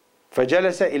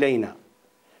فجلس إلينا،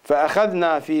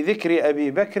 فأخذنا في ذكر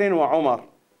أبي بكر وعمر،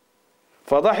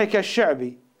 فضحك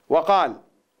الشعبي وقال: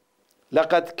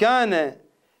 لقد كان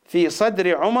في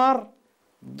صدر عمر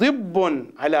ضب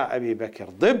على أبي بكر.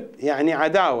 ضب يعني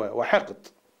عداوة وحقد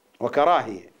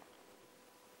وكراهية.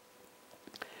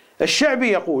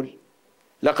 الشعبي يقول: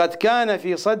 لقد كان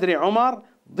في صدر عمر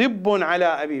ضب على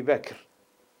أبي بكر.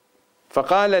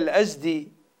 فقال الأزدي: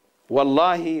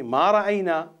 والله ما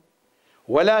رأينا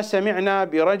ولا سمعنا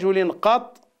برجل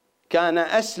قط كان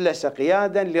أسلس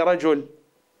قيادا لرجل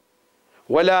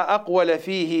ولا أقول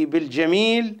فيه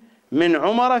بالجميل من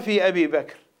عمر في أبي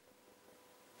بكر.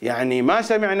 يعني ما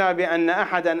سمعنا بأن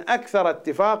أحدا أكثر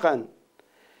اتفاقا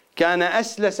كان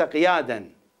أسلس قيادا.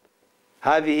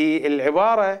 هذه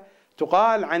العبارة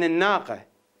تقال عن الناقة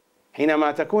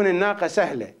حينما تكون الناقة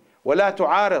سهلة ولا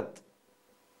تعارض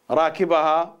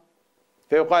راكبها،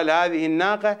 فيقال هذه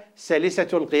الناقة سلسة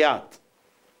القياد.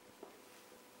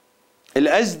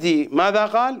 الأزدي ماذا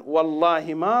قال؟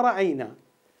 والله ما رأينا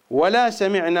ولا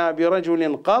سمعنا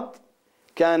برجل قط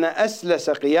كان أسلس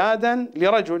قيادا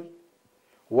لرجل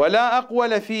ولا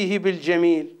أقول فيه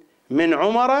بالجميل من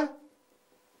عمر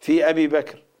في أبي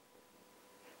بكر.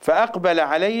 فأقبل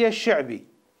علي الشعبي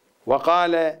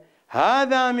وقال: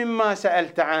 هذا مما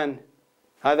سألت عنه.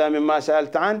 هذا مما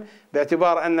سألت عنه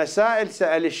باعتبار أن السائل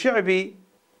سأل الشعبي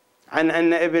عن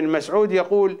أن ابن مسعود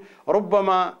يقول: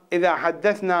 ربما إذا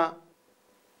حدثنا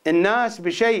الناس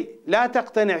بشيء لا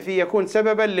تقتنع فيه يكون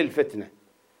سببا للفتنة،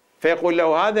 فيقول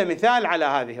له هذا مثال على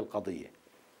هذه القضية.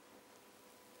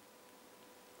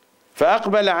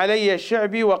 فأقبل علي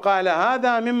الشعبي وقال: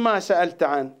 هذا مما سألت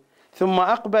عنه. ثم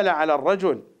أقبل على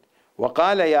الرجل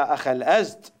وقال: يا أخ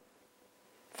الأزد،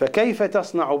 فكيف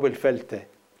تصنع بالفلتة؟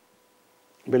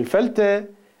 بالفلتة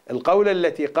القولة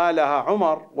التي قالها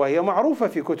عمر وهي معروفة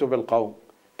في كتب القوم: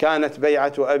 كانت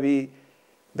بيعة أبي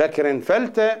بكر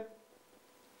فلتة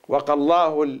وقى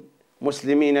الله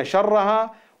المسلمين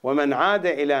شرها ومن عاد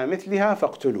إلى مثلها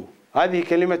فاقتلوه. هذه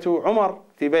كلمة عمر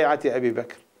في بيعة أبي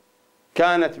بكر: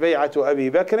 كانت بيعة أبي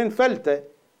بكر فلتة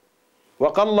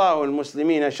وقى الله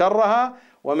المسلمين شرها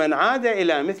ومن عاد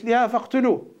إلى مثلها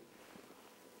فاقتلوه.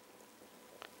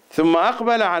 ثم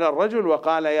أقبل على الرجل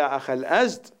وقال: يا أخ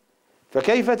الأزد،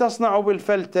 فكيف تصنع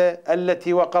بالفلتة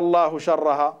التي وقى الله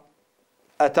شرها؟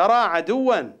 أترى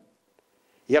عدوا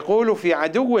يقول في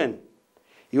عدو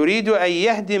يريد أن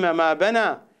يهدم ما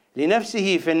بنى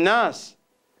لنفسه في الناس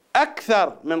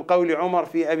أكثر من قول عمر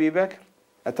في أبي بكر؟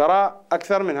 أترى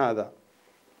أكثر من هذا؟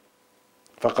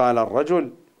 فقال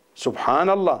الرجل: سبحان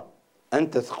الله،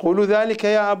 أنت تقول ذلك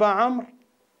يا أبا عمرو؟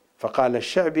 فقال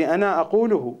الشعبي: أنا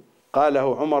أقوله،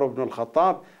 قاله عمر بن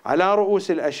الخطاب على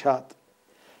رؤوس الأشهاد،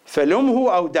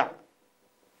 فلمه أو دع.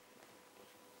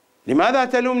 لماذا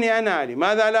تلومني أنا؟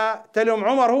 لماذا لا تلوم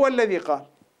عمر؟ هو الذي قال.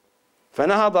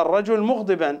 فنهض الرجل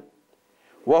مغضبا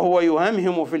وهو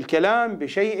يهمهم في الكلام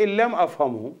بشيء لم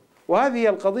أفهمه. وهذه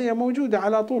القضية موجودة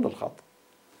على طول الخط.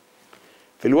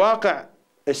 في الواقع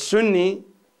السني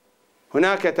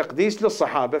هناك تقديس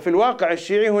للصحابة، في الواقع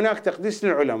الشيعي هناك تقديس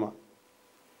للعلماء.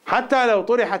 حتى لو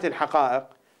طرحت الحقائق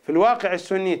في الواقع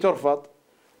السني ترفض،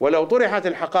 ولو طرحت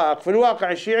الحقائق في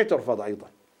الواقع الشيعي ترفض أيضا.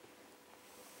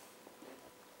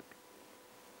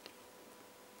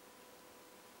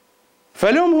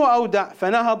 فلمه أو دع.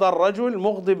 فنهض الرجل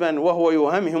مغضبا وهو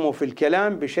يهمهم في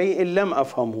الكلام بشيء لم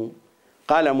أفهمه.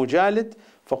 قال مجالد: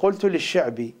 فقلت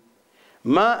للشعبي: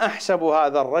 ما أحسب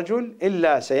هذا الرجل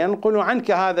إلا سينقل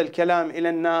عنك هذا الكلام إلى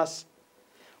الناس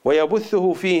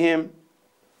ويبثه فيهم.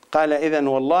 قال: إذن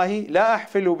والله لا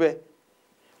أحفل به،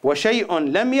 وشيء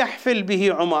لم يحفل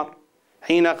به عمر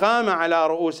حين قام على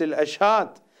رؤوس الأشهاد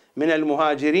من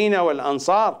المهاجرين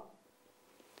والأنصار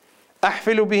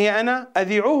أحفل به أنا،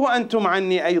 أذيعوه أنتم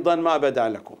عني أيضا ما بدا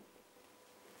لكم.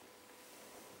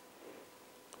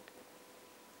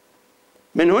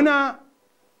 من هنا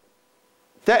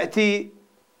تأتي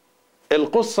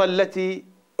القصة التي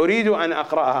أريد أن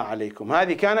أقرأها عليكم.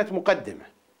 هذه كانت مقدمة.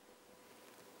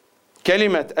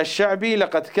 كلمة الشعبي: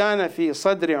 لقد كان في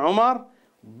صدر عمر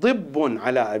ضب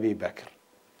على أبي بكر.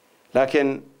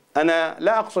 لكن أنا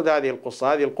لا أقصد هذه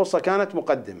القصة، هذه القصة كانت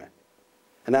مقدمة.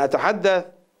 أنا أتحدث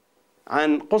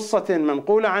عن قصة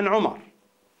منقولة عن عمر.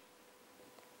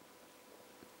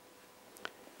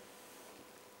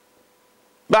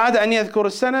 بعد أن يذكر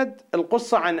السند،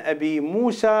 القصة عن أبي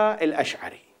موسى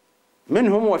الأشعري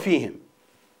منهم وفيهم.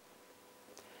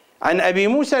 عن أبي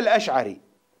موسى الأشعري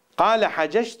قال: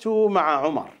 حججت مع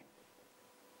عمر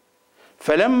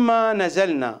فلما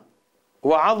نزلنا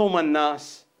وعظم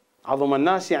الناس، عظم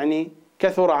الناس يعني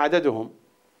كثر عددهم،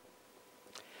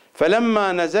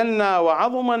 فلما نزلنا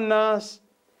وعظم الناس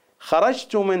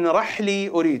خرجت من رحلي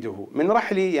أريده. من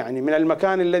رحلي يعني من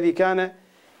المكان الذي كان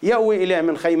يأوي إليه،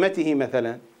 من خيمته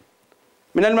مثلا،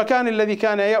 من المكان الذي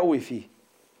كان يأوي فيه.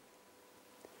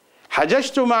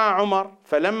 حججت مع عمر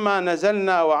فلما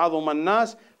نزلنا وعظم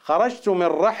الناس خرجت من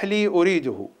رحلي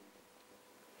أريده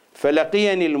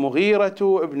فلقيني المغيرة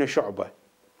ابن شعبة،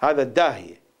 هذا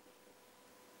الداهية،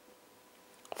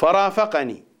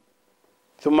 فرافقني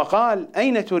ثم قال: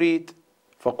 أين تريد؟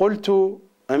 فقلت: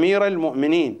 أمير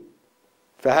المؤمنين،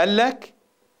 فهل لك؟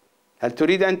 هل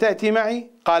تريد أن تأتي معي؟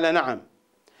 قال: نعم.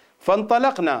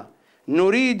 فانطلقنا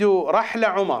نريد رحل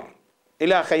عمر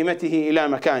إلى خيمته إلى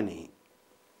مكانه،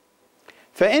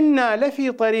 فإنا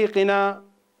لفي طريقنا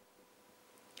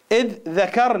إذ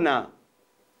ذكرنا،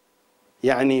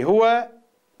 يعني هو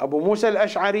أبو موسى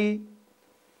الأشعري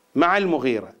مع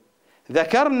المغيرة،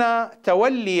 ذكرنا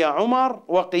تولي عمر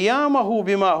وقيامه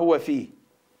بما هو فيه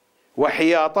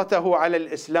وحياطته على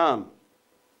الإسلام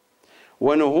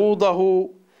ونهوضه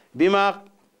بما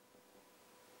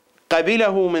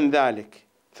قبله من ذلك،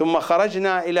 ثم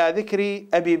خرجنا إلى ذكر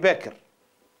أبي بكر،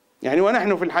 يعني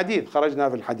ونحن في الحديث، خرجنا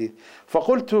في الحديث.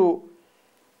 فقلت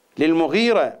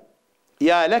للمغيرة: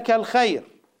 يا لك الخير.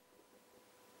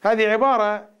 هذه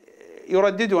عبارة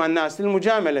يرددها الناس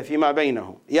للمجاملة فيما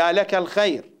بينهم، يا لك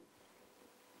الخير.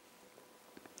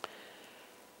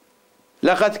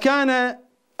 لقد كان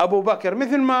أبو بكر،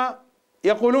 مثل ما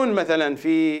يقولون مثلا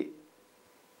في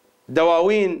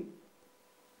دواوين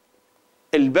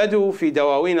البدو، في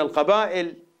دواوين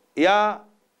القبائل: يا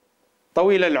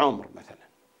طويل العمر مثلا،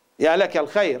 يا لك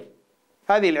الخير.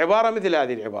 هذه العبارة مثل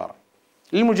هذه العبارة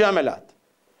للمجاملات.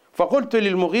 فقلت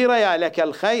للمغيرة: يا لك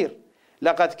الخير،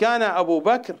 لقد كان أبو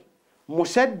بكر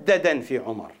مسددا في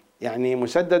عمر، يعني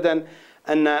مسددا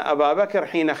أن أبا بكر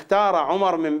حين اختار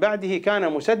عمر من بعده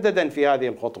كان مسددا في هذه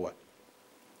الخطوة.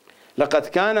 لقد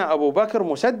كان أبو بكر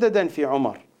مسددا في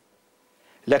عمر،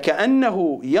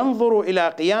 لكأنه ينظر إلى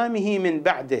قيامه من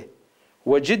بعده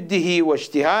وجده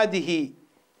واجتهاده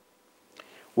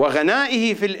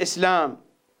وغنائه في الإسلام.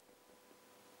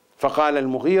 فقال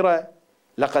المغيرة: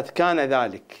 لقد كان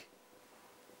ذلك،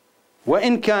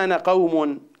 وإن كان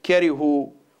قوم كرهوا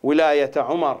ولاية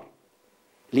عمر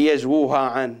ليزووها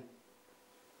عنه،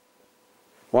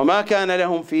 وما كان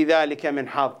لهم في ذلك من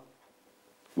حظ.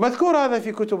 مذكور هذا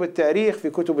في كتب التاريخ، في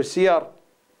كتب السير،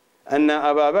 أن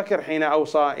أبا بكر حين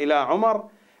أوصى إلى عمر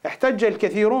احتج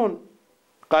الكثيرون،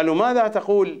 قالوا: ماذا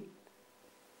تقول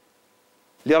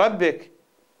لربك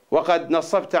وقد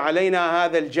نصبت علينا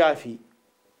هذا الجافي،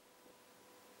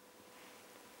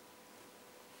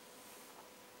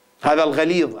 هذا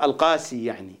الغليظ القاسي،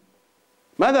 يعني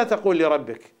ماذا تقول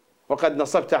لربك وقد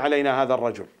نصبت علينا هذا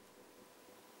الرجل؟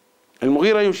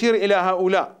 المغيرة يشير إلى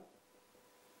هؤلاء: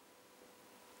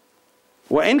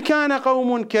 وإن كان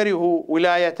قوم كرهوا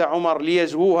ولاية عمر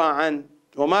ليزووها عنه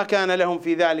وما كان لهم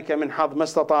في ذلك من حظ ما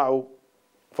استطاعوا.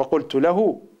 فقلت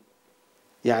له،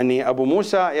 يعني أبو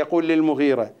موسى يقول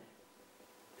للمغيرة: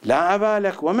 لا أبا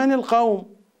لك، ومن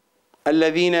القوم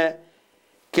الذين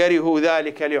كرهوا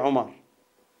ذلك لعمر؟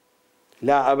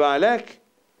 لا أبا لك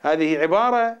هذه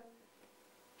عبارة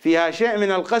فيها شيء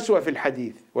من القسوة في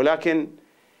الحديث، ولكن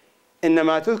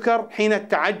إنما تذكر حين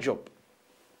التعجب،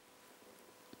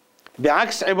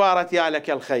 بعكس عبارة يا لك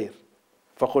الخير.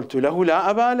 فقلت له: لا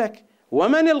أبا لك،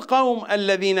 ومن القوم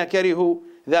الذين كرهوا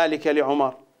ذلك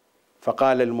لعمر؟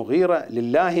 فقال المغيرة: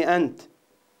 لله أنت،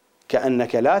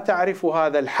 كأنك لا تعرف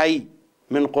هذا الحي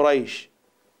من قريش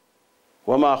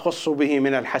وما خص به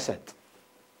من الحسد،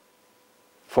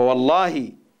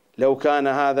 فوالله لو كان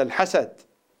هذا الحسد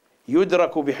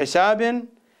يدرك بحساب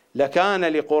لكان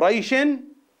لقريش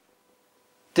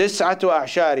 9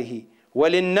 أعشاره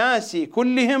وللناس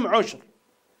كلهم عشر.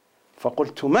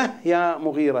 فقلت مه يا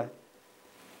مغيرة،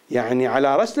 يعني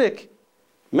على رسلك،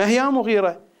 مه يا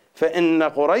مغيرة، فإن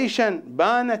قريشا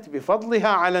بانت بفضلها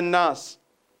على الناس.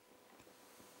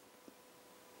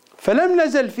 فلم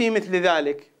نزل في مثل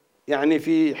ذلك، يعني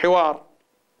في حوار،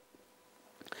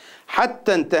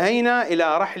 حتى انتهينا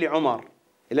إلى رحل عمر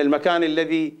إلى المكان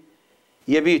الذي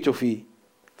يبيت فيه،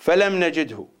 فلم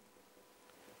نجده،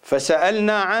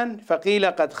 فسألنا عنه فقيل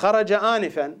قد خرج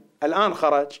آنفا، الآن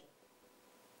خرج.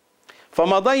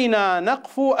 فمضينا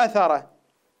نقفو أثره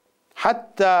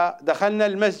حتى دخلنا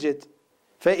المسجد،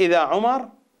 فإذا عمر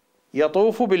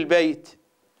يطوف بالبيت،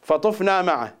 فطفنا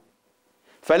معه،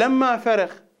 فلما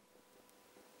فرغ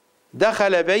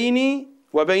دخل بيني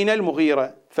وبين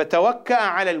المغيرة فتوكأ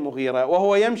على المغيرة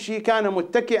وهو يمشي، كان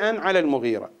متكئا على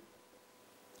المغيرة،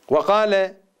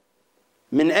 وقال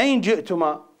من أين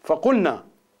جئتما؟ فقلنا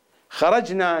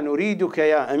خرجنا نريدك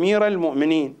يا أمير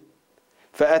المؤمنين،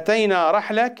 فأتينا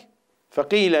رحلك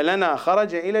فقيل لنا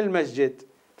خرج إلى المسجد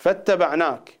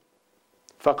فاتبعناك،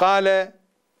 فقال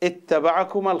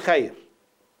اتبعكما الخير،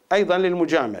 أيضا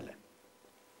للمجاملة.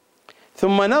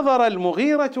 ثم نظر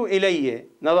المغيرة إلي،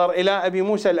 نظر إلى أبي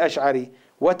موسى الأشعري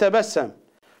وتبسم،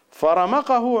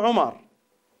 فرمقه عمر،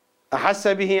 أحس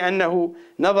به أنه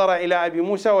نظر إلى أبي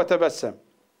موسى وتبسم،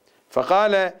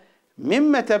 فقال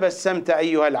مما تبسمت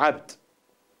أيها العبد؟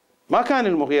 ما كان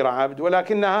المغيرة عبد،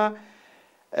 ولكنها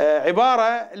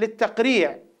عبارة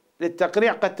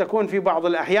للتقريع قد تكون في بعض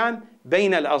الأحيان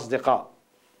بين الأصدقاء.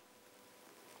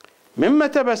 مما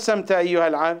تبسمت أيها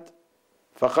العبد؟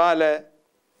 فقال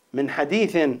من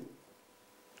حديث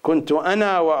كنت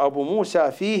أنا وأبو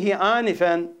موسى فيه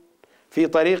آنفا في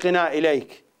طريقنا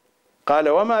إليك. قال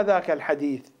وما ذاك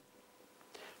الحديث؟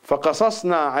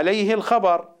 فقصصنا عليه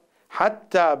الخبر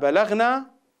حتى بلغنا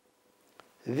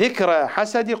ذكر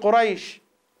حسد قريش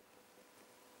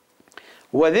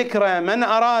وذكر من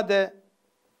أراد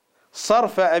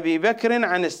صرف أبي بكر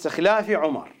عن استخلاف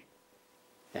عمر،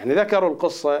 يعني ذكروا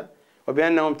القصة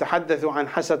وبأنهم تحدثوا عن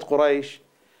حسد قريش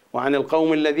وعن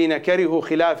القوم الذين كرهوا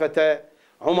خلافة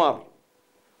عمر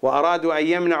وأرادوا أن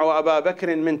يمنعوا أبا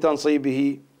بكر من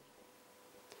تنصيبه.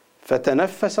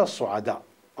 فتنفس الصعداء،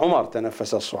 عمر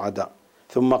تنفس الصعداء،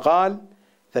 ثم قال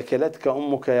ثكلتك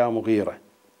أمك يا مغيرة،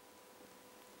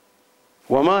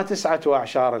 وما 9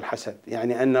 أعشار الحسد،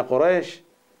 يعني أن قريش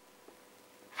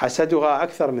حسدها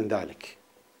أكثر من ذلك.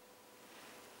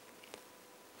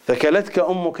 ثكلتك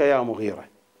أمك يا مغيرة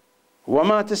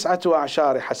وما 9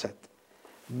 أعشار حسد،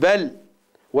 بل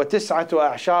و9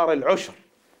 أعشار العشر،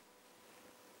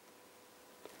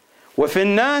 وفي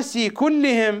الناس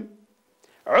كلهم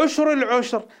عشر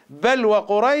العشر، بل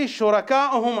وقريش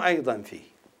شركاؤهم أيضا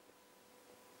فيه.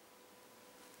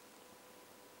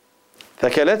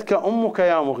 ثكلتك أمك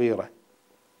يا مغيرة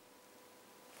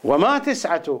وما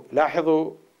 9.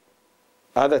 لاحظوا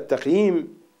هذا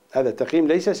التقييم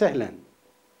ليس سهلا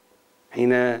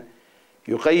حين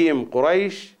يقيم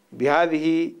قريش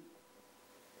بهذه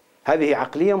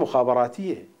عقلية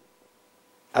مخابراتية.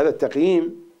 هذا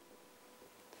التقييم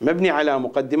مبني على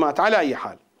مقدمات. على أي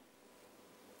حال،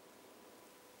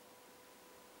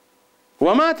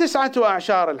 وما 9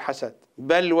 أعشار الحسد،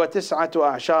 بل و9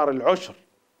 أعشار العشر،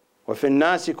 وفي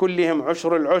الناس كلهم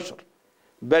عشر العشر،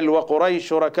 بل وقريش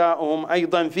شركاؤهم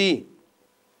أيضا فيه.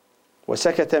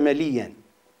 وسكت مليا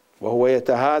وهو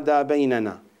يتهادى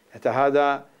بيننا،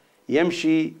 يتهادى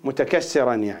يمشي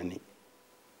متكسرا يعني.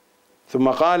 ثم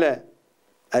قال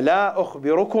ألا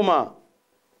أخبركما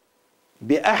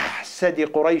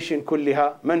بأحسد قريش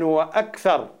كلها؟ من هو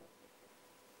أكثر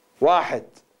واحد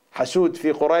حسود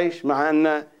في قريش، مع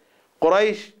أن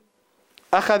قريش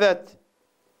أخذت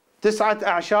 9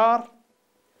 أعشار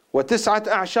و9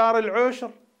 أعشار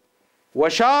العشر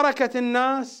وشاركت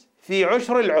الناس في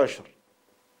عشر العشر،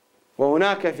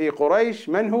 وهناك في قريش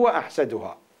من هو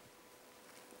أحسدها.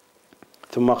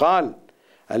 ثم قال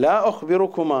ألا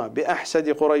أخبركما بأحسد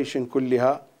قريش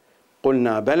كلها؟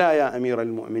 قلنا بلى يا أمير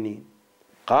المؤمنين.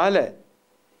 قال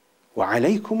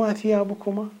وعليكما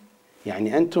ثيابكما،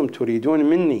 يعني أنتم تريدون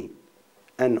مني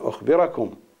أن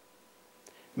أخبركم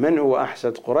من هو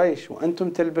أحسد قريش وأنتم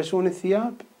تلبسون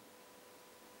الثياب؟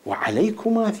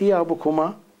 وعليكما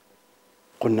ثيابكما؟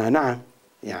 قلنا نعم،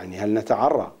 يعني هل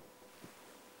نتعرى؟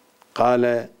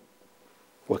 قال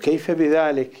وكيف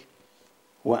بذلك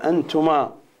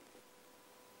وأنتما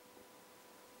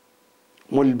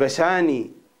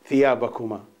ملبسان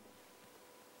ثيابكما،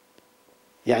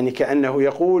 يعني كأنه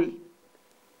يقول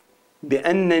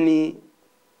بأنني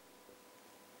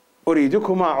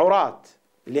أريدكما عراة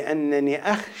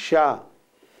لأنني أخشى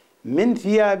من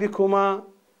ثيابكما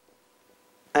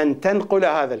أن تنقل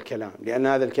هذا الكلام، لأن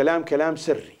هذا الكلام كلام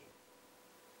سري.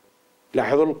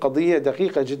 لاحظوا القضية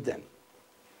دقيقة جدا،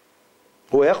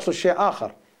 هو يقصد شيء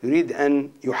آخر، يريد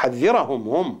أن يحذرهم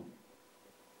هم،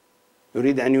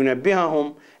 يريد أن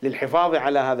ينبههم للحفاظ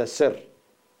على هذا السر.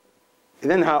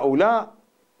 إذن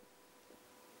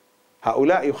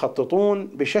هؤلاء يخططون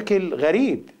بشكل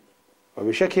غريب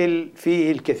وبشكل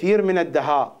فيه الكثير من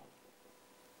الدهاء.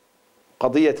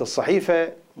 قضية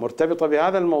الصحيفة مرتبطة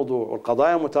بهذا الموضوع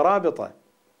والقضايا مترابطة.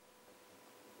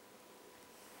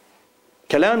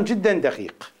 كلام جدا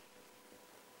دقيق.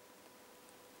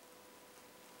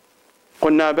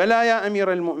 قلنا بلى يا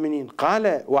أمير المؤمنين،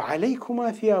 قال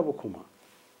وعليكما ثيابكما.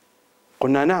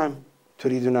 قلنا نعم،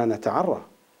 تريدنا نتعرى؟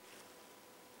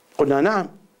 قلنا نعم.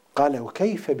 قال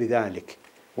وكيف بذلك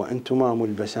وأنتما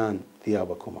ملبسان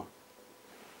ثيابكما؟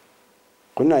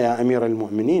 قلنا يا أمير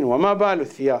المؤمنين وما بال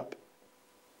الثياب؟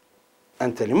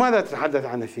 أنت لماذا تتحدث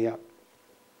عن الثياب؟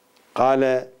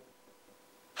 قال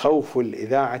خوف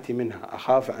الإذاعة منها،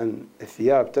 أخاف أن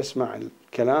الثياب تسمع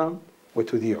الكلام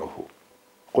وتذيعه.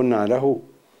 قلنا له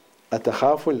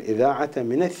أتخاف الإذاعة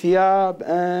من الثياب؟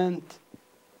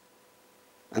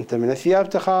 أنت من الثياب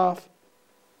تخاف،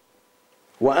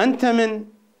 وأنت من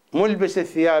ملبس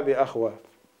الثياب أخوف.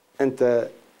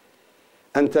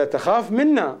 أنت تخاف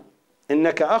منا،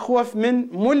 إنك أخوف من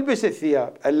ملبس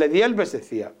الثياب الذي يلبس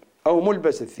الثياب أو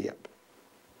ملبس الثياب.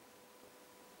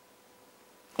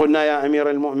 قلنا يا أمير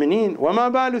المؤمنين وما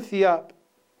بال الثياب؟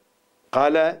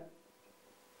 قال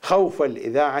خوف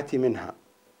الإذاعة منها.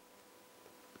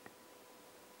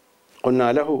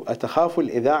 قلنا له أتخاف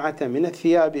الإذاعة من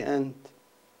الثياب أنت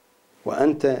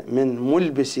وأنت من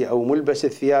ملبس أو ملبس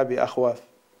الثياب أخوف؟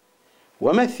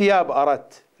 وما الثياب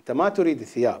أردت؟ أنت ما تريد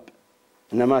الثياب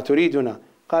إنما تريدنا.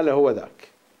 قال هو ذاك،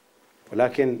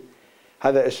 ولكن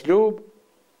هذا أسلوب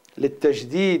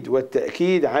للتشديد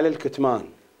والتأكيد على الكتمان.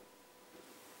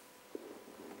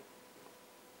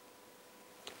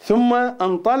 ثم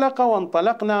انطلق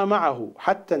وانطلقنا معه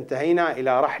حتى انتهينا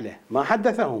إلى رحله. ما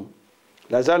حدثهم،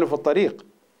 لا زالوا في الطريق،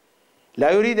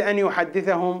 لا يريد أن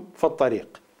يحدثهم في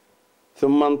الطريق.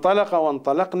 ثم انطلق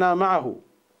وانطلقنا معه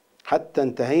حتى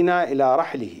انتهينا إلى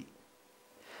رحله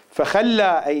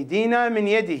فخلى أيدينا من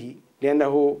يده،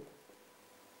 لأنه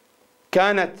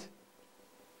كانت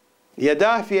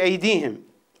يداه في أيديهم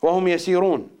وهم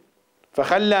يسيرون،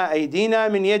 فخلى أيدينا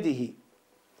من يده.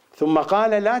 ثم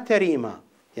قال لا تريما،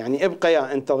 يعني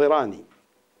ابقيا انتظراني.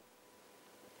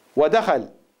 ودخل،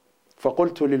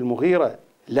 فقلت للمغيرة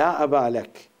لا أبا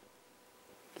لك،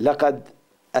 لقد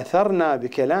أثرنا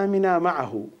بكلامنا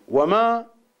معه وما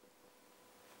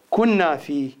كنا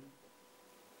فيه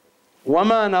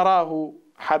وما نراه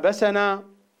حبسنا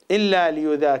إلا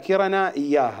ليذاكرنا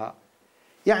إياها.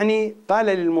 يعني قال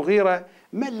للمغيرة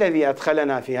ما الذي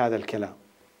أدخلنا في هذا الكلام؟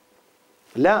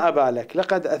 لا أبا لك،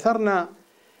 لقد أثرنا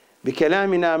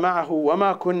بكلامنا معه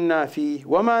وما كنا فيه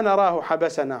وما نراه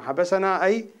حبسنا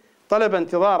أي طلب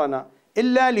انتظارنا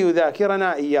إلا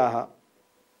ليذاكرنا إياها.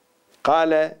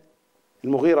 قال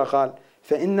المغيرة قال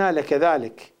فإنا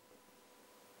لكذلك.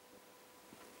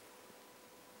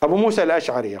 أبو موسى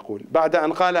الأشعري يقول بعد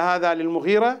أن قال هذا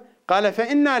للمغيرة قال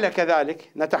فإنا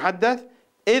لكذلك نتحدث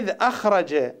إذ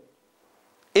أخرج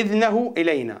إذنه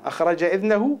إلينا. أخرج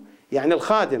إذنه يعني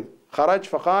الخادم خرج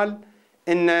فقال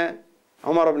إن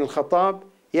عمر بن الخطاب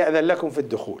يأذن لكم في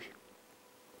الدخول.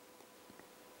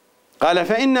 قال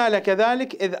فإنا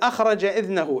لكذلك إذ أخرج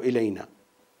إذنه إلينا.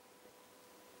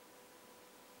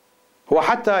 هو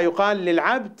حتى يقال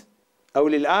للعبد أو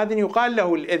للآذن يقال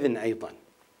له الإذن أيضا.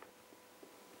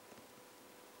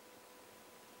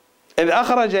 إذ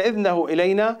أخرج إذنه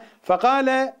إلينا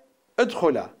فقال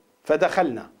ادخلا،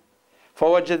 فدخلنا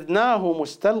فوجدناه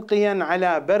مستلقيا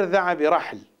على برذعة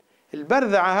برحل.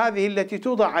 البرذعة هذه التي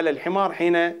توضع على الحمار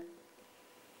حين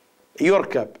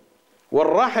يركب،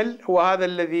 والرحل هو هذا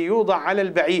الذي يوضع على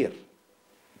البعير،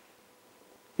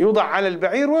 يوضع على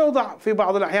البعير ويوضع في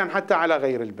بعض الأحيان حتى على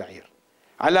غير البعير،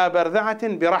 على برذعة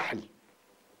برحل.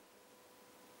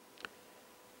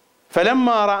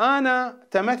 فلما رآنا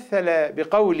تمثل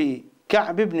بقول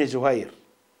كعب بن زهير.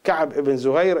 كعب بن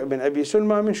زهير بن أبي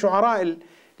سلمى من شعراء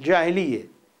الجاهلية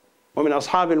ومن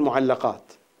أصحاب المعلقات.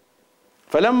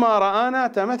 فلما رآنا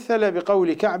تمثل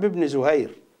بقول كعب بن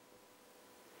زهير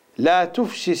لا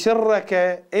تفشي سرك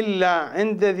إلا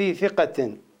عند ذي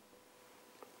ثقة،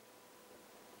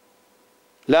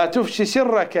 لا تفشي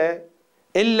سرك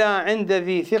إلا عند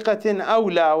ذي ثقة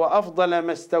أولى وأفضل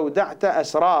ما استودعت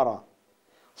أسرارا،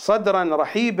 صدرا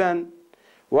رحيبا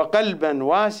وقلبا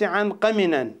واسعا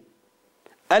قمنا،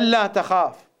 ألا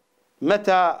تخاف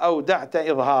متى أودعت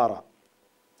إظهارا.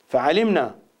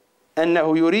 فعلمنا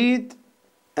أنه يريد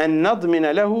أن نضمن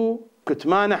له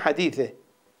كتمان حديثه،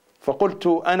 فقلت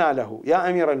أنا له: يا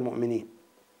أمير المؤمنين،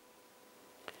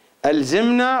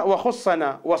 ألزمنا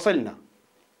وخصنا وصلنا،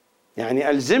 يعني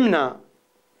ألزمنا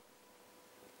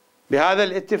بهذا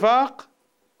الاتفاق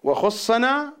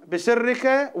وخصنا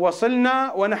بسرك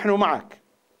وصلنا ونحن معك.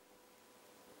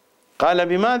 قال: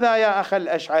 بماذا يا أخ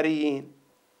الأشعريين؟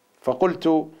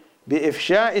 فقلت: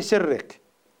 بإفشاء سرك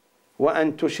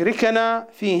وأن تشركنا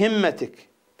في همتك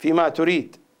فيما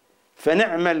تريد،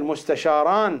 فنعم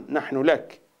المستشاران نحن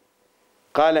لك.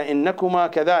 قال: إنكما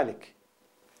كذلك،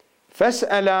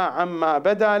 فاسألا عما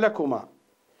بدا لكما.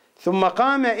 ثم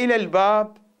قام إلى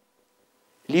الباب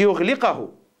ليغلقه،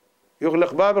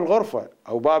 يغلق باب الغرفة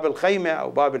أو باب الخيمة أو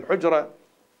باب الحجرة،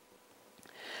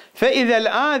 فإذا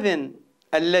الآذن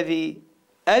الذي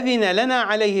أذن لنا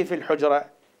عليه في الحجرة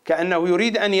كأنه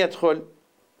يريد أن يدخل،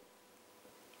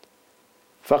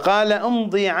 فقال: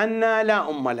 امضي عنا لا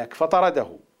أم لك، فطرده،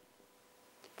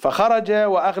 فخرج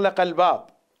وأغلق الباب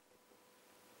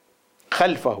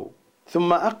خلفه،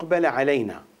 ثم أقبل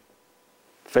علينا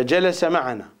فجلس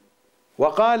معنا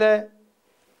وقال: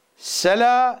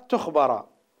 سلا تخبر.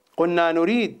 قلنا: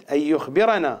 نريد أن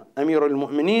يخبرنا أمير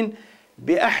المؤمنين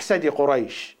بأحسد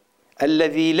قريش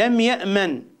الذي لم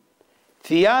يأمن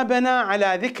ثيابنا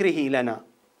على ذكره لنا.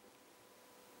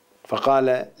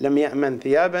 فقال: لم يأمن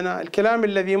ثيابنا، الكلام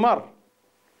الذي مر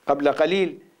قبل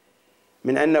قليل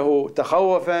من أنه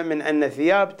تخوف من أن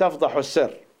الثياب تفضح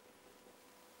السر.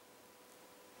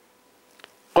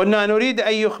 قلنا: نريد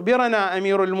أن يخبرنا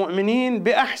أمير المؤمنين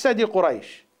بأحسد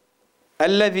قريش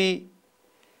الذي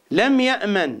لم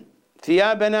يأمن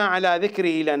ثيابنا على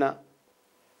ذكره لنا.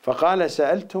 فقال: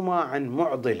 سألتما عن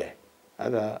معضلة،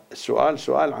 هذا السؤال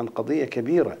سؤال عن قضية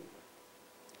كبيرة،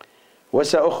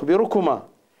 وسأخبركما،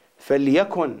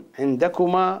 فليكن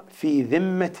عندكما في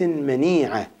ذمة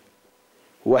منيعة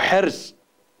وحرز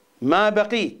ما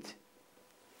بقيت،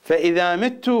 فإذا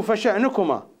مت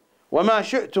فشأنكما، وما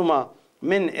شئتما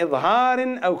من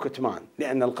إظهار أو كتمان،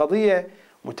 لأن القضية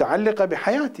متعلقة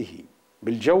بحياته،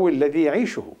 بالجو الذي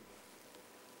يعيشه.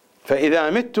 فإذا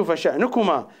مت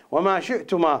فشأنكما وما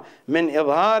شئتما من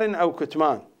إظهار أو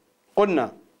كتمان.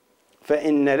 قلنا: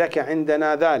 فإن لك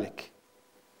عندنا ذلك.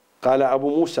 قال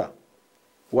أبو موسى: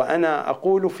 وأنا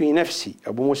أقول في نفسي،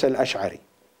 أبو موسى الأشعري،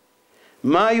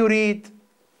 ما يريد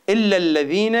إلا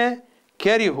الذين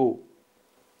كرهوا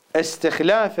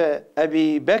استخلاف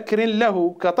أبي بكر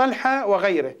له كطلحة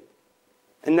وغيره،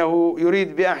 إنه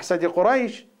يريد بأحسد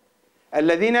قريش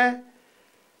الذين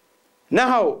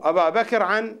نهوا أبا بكر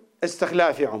عن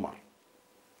استخلاف عمر.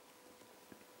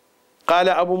 قال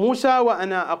أبو موسى: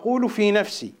 وأنا أقول في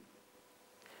نفسي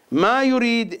ما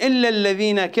يريد إلا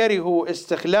الذين كرهوا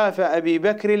استخلاف أبي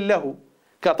بكر له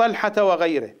كطلحة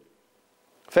وغيره،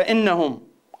 فإنهم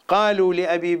قالوا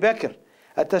لأبي بكر: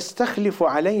 أتستخلف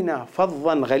علينا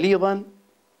فظا غليظا؟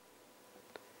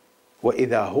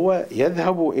 وإذا هو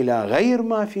يذهب إلى غير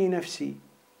ما في نفسي،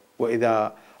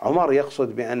 وإذا عمر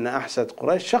يقصد بأن أحسد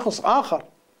قريش شخص آخر،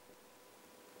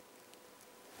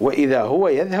 وإذا هو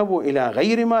يذهب إلى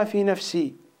غير ما في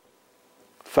نفسي،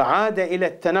 فعاد إلى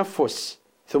التنفس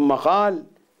ثم قال: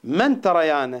 من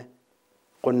تريانه؟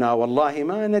 قلنا: والله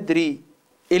ما ندري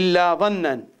إلا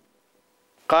ظنا.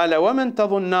 قال: ومن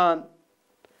تظنان؟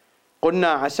 قلنا: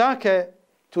 عساك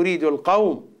تريد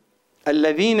القوم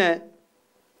الذين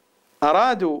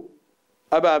أرادوا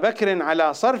أبا بكر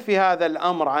على صرف هذا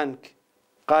الأمر عنك.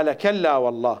 قال: كلا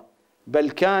والله، بل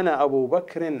كان أبو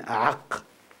بكر أعق،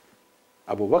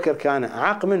 أبو بكر كان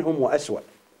أعق منهم وأسوأ،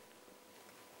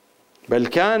 بل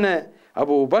كان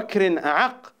أبو بكر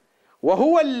أعق،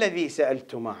 وهو الذي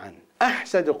سألتما عنه،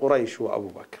 أحسد قريش وأبو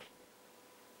بكر،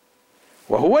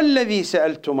 وهو الذي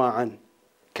سألتما عنه،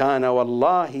 كان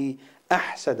والله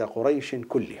أحسد قريش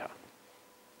كلها.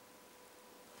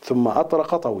 ثم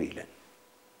أطرق طويلا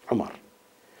عمر،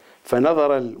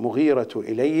 فنظر المغيرة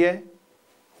إلي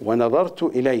ونظرت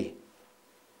إليه،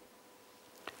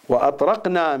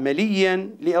 وأطرقنا مليا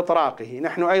لإطراقه،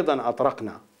 نحن أيضا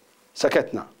أطرقنا،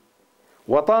 سكتنا،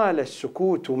 وطال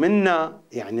السكوت منا،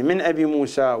 يعني من أبي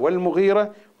موسى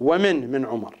والمغيرة ومن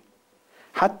عمر،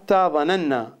 حتى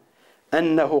ظننا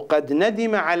أنه قد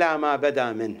ندم على ما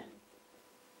بدا منه،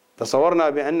 تصورنا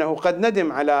بأنه قد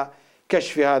ندم على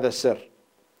كشف هذا السر.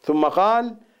 ثم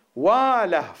قال: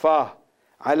 ولهفاه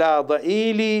على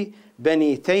ضئيل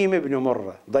بني تيم بن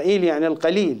مرة، ضئيل يعني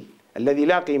القليل الذي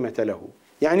لا قيمة له،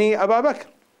 يعني أبا بكر.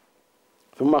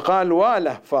 ثم قال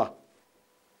والهفا،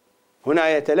 هنا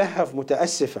يتلهف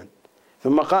متأسفا.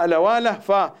 ثم قال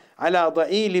والهفا على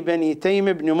ضئيل بني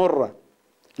تيم بن مرة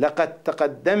لقد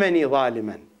تقدمني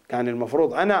ظالما. كان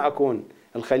المفروض أنا أكون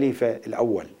الخليفة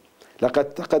الأول.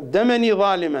 لقد تقدمني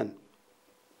ظالما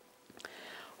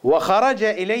وخرج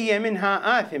إلي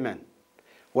منها آثما،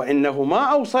 وإنه ما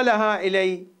أوصلها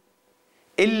إلي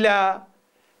إلا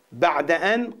بعد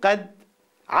أن قد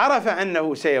عرف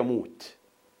أنه سيموت.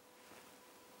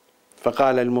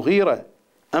 فقال المغيرة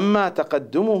أما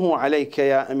تقدمه عليك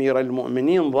يا أمير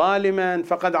المؤمنين ظالما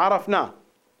فقد عرفناه،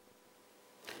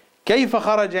 كيف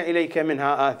خرج إليك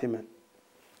منها آثما؟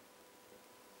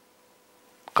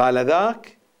 قال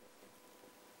ذاك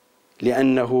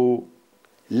لأنه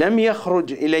لم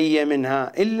يخرج إلي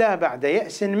منها إلا بعد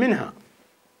يأس منها،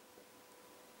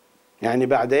 يعني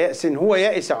بعد يأس، هو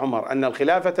يأس عمر أن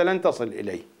الخلافة لن تصل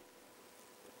إليه.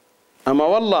 أما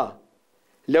والله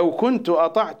لو كنت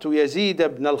أطعت يزيد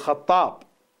بن الخطاب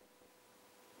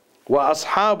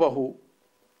وأصحابه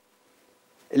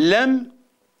لم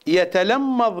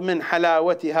يتلمض من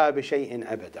حلاوتها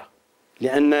بشيء أبدا،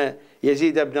 لأن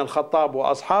يزيد بن الخطاب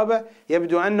وأصحابه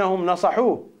يبدو أنهم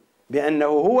نصحوه بأنه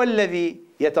هو الذي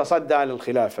يتصدى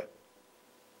للخلافة.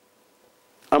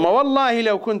 أما والله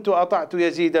لو كنت أطعت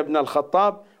يزيد بن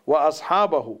الخطاب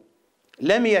وأصحابه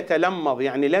لم يتلمض،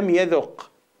 يعني لم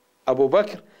يذق أبو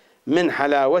بكر من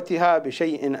حلاوتها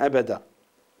بشيء أبدا،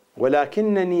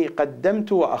 ولكنني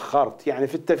قدمت وأخرت، يعني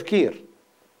في التفكير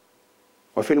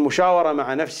وفي المشاورة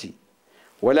مع نفسي،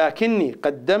 ولكني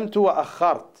قدمت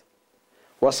وأخرت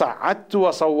وصعدت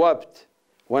وصوبت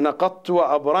ونقضت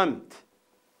وأبرمت،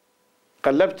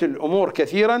 قلبت الأمور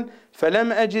كثيرا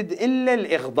فلم أجد إلا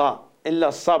الإغضاء، إلا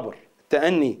الصبر،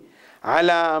 التأني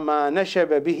على ما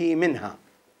نشب به منها،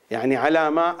 يعني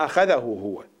على ما أخذه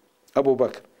هو أبو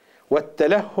بكر،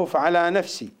 والتلهف على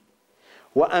نفسي،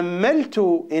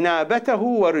 وأملت إنابته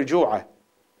ورجوعه،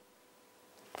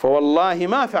 فوالله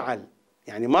ما فعل،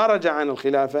 يعني ما رجع عن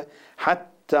الخلافة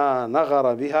حتى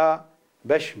نغر بها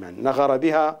بشما، نغر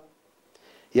بها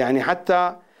يعني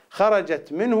حتى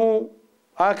خرجت منه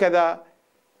هكذا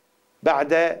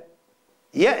بعد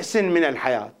يأس من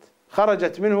الحياة،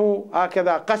 خرجت منه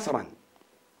هكذا قسرا.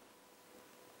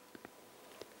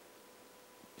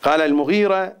 قال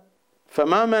المغيرة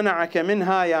فما منعك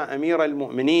منها يا أمير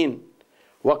المؤمنين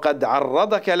وقد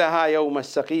عرضك لها يوم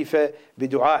السقيفة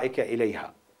بدعائك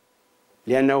إليها،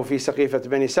 لأنه في سقيفة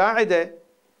بني ساعدة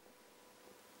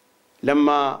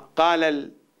لما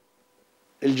قال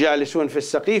الجالسون في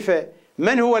السقيفة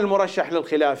من هو المرشح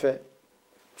للخلافة؟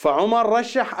 فعمر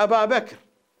رشح أبا بكر،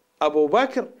 أبو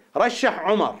بكر رشح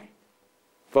عمر،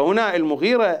 فهنا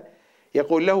المغيرة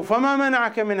يقول له فما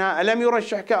منعك منها؟ ألم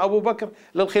يرشحك أبو بكر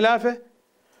للخلافة؟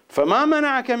 فما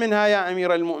منعك منها يا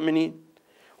أمير المؤمنين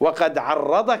وقد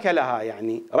عرضك لها،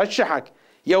 يعني رشحك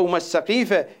يوم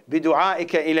السقيفة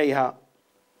بدعائك إليها،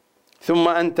 ثم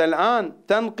أنت الآن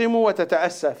تنقم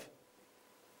وتتأسف.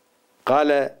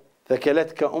 قال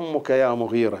ثكلتك أمك يا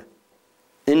مغيرة،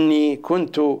 إني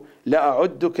كنت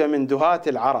لأعدك من دهاة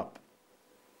العرب،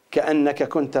 كأنك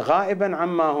كنت غائبا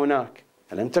عما هناك،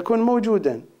 ألم تكن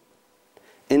موجودا.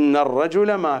 إن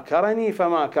الرجل ماكرني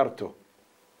فماكرته،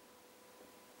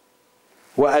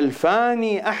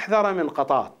 وألفاني أحذر من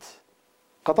قطاط.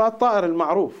 قطاط طائر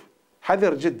المعروف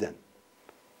حذر جدا،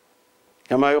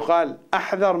 كما يقال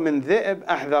أحذر من ذئب،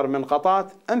 أحذر من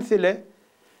قطاط، أمثلة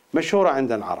مشهورة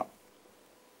عند العرب.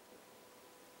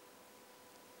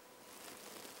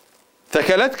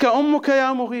 ثكلتك أمك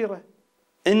يا مغيرة،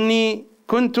 إني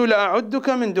كنت لأعدك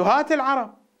من دهاة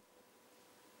العرب،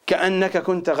 كأنك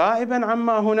كنت غائبا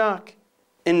عما هناك.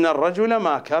 إن الرجل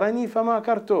ماكرني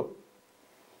فماكرته،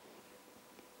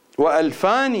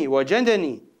 وألفاني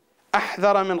وجدني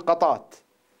أحذر من قطاط.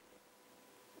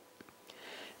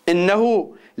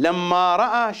 إنه لما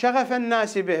رأى شغف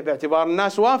الناس به، باعتبار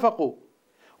الناس وافقوا،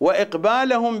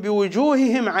 وإقبالهم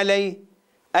بوجوههم عليه،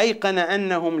 أيقن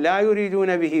أنهم لا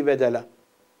يريدون به بدلا،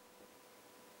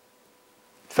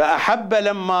 فأحب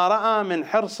لما رأى من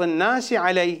حرص الناس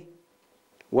عليه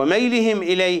وميلهم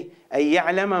إليه أن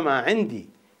يعلم ما عندي.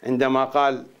 عندما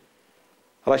قال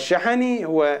رشحني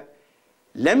هو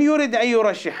لم يرد أن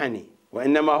يرشحني،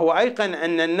 وإنما هو أيقن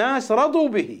أن الناس رضوا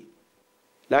به،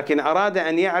 لكن أراد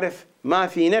أن يعرف ما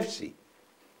في نفسي.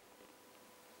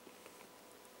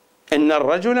 إن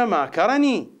الرجل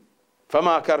ماكرني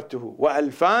فماكرته،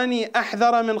 وألفاني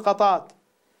أحذر من قطاط.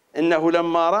 إنه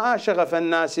لما رأى شغف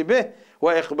الناس به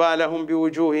وإقبالهم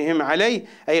بوجوههم عليه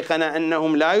أيقن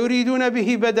أنهم لا يريدون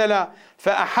به بدلا،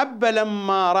 فأحب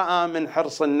لما رأى من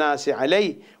حرص الناس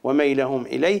عليه وميلهم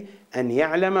إليه أن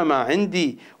يعلم ما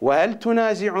عندي، وهل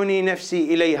تنازعني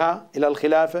نفسي إليها، إلى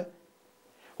الخلافة،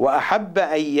 وأحب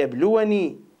أن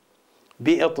يبلوني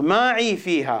بإطماعي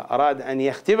فيها، أراد أن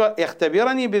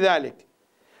يختبرني بذلك،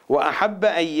 وأحب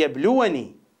أن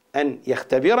يبلوني، أن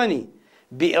يختبرني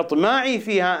بإطماعي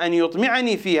فيها، أن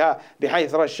يطمعني فيها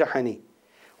بحيث رشحني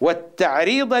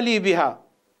والتعريض لي بها،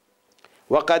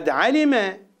 وقد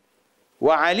علم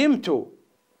وعلمت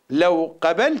لو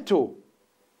قبلت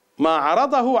ما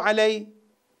عرضه علي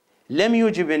لم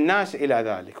يجب الناس إلى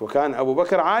ذلك. وكان أبو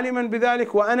بكر عالما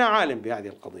بذلك وأنا عالم بهذه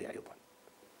القضية أيضا.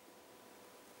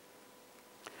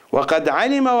 وقد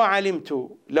علم وعلمت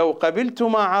لو قبلت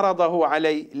ما عرضه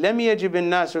علي لم يجب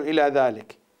الناس إلى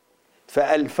ذلك،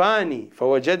 فألفاني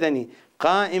فوجدني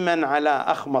قائما على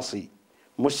أخمصي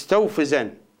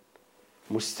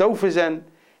مستوفزا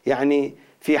يعني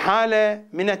في حالة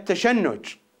من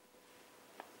التشنج،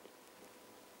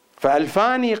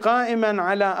 فألفاني قائما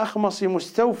على أخمصي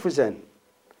مستوفزا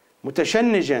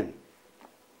متشنجا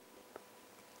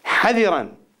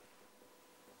حذرا،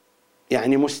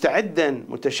 يعني مستعدا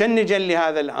متشنجا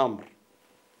لهذا الأمر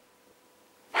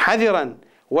حذرا،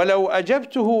 ولو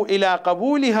أجبته إلى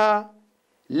قبولها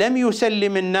لم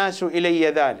يسلم الناس إلي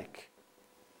ذلك،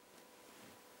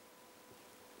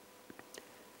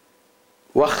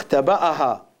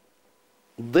 واختبأها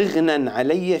ضغنا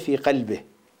علي في قلبه.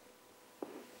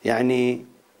 يعني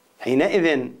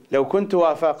حينئذ لو كنت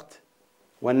وافقت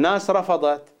والناس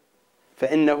رفضت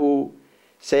فإنه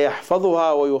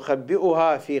سيحفظها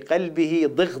ويخبئها في قلبه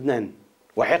ضغنا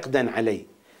وحقدا علي.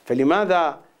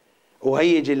 فلماذا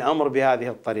أهيج الأمر بهذه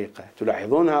الطريقة؟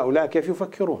 تلاحظون هؤلاء كيف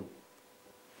يفكرون.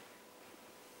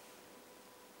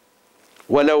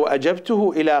 ولو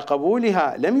أجبته إلى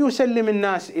قبولها لم يسلم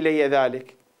الناس إلي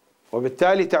ذلك،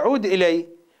 وبالتالي تعود إلي،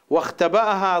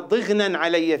 واختبأها ضغنا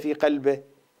علي في قلبه،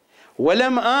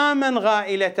 ولم آمن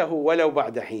غائلته ولو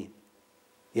بعد حين،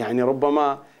 يعني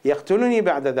ربما يقتلني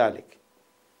بعد ذلك.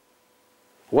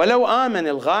 ولو آمن،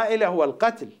 الغائلة هو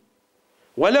القتل،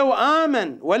 ولو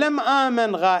آمن ولم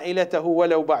آمن غائلته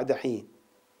ولو بعد حين.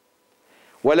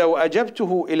 ولو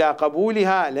أجبته إلى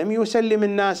قبولها لم يسلم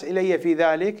الناس إلي في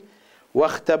ذلك،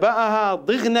 واختبأها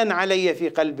ضغنا علي في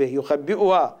قلبه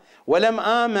يخبئها، ولم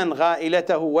آمن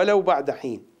غائلته ولو بعد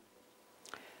حين،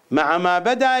 مع ما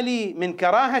بدا لي من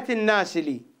كراهة الناس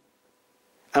لي.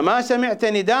 أما سمعت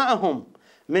نداءهم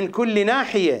من كل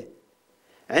ناحية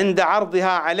عند عرضها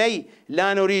علي: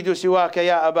 لا نريد سواك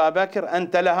يا أبا بكر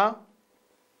أنت لها؟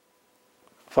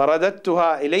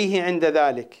 فرددتها إليه عند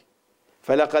ذلك،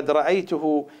 فلقد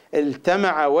رأيته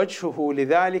التمع وجهه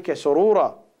لذلك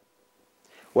سرورا،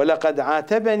 ولقد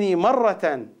عاتبني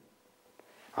مرة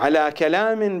على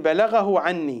كلام بلغه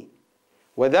عني،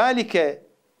 وذلك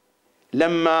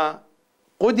لما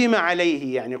قدم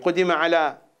عليه، يعني قدم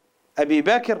على أبي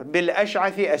بكر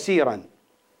بالأشعث أسيرا،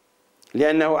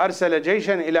 لأنه أرسل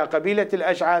جيشا إلى قبيلة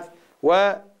الأشعث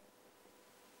وأسر،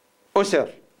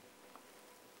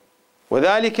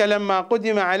 وذلك لما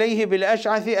قدم عليه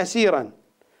بالأشعث أسيرا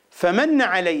فمن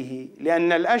عليه،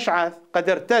 لأن الأشعث قد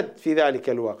ارتد في ذلك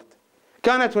الوقت.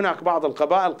 كانت هناك بعض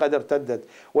القبائل قد ارتدت،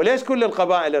 وليس كل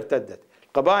القبائل ارتدت.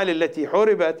 القبائل التي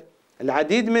حوربت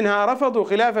العديد منها رفضوا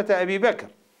خلافة أبي بكر.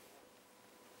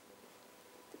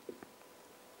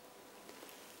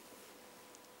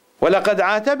 ولقد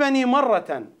عاتبني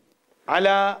مرة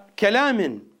على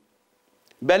كلام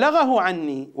بلغه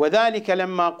عني، وذلك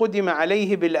لما قدم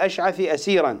عليه بالأشعث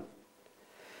أسيرا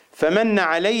فمن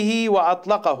عليه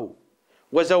وأطلقه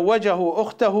وزوجه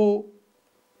أخته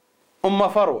أم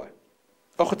فروة،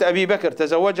 أخت أبي بكر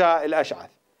تزوجها الأشعث.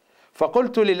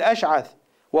 فقلت للأشعث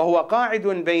وهو قاعد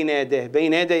بين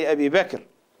يدي أبي بكر: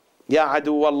 يا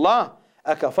عدو الله،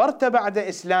 أكفرت بعد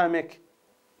إسلامك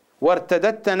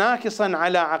وارتدت ناكصا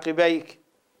على عقبيك؟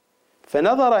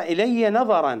 فنظر إلي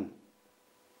نظرا،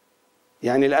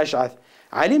 يعني الأشعث،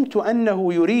 علمت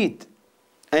أنه يريد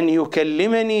أن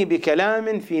يكلمني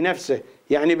بكلام في نفسه،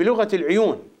 يعني بلغة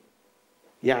العيون،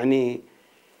 يعني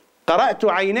قرأت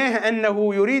عينيه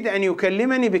أنه يريد أن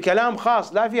يكلمني بكلام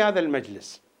خاص لا في هذا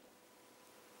المجلس.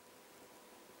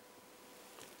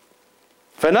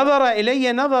 فنظر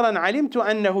إلي نظرا علمت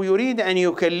أنه يريد أن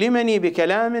يكلمني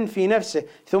بكلام في نفسه،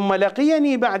 ثم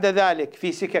لقيني بعد ذلك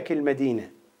في سكك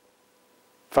المدينة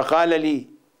فقال لي: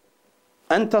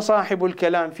 أنت صاحب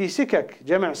الكلام. في سكك،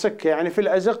 جمع سكة يعني في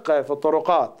الأزقة في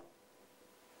الطرقات.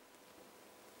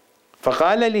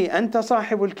 فقال لي: أنت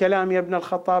صاحب الكلام يا ابن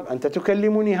الخطاب، أنت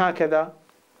تكلمني هكذا؟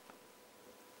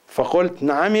 فقلت: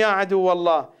 نعم يا عدو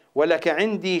الله، ولك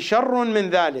عندي شر من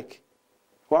ذلك.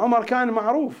 وعمر كان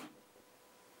معروف،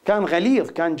 كان غليظ،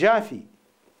 كان جافي.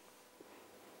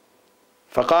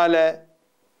 فقال: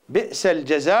 بئس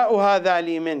الجزاء هذا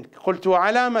لي منك. قلت: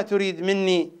 وعلى ما تريد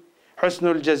مني حسن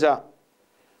الجزاء؟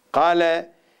 قال: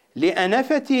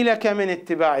 لأنفتي لك من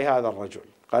اتباع هذا الرجل.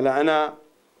 قال: أنا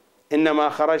إنما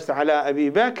خرجت على أبي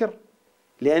بكر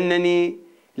لأنني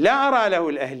لا أرى له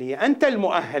الأهلية، أنت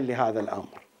المؤهل لهذا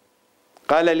الأمر.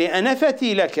 قال: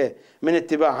 لأنفتي لك من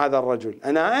اتباع هذا الرجل،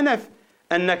 أنا أنف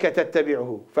أنك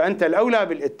تتبعه، فأنت الأولى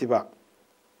بالاتباع.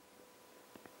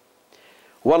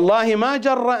 والله ما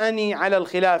جرأني على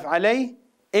الخلاف عليه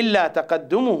إلا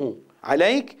تقدمه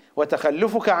عليك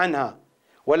وتخلفك عنها،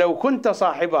 ولو كنت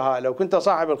صاحبها، لو كنت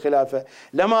صاحب الخلافة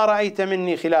لما رأيت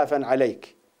مني خلافا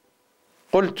عليك.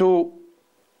 قلت: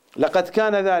 لقد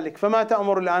كان ذلك، فما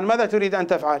تأمر الآن؟ ماذا تريد أن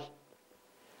تفعل؟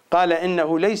 قال: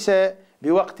 إنه ليس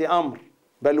بوقت أمر،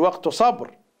 بل وقت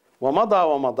صبر، ومضى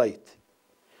ومضيت.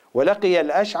 ولقي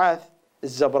الأشعث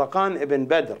الزبرقان ابن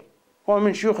بدر، هو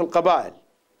من شيوخ القبائل،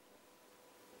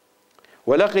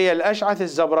 ولقي الأشعث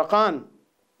الزبرقان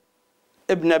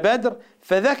ابن بدر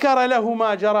فذكر له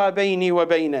ما جرى بيني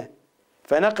وبينه،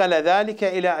 فنقل ذلك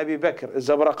إلى أبي بكر.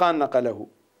 الزبرقان نقله،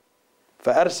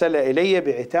 فأرسل إلي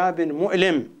بعتاب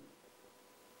مؤلم،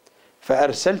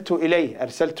 فأرسلت إليه،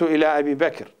 أرسلت إلى أبي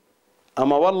بكر: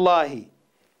 أما والله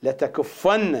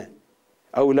لتكفن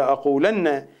أو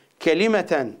لأقولن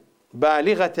كلمة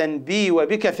بالغة بي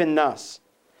وبك في الناس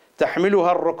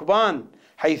تحملها الركبان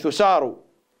حيث ساروا،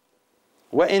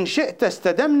 وإن شئت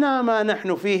استدمنا ما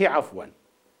نحن فيه عفوا.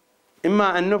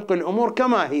 إما أن نبقي الأمور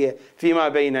كما هي فيما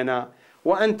بيننا،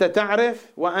 وأنت تعرف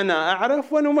وأنا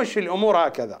أعرف، ونمشي الأمور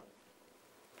هكذا.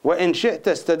 وإن شئت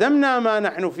استدمنا ما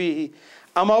نحن فيه،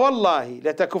 أما والله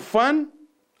لتكفن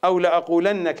أو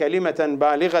لأقولن كلمة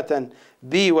بالغة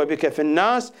بي وبك في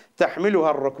الناس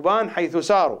تحملها الركبان حيث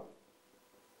ساروا،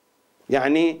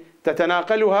 يعني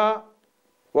تتناقلها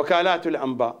وكالات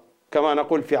الأنباء كما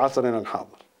نقول في عصرنا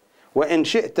الحاضر. وإن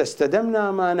شئت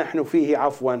استدمنا ما نحن فيه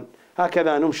عفوا،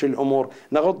 هكذا نمشي الأمور،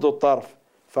 نغض الطرف.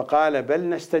 فقال: بل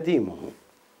نستديمه،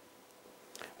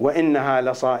 وإنها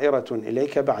لصائرة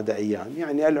إليك بعد أيام،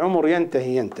 يعني العمر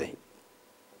ينتهي،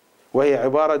 وهي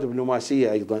عبارة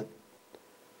دبلوماسية أيضا.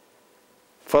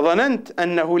 فظننت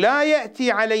أنه لا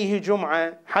يأتي عليه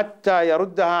جمعة حتى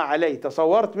يردها علي.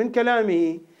 تصورت من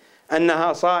كلامه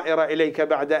أنها صائرة إليك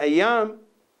بعد أيام،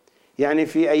 يعني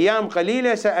في أيام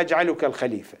قليلة سأجعلك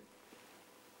الخليفة.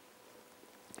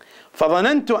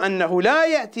 فظننت أنه لا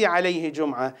يأتي عليه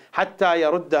جمعة حتى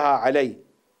يردها علي،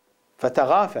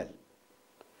 فتغافل.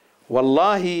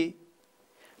 والله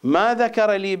ما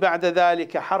ذكر لي بعد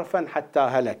ذلك حرفا حتى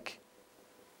هلك،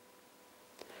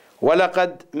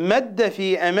 ولقد مد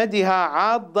في أمدها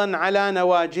عاضا على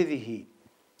نواجذه،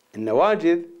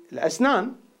 النواجذ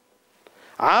الأسنان،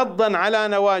 عاضا على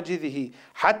نواجذه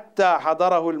حتى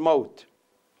حضره الموت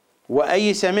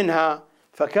وأيس منها،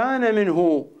 فكان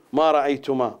منه ما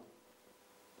رأيتما،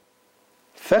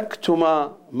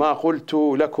 فاكتما ما قلت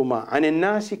لكما عن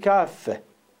الناس كافة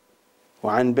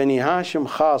وعن بني هاشم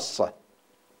خاصة،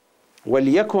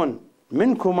 وليكن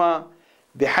منكما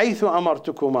بحيث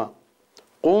أمرتكما،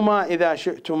 قوما إذا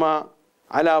شئتما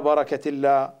على بركة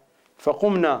الله.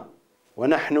 فقمنا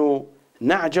ونحن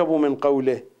نعجب من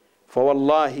قوله،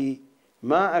 فوالله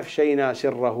ما أفشينا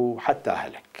سره حتى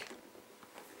هلك.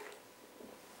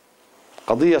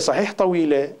 قضية صحيح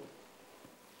طويلة،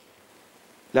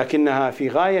 لكنها في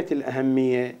غاية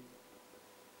الأهمية،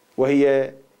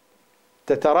 وهي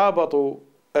تترابط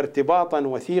ارتباطا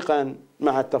وثيقا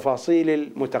مع التفاصيل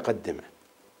المتقدمة،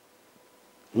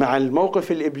 مع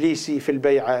الموقف الإبليسي في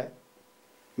البيعة،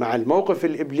 مع الموقف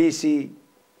الإبليسي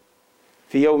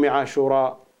في يوم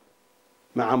عاشوراء،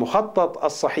 مع مخطط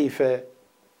الصحيفة،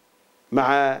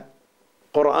 مع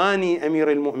قرآن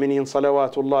أمير المؤمنين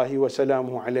صلوات الله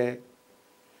وسلامه عليه،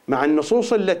 مع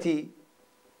النصوص التي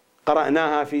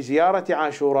قرأناها في زيارة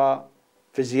عاشوراء،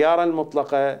 في الزيارة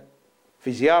المطلقة،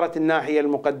 في زيارة الناحية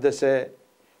المقدسة.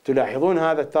 تلاحظون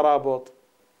هذا الترابط.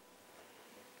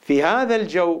 في هذا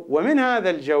الجو ومن هذا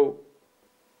الجو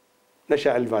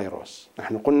نشأ الفيروس.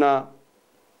 نحن قلنا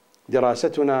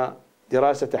دراستنا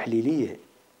دراسة تحليلية،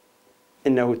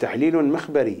 إنه تحليل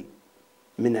مخبري،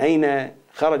 من أين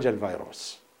خرج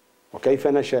الفيروس وكيف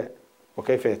نشأ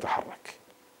وكيف يتحرك.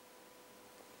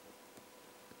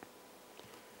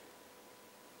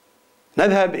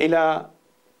 نذهب إلى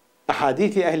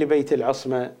أحاديث أهل بيت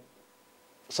العصمة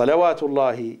صلوات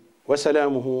الله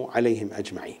وسلامه عليهم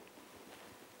أجمعين.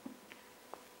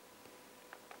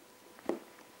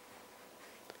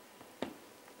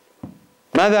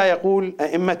 ماذا يقول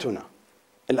أئمتنا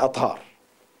الأطهار؟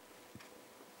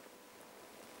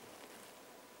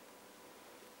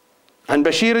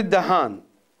 بشير الدهان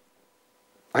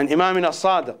عن إمامنا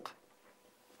الصادق،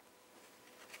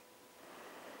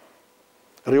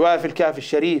 رواية في الكافي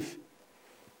الشريف: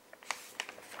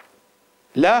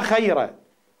 لا خير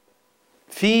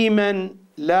في من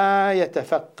لا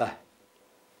يتفقه.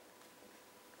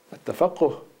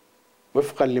 التفقه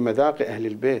وفقا لمذاق أهل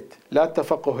البيت، لا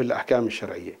التفقه الأحكام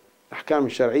الشرعية. الأحكام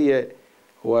الشرعية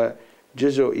هو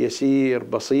جزء يسير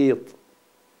بسيط،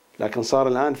 لكن صار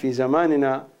الآن في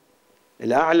زماننا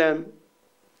الأعلم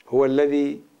هو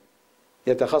الذي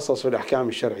يتخصص في الأحكام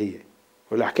الشرعية،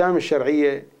 والأحكام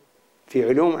الشرعية في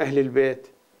علوم أهل البيت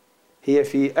هي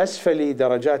في أسفل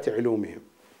درجات علومهم.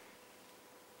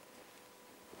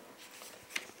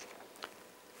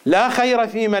 لا خير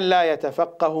في من لا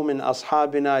يتفقه من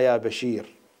أصحابنا يا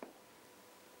بشير.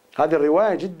 هذه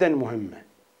الرواية جدا مهمة.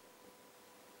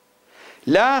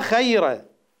 لا خير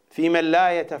في من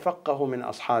لا يتفقه من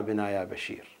أصحابنا يا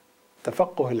بشير.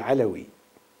 تفقه العلوي،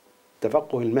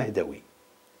 تفقه المهدوي.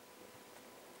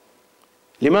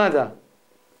 لماذا؟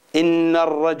 إن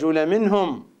الرجل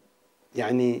منهم،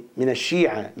 يعني من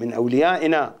الشيعة من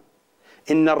أوليائنا،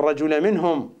 إن الرجل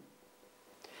منهم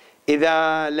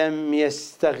إذا لم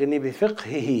يستغن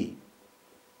بفقهه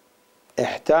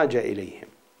احتاج إليهم،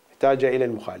 احتاج إلى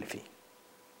المخالفين،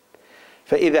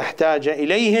 فإذا احتاج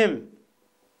إليهم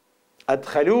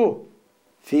أدخلوه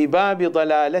في باب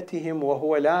ضلالتهم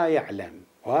وهو لا يعلم.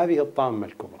 وهذه الطامة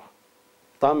الكبرى.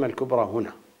 الطامة الكبرى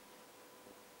هنا،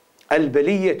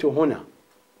 البلية هنا.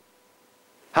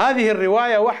 هذه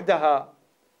الرواية وحدها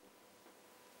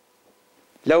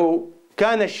لو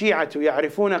كان الشيعة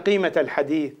يعرفون قيمة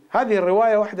الحديث، هذه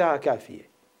الرواية وحدها كافية،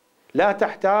 لا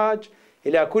تحتاج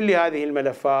إلى كل هذه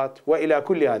الملفات وإلى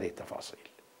كل هذه التفاصيل.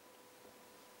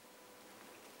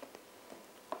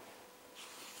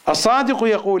 الصادق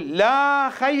يقول: لا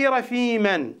خير في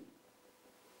من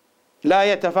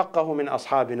لا يتفقه من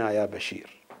أصحابنا يا بشير.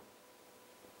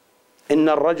 إن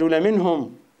الرجل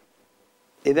منهم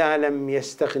إذا لم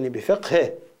يستغن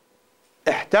بفقهه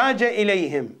احتاج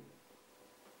إليهم،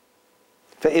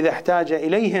 فإذا احتاج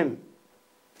إليهم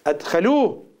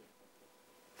أدخلوه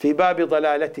في باب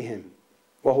ضلالتهم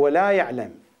وهو لا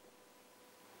يعلم.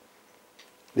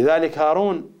 لذلك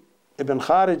هارون بن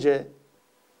خارجة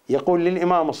يقول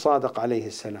للإمام الصادق عليه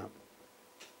السلام: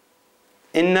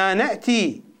 إنا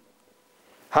نأتي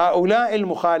هؤلاء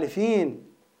المخالفين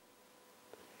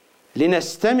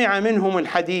لنستمع منهم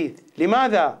الحديث.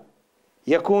 لماذا؟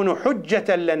 يكون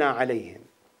حجة لنا عليهم.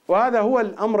 وهذا هو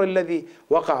الأمر الذي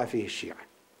وقع فيه الشيعة.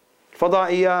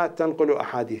 الفضائيات تنقل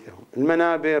أحاديثهم،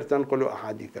 المنابر تنقل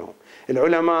أحاديثهم،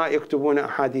 العلماء يكتبون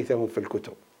أحاديثهم في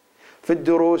الكتب، في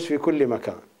الدروس، في كل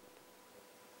مكان،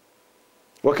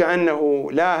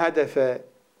 وكأنه لا هدف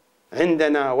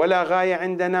عندنا ولا غاية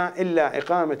عندنا إلا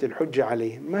إقامة الحجة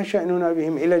عليهم. ما شأننا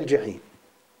بهم إلى الجحيم.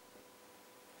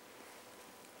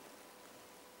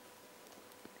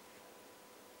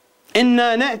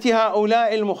 إنا نأتي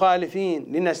هؤلاء المخالفين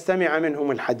لنستمع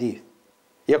منهم الحديث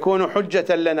يكون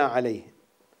حجة لنا عليهم.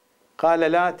 قال: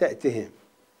 لا تأتهم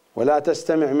ولا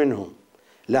تستمع منهم،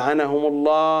 لعنهم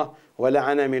الله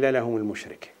ولعن مللهم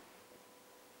المشركة.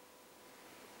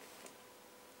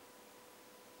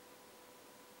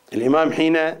 الإمام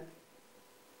حين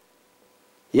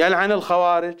يلعن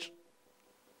الخوارج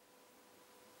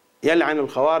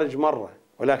مرة،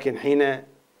 ولكن حين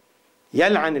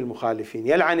يلعن المخالفين،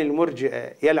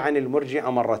 يلعن المرجئة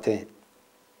مرتين.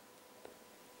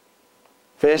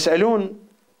 فيسألون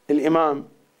الإمام: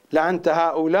 لعنت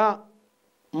هؤلاء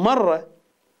مرة،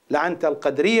 لعنت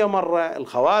القدرية مرة،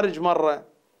 الخوارج مرة،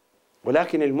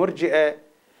 ولكن المرجئة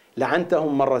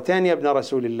لعنتهم مرتين يا ابن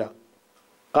رسول الله.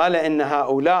 قال: إن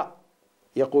هؤلاء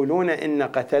يقولون إن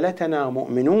قتلتنا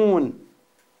مؤمنون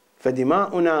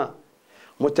فدماؤنا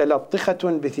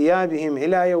متلطخة بثيابهم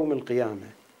إلى يوم القيامة.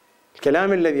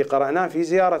 الكلام الذي قرأناه في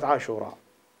زيارة عاشوراء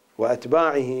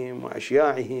وأتباعهم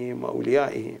وأشياعهم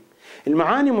وأوليائهم،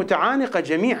 المعاني متعانقة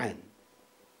جميعا،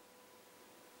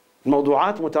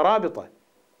 الموضوعات مترابطة.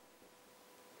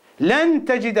 لن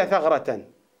تجد ثغرة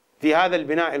في هذا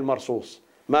البناء المرصوص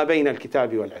ما بين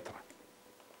الكتاب والعترة.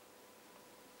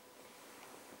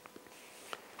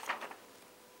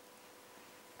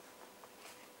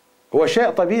 هو شيء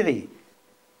طبيعي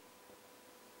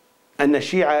أن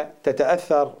الشيعة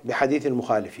تتأثر بحديث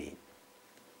المخالفين.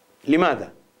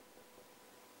 لماذا؟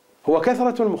 هو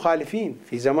كثرة المخالفين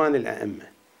في زمان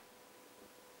الأئمة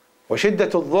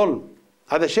وشدة الظلم،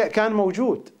 هذا الشيء كان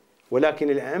موجود، ولكن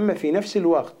الأئمة في نفس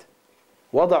الوقت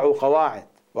وضعوا قواعد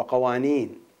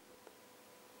وقوانين.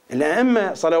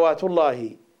 الأئمة صلوات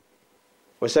الله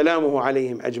وسلامه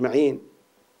عليهم أجمعين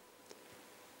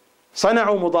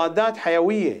صنعوا مضادات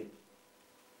حيوية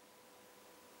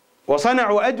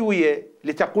وصنعوا أدوية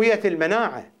لتقوية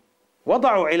المناعة،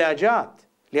 وضعوا علاجات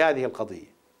لهذه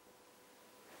القضية.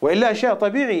 وإلا شيء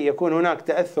طبيعي يكون هناك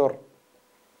تأثر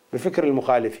بفكر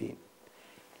المخالفين،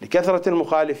 لكثرة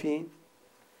المخالفين،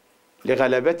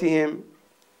 لغلبتهم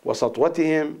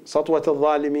وسطوتهم، سطوة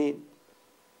الظالمين،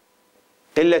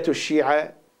 قلة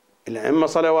الشيعة. الأئمة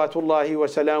صلوات الله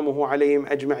وسلامه عليهم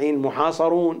أجمعين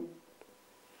محاصرون،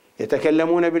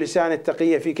 يتكلمون بلسان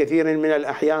التقية في كثير من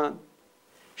الأحيان.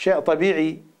 شيء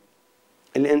طبيعي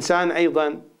الإنسان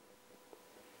أيضا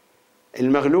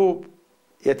المغلوب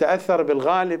يتأثر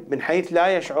بالغالب من حيث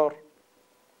لا يشعر.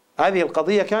 هذه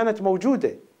القضية كانت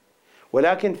موجودة،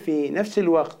 ولكن في نفس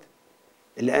الوقت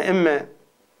الأئمة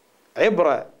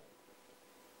عبر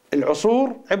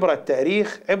العصور، عبر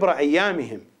التاريخ، عبر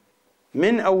أيامهم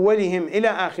من أولهم إلى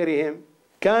آخرهم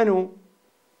كانوا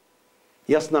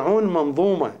يصنعون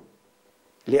منظومة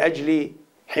لأجل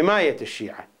حماية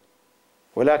الشيعة،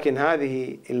 ولكن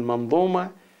هذه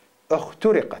المنظومة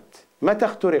اخترقت. متى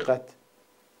اخترقت؟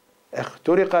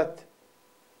 اخترقت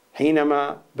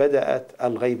حينما بدأت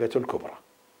الغيبة الكبرى،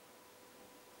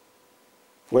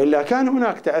 وإلا كان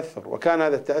هناك تأثر، وكان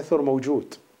هذا التأثر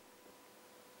موجود،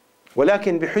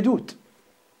 ولكن بحدود.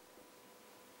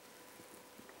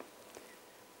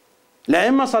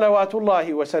 الأئمة صلوات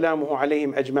الله وسلامه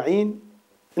عليهم أجمعين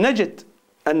نجد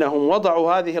أنهم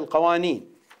وضعوا هذه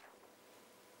القوانين.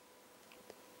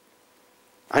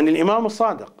 عن الإمام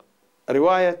الصادق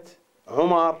رواية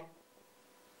عمر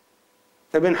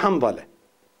بن حنظلة: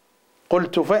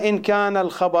 قلت: فإن كان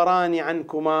الخبران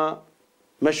عنكما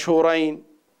مشهورين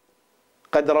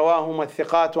قد رواهما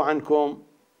الثقات عنكم،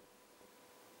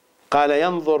 قال: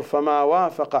 ينظر فما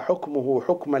وافق حكمه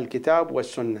حكم الكتاب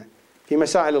والسنة في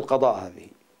مسائل القضاء هذه،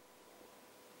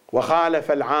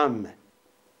 وخالف العامة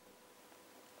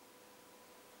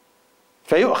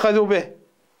فيؤخذ به،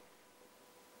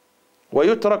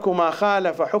 ويترك ما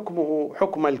خالف حكمه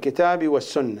حكم الكتاب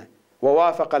والسنة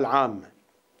ووافق العامة.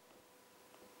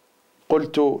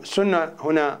 قلت: سنة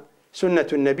هنا سنة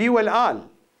النبي والآل.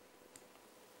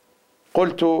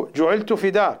 قلت: جعلت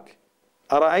فداك،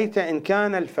 أرأيت إن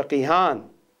كان الفقيهان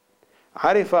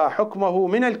عرفا حكمه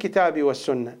من الكتاب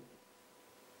والسنة،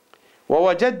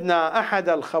 ووجدنا أحد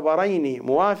الخبرين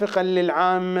موافقا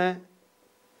للعامة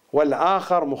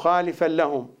والآخر مخالفا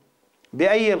لهم،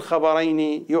 بأي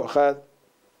الخبرين يؤخذ؟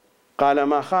 قال: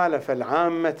 ما خالف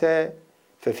العامة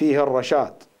ففيه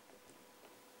الرشاد.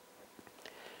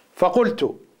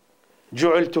 فقلت: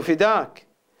 جعلت فداك،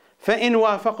 فإن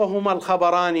وافقهما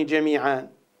الخبران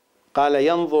جميعا؟ قال: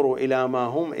 ينظر إلى ما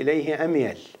هم إليه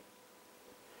أميل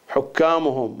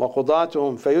حكامهم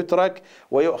وقضاتهم فيترك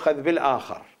ويؤخذ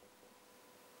بالآخر.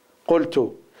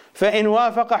 قلت: فإن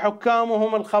وافق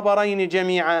حكامهم الخبرين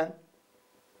جميعا؟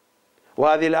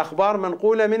 وهذه الأخبار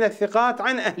منقولة من الثقات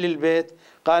عن أهل البيت.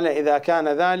 قال: إذا كان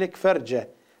ذلك فارجه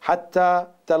حتى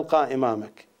تلقى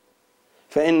إمامك،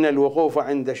 فإن الوقوف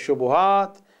عند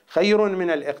الشبهات خير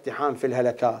من الاقتحام في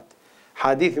الهلكات.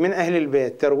 حديث من أهل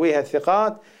البيت ترويها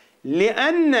الثقات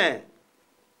لأن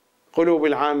قلوب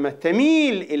العامة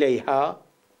تميل إليها.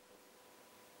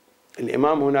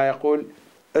 الإمام هنا يقول: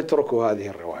 اتركوا هذه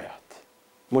الروايات،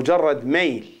 مجرد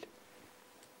ميل.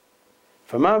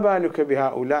 فما بالك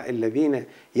بهؤلاء الذين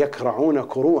يكرعون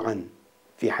كروعا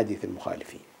في حديث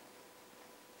المخالفين.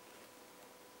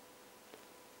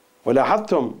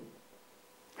 ولاحظتم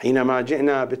حينما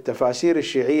جئنا بالتفاسير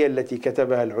الشيعية التي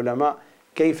كتبها العلماء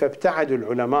كيف ابتعدوا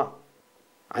العلماء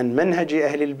عن منهج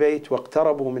أهل البيت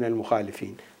واقتربوا من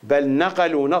المخالفين، بل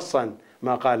نقلوا نصا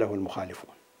ما قاله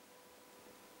المخالفون.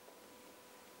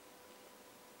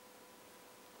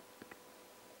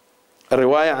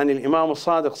 الرواية عن الإمام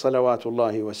الصادق صلوات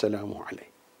الله وسلامه عليه: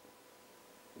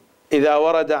 إذا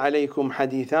ورد عليكم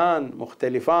حديثان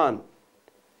مختلفان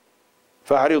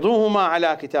فاعرضوهما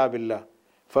على كتاب الله،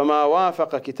 فما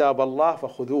وافق كتاب الله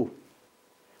فخذوه،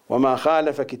 وما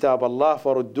خالف كتاب الله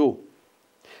فردوه،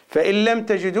 فإن لم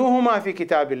تجدوهما في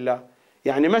كتاب الله،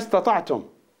 يعني ما استطعتم،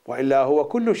 وإلا هو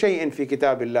كل شيء في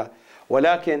كتاب الله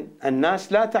ولكن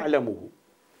الناس لا تعلمه،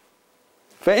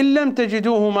 فإن لم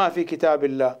تجدوهما في كتاب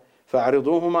الله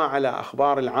فاعرضوهما على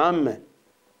أخبار العامة،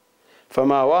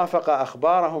 فما وافق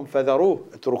أخبارهم فذروه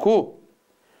اتركوه،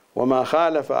 وما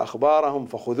خالف أخبارهم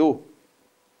فخذوه.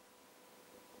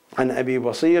 عن أبي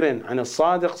بصير عن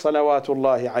الصادق صلوات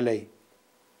الله عليه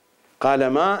قال: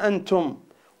 ما أنتم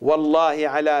والله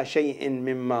على شيء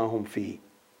مما هم فيه،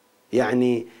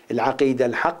 يعني العقيدة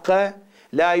الحقة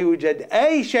لا يوجد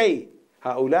أي شيء.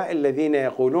 هؤلاء الذين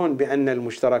يقولون بأن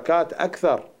المشتركات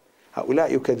أكثر،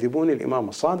 هؤلاء يكذبون الإمام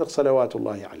الصادق صلوات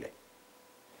الله عليه.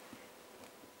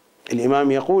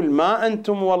 الإمام يقول: ما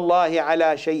أنتم والله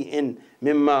على شيء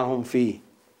مما هم فيه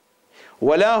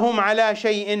ولا هم على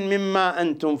شيء مما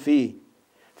أنتم فيه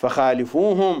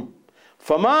فخالفوهم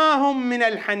فما هم من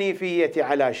الحنيفية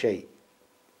على شيء.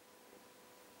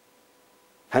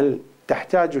 هل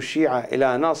تحتاج الشيعة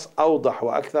إلى نص أوضح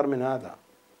وأكثر من هذا؟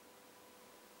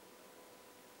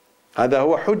 هذا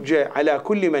هو حجة على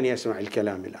كل من يسمع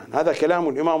الكلام الآن. هذا كلام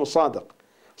الإمام الصادق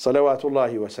صلوات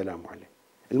الله وسلامه عليه.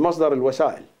 المصدر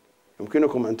الوسائل،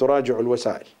 يمكنكم أن تراجعوا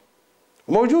الوسائل،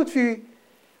 موجود في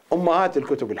أمهات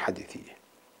الكتب الحديثية.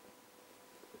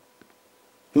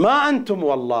 ما أنتم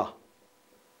والله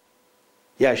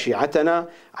يا شيعتنا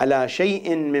على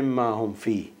شيء مما هم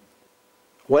فيه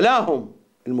ولا هم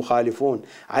المخالفون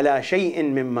على شيء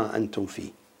مما أنتم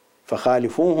فيه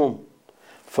فخالفوهم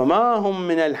فما هم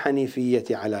من الحنيفية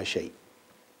على شيء.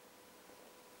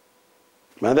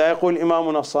 ماذا يقول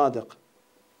إمامنا الصادق؟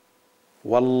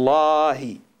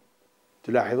 والله،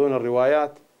 تلاحظون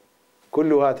الروايات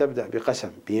كلها تبدأ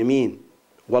بقسم بيمين،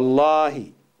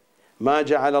 والله ما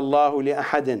جعل الله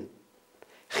لأحد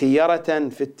خيرة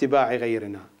في اتباع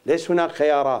غيرنا، ليس هناك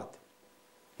خيارات،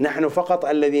 نحن فقط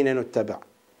الذين نتبع.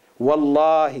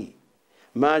 والله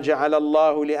ما جعل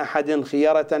الله لأحد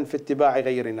خيرة في اتباع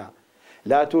غيرنا،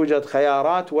 لا توجد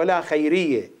خيارات ولا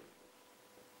خيرية.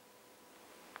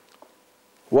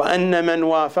 وأن من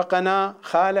وافقنا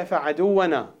خالف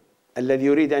عدونا، الذي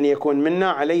يريد أن يكون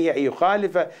منا عليه أن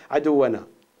يخالف عدونا.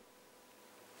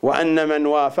 وأن من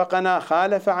وافقنا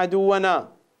خالف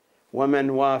عدونا، ومن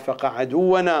وافق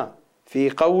عدونا في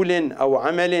قول أو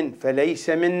عمل فليس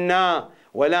منا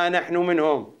ولا نحن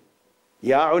منهم.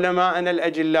 يا علماءنا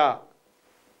الأجلاء،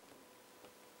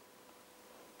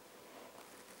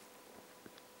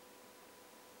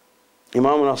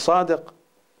 إمامنا الصادق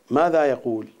ماذا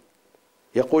يقول؟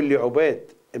 يقول لعبيد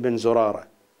بن زرارة: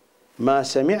 ما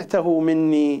سمعته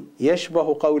مني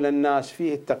يشبه قول الناس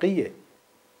فيه التقية.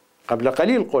 قبل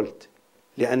قليل قلت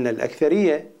لأن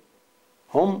الأكثرية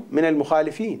هم من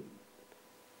المخالفين،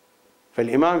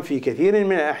 فالإمام في كثير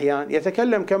من الأحيان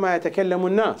يتكلم كما يتكلم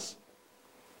الناس.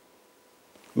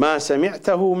 ما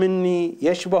سمعته مني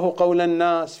يشبه قول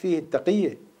الناس فيه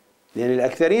التقية، لأن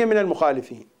الأكثرية من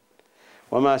المخالفين.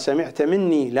 وما سمعت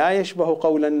مني لا يشبه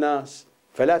قول الناس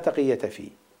فلا تقية فيه.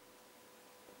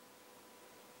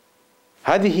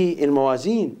 هذه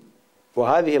الموازين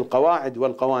وهذه القواعد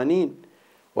والقوانين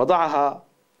وضعها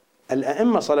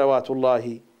الأئمة صلوات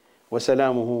الله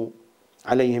وسلامه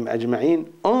عليهم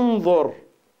أجمعين. انظر،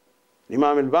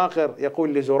 الإمام الباقر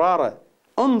يقول لزرارة: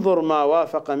 انظر ما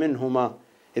وافق منهما،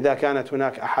 إذا كانت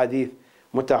هناك أحاديث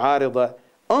متعارضة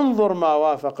انظر ما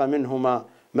وافق منهما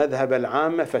مذهب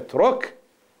العامة فاترك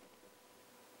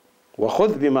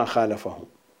وخذ بما خالفه.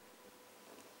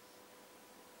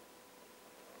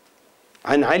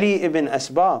 عن علي بن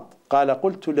أسباط قال: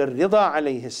 قلت للرضا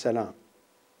عليه السلام: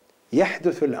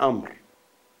 يحدث الأمر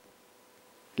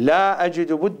لا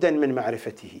أجد بدا من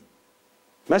معرفته،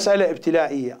 مسألة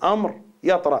ابتلائية، أمر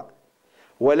يطرأ،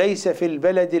 وليس في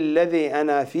البلد الذي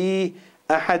أنا فيه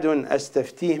أحد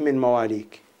أستفتيه من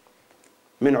مواليك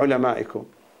من علمائكم.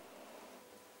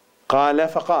 قال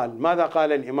فقال: ماذا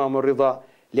قال الإمام الرضا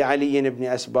لعلي بن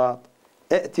أسباط؟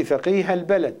 ائت فقيه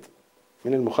البلد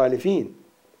من المخالفين،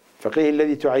 فقيه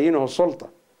الذي تعينه السلطة،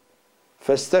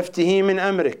 فاستفته من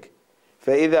أمرك،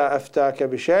 فإذا أفتاك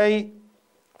بشيء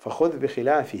فخذ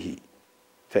بخلافه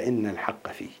فإن الحق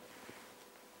فيه.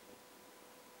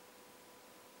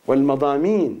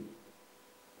 والمضامين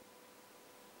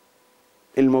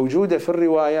الموجودة في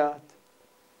الروايات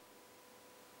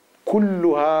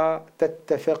كلها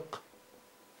تتفق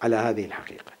على هذه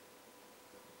الحقيقة،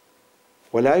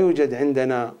 ولا يوجد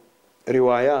عندنا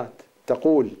روايات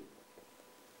تقول: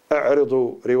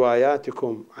 اعرضوا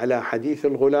رواياتكم على حديث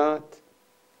الغلاة،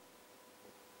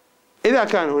 إذا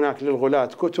كان هناك للغلاة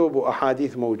كتب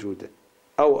وأحاديث موجودة،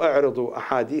 أو اعرضوا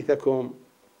أحاديثكم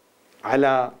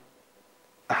على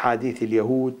أحاديث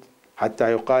اليهود،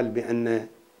 حتى يقال بأن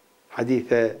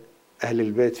حديث أهل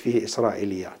البيت فيه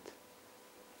إسرائيليات.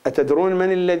 أتدرون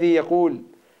من الذي يقول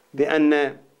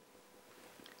بأن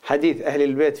حديث أهل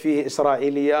البيت فيه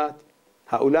إسرائيليات؟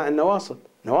 هؤلاء النواصب.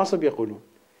 نواصب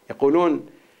يقولون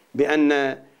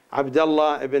بأن عبد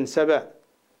الله بن سبأ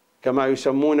كما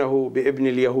يسمونه بابن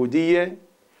اليهودية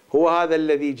هو هذا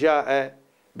الذي جاء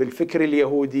بالفكر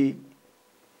اليهودي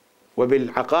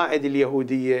وبالعقائد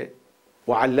اليهودية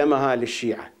وعلمها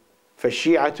للشيعة،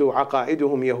 فالشيعة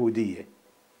عقائدهم يهودية،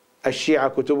 الشيعة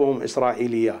كتبهم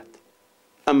إسرائيليات.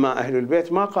 أما أهل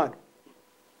البيت ما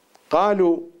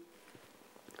قالوا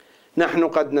نحن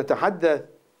قد نتحدث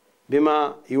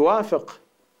بما يوافق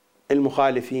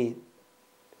المخالفين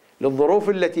للظروف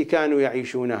التي كانوا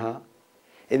يعيشونها.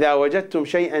 إذا وجدتم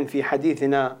شيئا في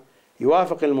حديثنا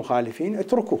يوافق المخالفين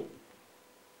اتركوه.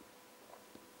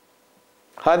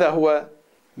 هذا هو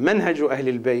منهج أهل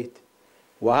البيت،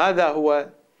 وهذا هو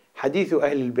حديث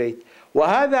أهل البيت،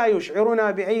 وهذا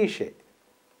يشعرنا بأي شيء؟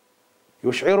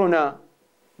 يشعرنا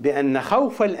بأن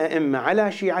خوف الأئمة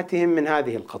على شيعتهم من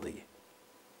هذه القضية،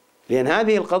 لأن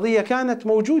هذه القضية كانت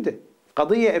موجودة،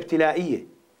 قضية ابتلائية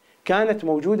كانت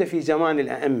موجودة في زمان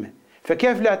الأئمة،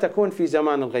 فكيف لا تكون في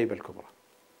زمان الغيبة الكبرى؟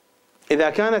 إذا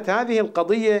كانت هذه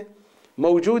القضية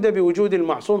موجودة بوجود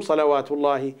المعصوم صلوات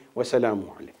الله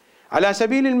وسلامه عليه. على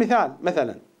سبيل المثال،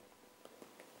 مثلا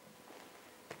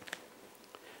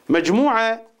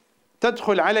مجموعة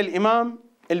تدخل على الإمام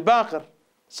الباقر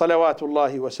صلوات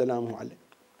الله وسلامه عليه،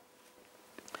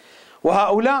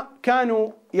 وهؤلاء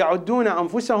كانوا يعدون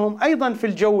أنفسهم أيضا في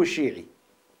الجو الشيعي.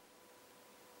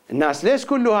 الناس ليس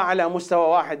كلها على مستوى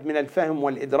واحد من الفهم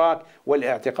والإدراك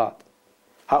والاعتقاد،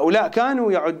 هؤلاء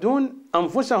كانوا يعدون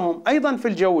أنفسهم أيضا في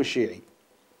الجو الشيعي.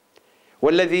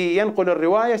 والذي ينقل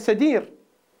الرواية سدير،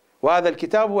 وهذا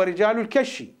الكتاب هو رجال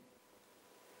الكشي.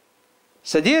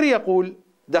 سدير يقول: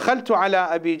 دخلت على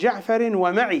أبي جعفر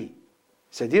ومعي،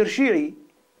 سدير شيعي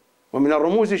ومن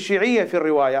الرموز الشيعية في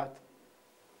الروايات،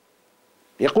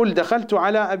 يقول: دخلت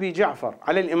على أبي جعفر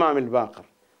على الإمام الباقر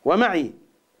ومعي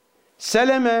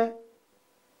سلمة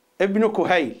ابن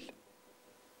كهيل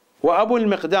وأبو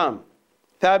المقدام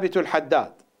ثابت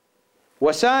الحداد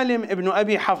وسالم ابن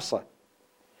أبي حفصة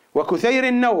وكثير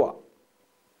النوى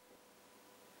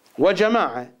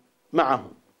وجماعة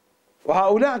معهم.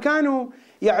 وهؤلاء كانوا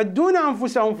يعدون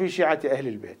أنفسهم في شيعة أهل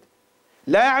البيت،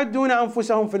 لا يعدون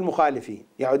أنفسهم في المخالفين،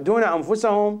 يعدون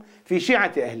أنفسهم في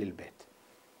شيعة أهل البيت.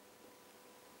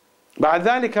 بعد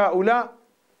ذلك هؤلاء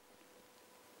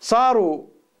صاروا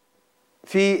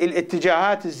في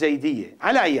الاتجاهات الزيدية.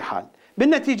 على أي حال،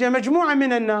 بالنتيجة مجموعة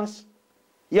من الناس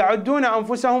يعدون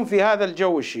أنفسهم في هذا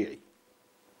الجو الشيعي.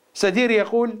 سدير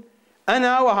يقول: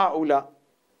 أنا وهؤلاء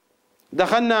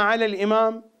دخلنا على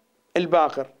الإمام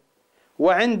الباقر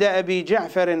وعند أبي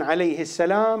جعفر عليه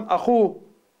السلام أخوه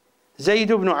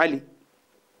زيد بن علي،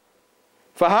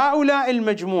 فهؤلاء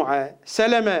المجموعة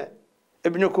سلمة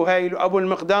ابن كهيل وأبو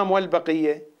المقدام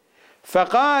والبقية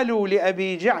فقالوا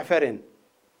لأبي جعفر: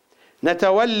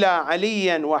 نتولى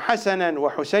عليا وحسنا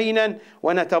وحسينا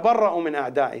ونتبرأ من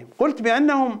أعدائهم. قلت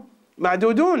بأنهم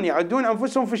معدودون يعدون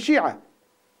أنفسهم في الشيعة.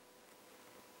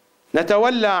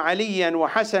 نتولى عليا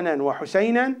وحسنا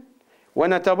وحسينا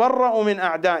ونتبرأ من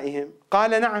أعدائهم.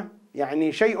 قال: نعم،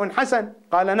 يعني شيء حسن.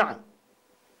 قال: نعم.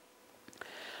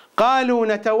 قالوا: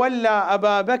 نتولى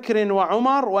أبا بكر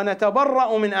وعمر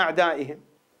ونتبرأ من أعدائهم.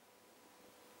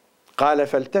 قال: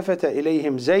 فالتفت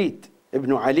إليهم زيد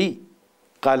بن علي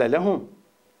قال لهم: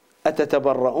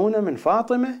 أتتبرؤون من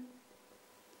فاطمة؟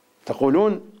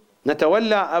 تقولون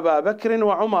نتولى أبا بكر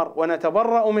وعمر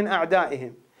ونتبرأ من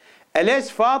أعدائهم،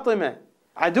 أليس فاطمة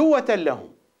عدوة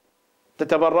لهم؟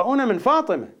 تتبرؤون من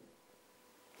فاطمة.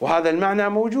 وهذا المعنى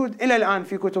موجود إلى الآن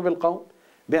في كتب القوم،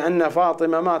 بأن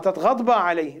فاطمة ماتت غضبة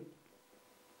عليهم،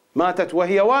 ماتت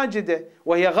وهي واجدة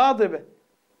وهي غاضبة.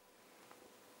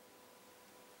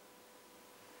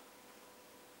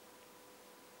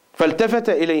 فالتفت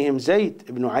إليهم زيد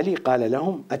بن علي قال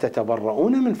لهم: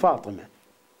 أتتبرؤون من فاطمة؟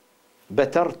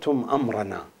 بترتم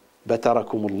أمرنا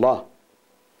بتركم الله،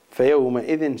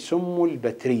 فيومئذ سموا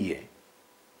البترية.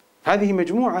 هذه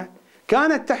مجموعة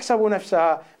كانت تحسب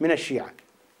نفسها من الشيعة.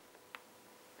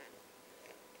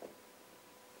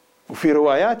 وفي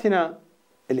رواياتنا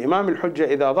الإمام الحجة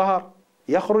إذا ظهر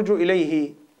يخرج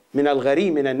إليه من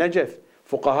الغري من النجف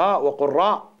فقهاء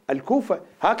وقراء الكوفة،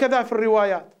 هكذا في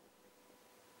الروايات،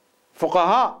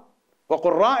 فقهاء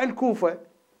وقراء الكوفة،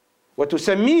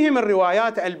 وتسميهم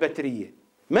الروايات البترية.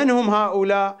 من هم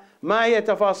هؤلاء؟ ما هي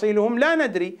تفاصيلهم؟ لا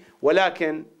ندري،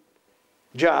 ولكن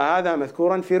جاء هذا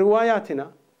مذكورا في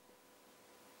رواياتنا.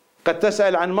 قد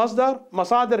تسأل عن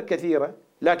مصادر كثيرة،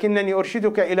 لكنني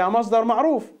أرشدك إلى مصدر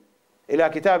معروف، إلى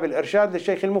كتاب الإرشاد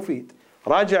للشيخ المفيد.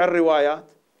 راجع الروايات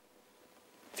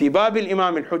في باب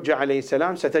الإمام الحجة عليه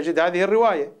السلام، ستجد هذه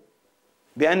الرواية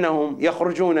بأنهم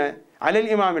يخرجون على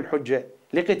الإمام الحجة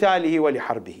لقتاله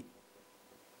ولحربه،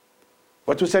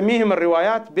 وتسميهم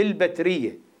الروايات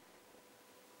بالبترية.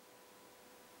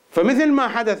 فمثل ما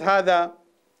حدث هذا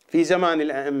في زمان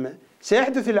الأئمة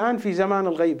سيحدث الآن في زمان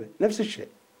الغيبة نفس الشيء،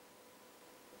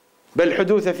 بل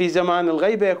حدوثه في زمان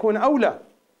الغيبة يكون أولى.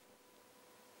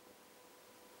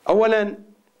 أولا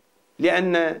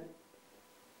لأن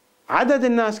عدد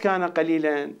الناس كان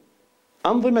قليلا،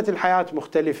 أنظمة الحياة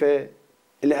مختلفة،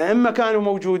 الأئمة كانوا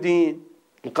موجودين،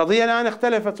 القضية الآن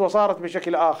اختلفت وصارت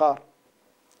بشكل آخر.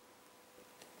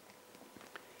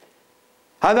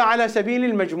 هذا على سبيل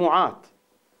المجموعات.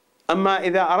 أما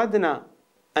إذا أردنا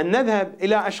أن نذهب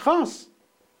إلى أشخاص.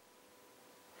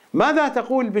 ماذا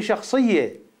تقول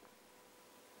بشخصية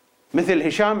مثل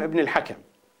هشام بن الحكم؟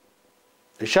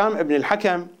 هشام بن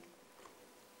الحكم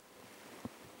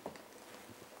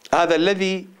هذا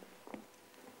الذي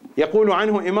يقول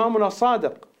عنه إمامنا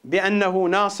الصادق بأنه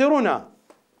ناصرنا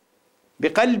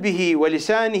بقلبه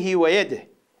ولسانه ويده،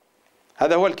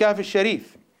 هذا هو الكافي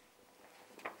الشريف.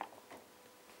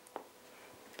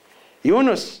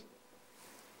 يونس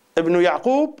ابن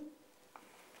يعقوب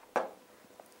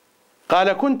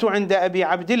قال: كنت عند أبي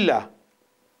عبد الله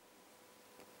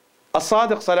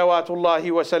الصادق صلوات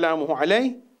الله وسلامه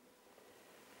عليه.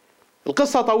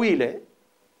 القصة طويلة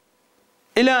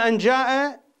إلى أن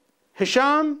جاء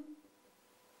هشام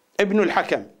ابن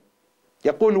الحكم،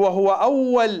 يقول: وهو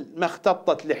أول ما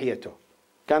اختطت لحيته،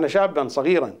 كان شابا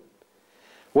صغيرا،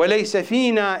 وليس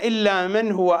فينا إلا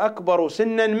من هو أكبر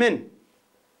سنا منه،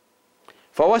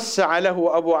 فوسع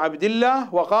له أبو عبد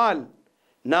الله وقال: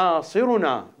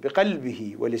 ناصرنا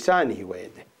بقلبه ولسانه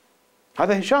ويده.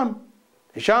 هذا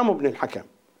هشام بن الحكم،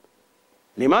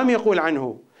 الإمام يقول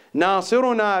عنه: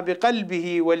 ناصرنا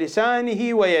بقلبه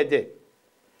ولسانه ويده،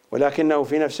 ولكنه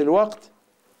في نفس الوقت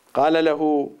قال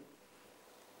له: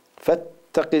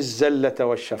 فاتق الزلة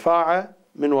والشفاعة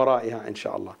من ورائها إن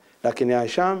شاء الله. لكن يا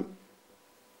هشام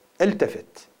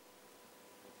التفت،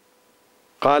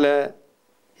 قال: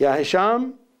 يا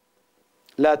هشام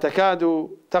لا تكاد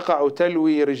تقع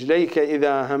تلوي رجليك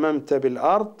إذا هممت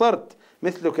بالأرض طرت،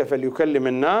 مثلك فليكلم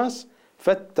الناس،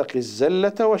 فاتق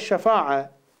الزلة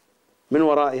والشفاعة من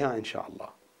ورائها إن شاء الله.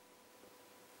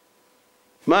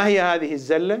 ما هي هذه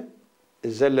الزلة؟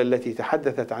 الزلة التي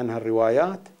تحدثت عنها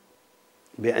الروايات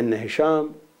بأن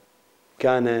هشام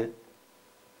كان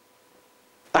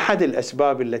أحد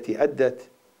الأسباب التي أدت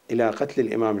إلى قتل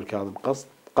الإمام الكاظم،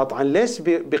 قطعا ليس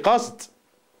بقصد،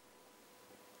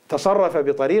 تصرف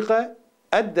بطريقة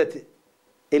أدت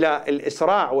إلى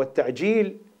الإسراع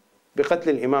والتعجيل بقتل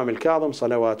الإمام الكاظم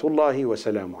صلوات الله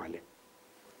وسلامه عليه.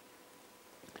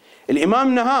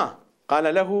 الإمام نهاه،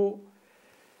 قال له: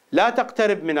 لا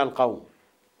تقترب من القوم.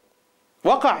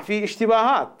 وقع في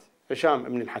اشتباهات هشام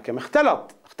بن الحكم،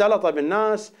 اختلط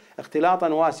بالناس اختلاطا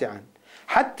واسعا،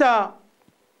 حتى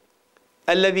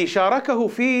الذي شاركه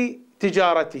في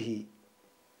تجارته،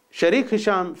 شريك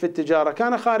هشام في التجارة،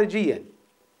 كان خارجيا.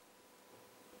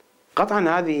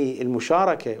 قطعا هذه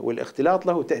المشاركة والاختلاط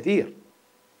له تأثير.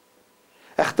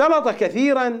 اختلط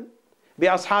كثيرا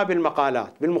بأصحاب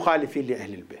المقالات، بالمخالفين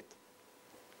لأهل البيت،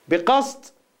 بقصد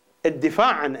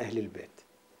الدفاع عن أهل البيت،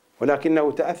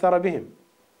 ولكنه تأثر بهم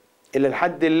إلى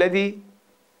الحد الذي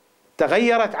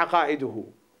تغيرت عقائده.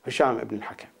 هشام بن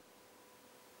الحكم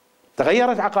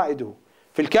تغيرت عقائده.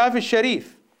 في الكافي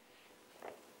الشريف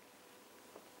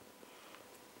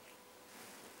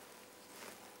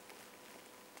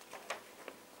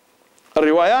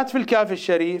الروايات في الكافي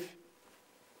الشريف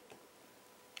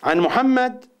عن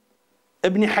محمد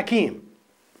بن حكيم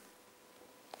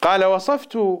قال: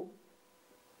 وصفت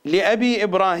لأبي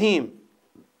إبراهيم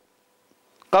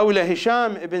قول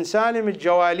هشام بن سالم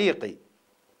الجواليقي.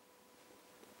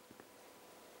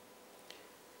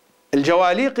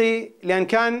 الجواليقي لأن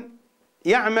كان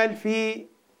يعمل في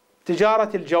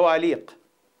تجارة الجواليق.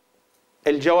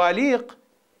 الجواليق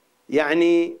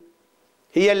يعني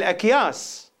هي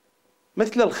الأكياس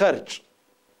مثل الخرج،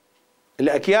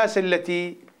 الأكياس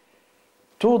التي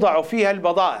توضع فيها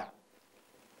البضائع.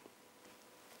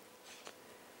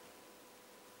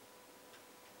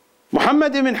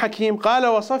 محمد بن حكيم قال: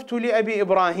 وصفت لأبي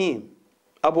إبراهيم.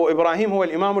 أبو إبراهيم هو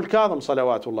الإمام الكاظم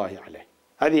صلوات الله عليه.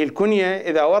 هذه الكنية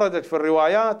إذا وردت في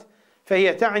الروايات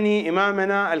فهي تعني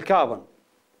إمامنا الكاظم.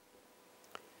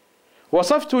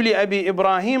 وصفت لأبي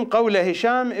إبراهيم قول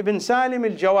هشام بن سالم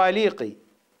الجواليقي،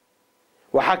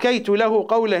 وحكيت له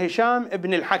قول هشام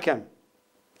بن الحكم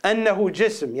أنه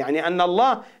جسم، يعني أن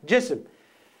الله جسم.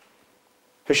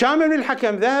 هشام بن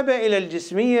الحكم ذهب إلى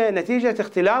الجسمية نتيجة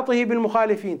اختلاطه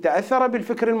بالمخالفين، تأثر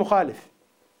بالفكر المخالف،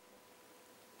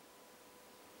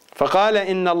 فقال: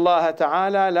 إن الله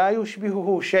تعالى لا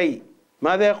يشبهه شيء.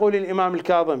 ماذا يقول الإمام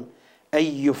الكاظم؟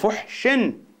 أي فحش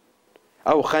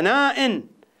أو خناء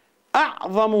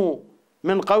أعظم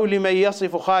من قول من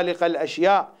يصف خالق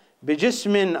الأشياء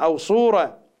بجسم أو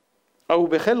صورة أو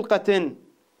بخلقة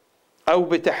أو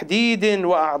بتحديد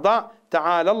وأعضاء،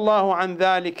 تعالى الله عن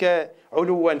ذلك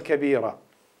علوا كبيرا.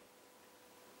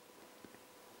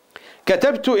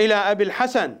 كتبت إلى أبي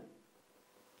الحسن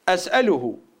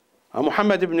أسأله،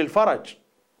 محمد بن الفرج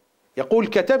يقول: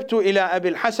 كتبت إلى أبي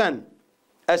الحسن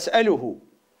أسأله،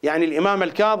 يعني الإمام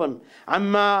الكاظم،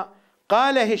 عما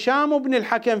قال هشام بن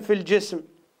الحكم في الجسم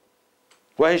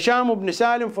وهشام بن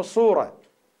سالم في الصورة.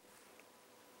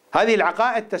 هذه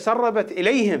العقائد تسربت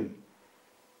إليهم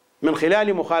من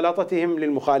خلال مخالطتهم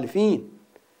للمخالفين،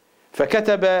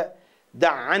 فكتب: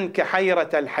 دع عنك حيرة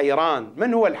الحيران.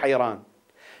 من هو الحيران؟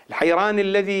 الحيران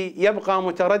الذي يبقى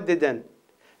مترددا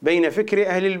بين فكر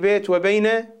أهل البيت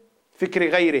وبين فكر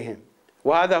غيرهم،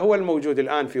 وهذا هو الموجود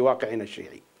الآن في واقعنا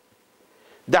الشيعي.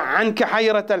 دع عنك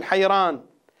حيرة الحيران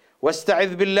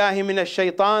واستعذ بالله من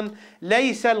الشيطان.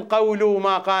 ليس القول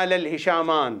ما قال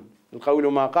الهشامان،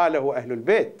 القول ما قاله أهل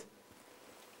البيت.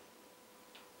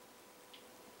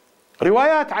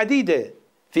 روايات عديدة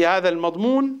في هذا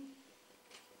المضمون.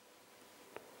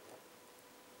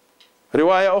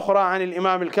 رواية أخرى عن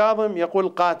الإمام الكاظم يقول: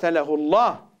 قاتله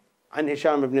الله، عن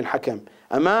هشام بن الحكم: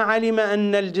 أما علم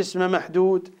أن الجسم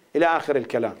محدود، إلى آخر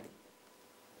الكلام.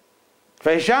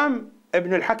 فهشام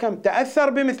بن الحكم تأثر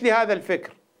بمثل هذا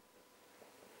الفكر.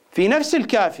 في نفس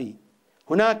الكافي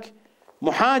هناك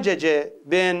محاججة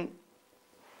بين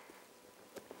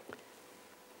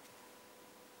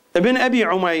ابن أبي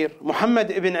عمير،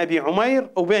 محمد ابن أبي عمير،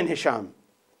 وبين هشام،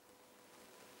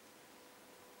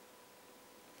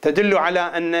 تدل على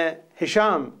أن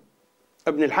هشام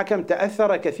ابن الحكم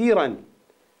تأثر كثيرا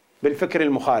بالفكر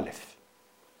المخالف.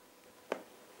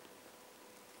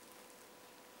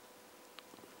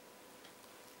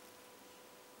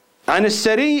 عن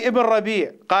السري ابن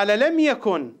ربيع قال: لم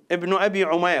يكن ابن أبي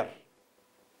عمير.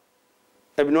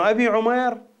 ابن أبي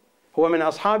عمير هو من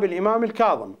أصحاب الإمام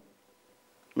الكاظم،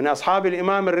 من أصحاب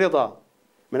الإمام الرضا،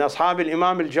 من أصحاب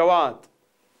الإمام الجواد،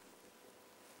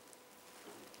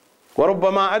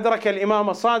 وربما أدرك الإمام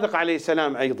الصادق عليه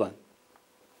السلام أيضا،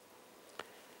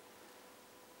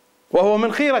 وهو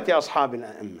من خيرة أصحاب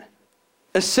الأئمة.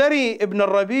 السري ابن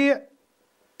الربيع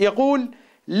يقول: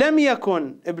 لم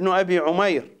يكن ابن أبي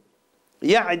عمير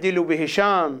يعدل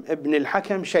بهشام ابن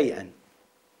الحكم شيئا.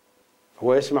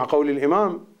 هو يسمع قول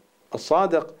الإمام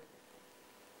الصادق: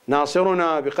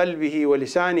 ناصرنا بقلبه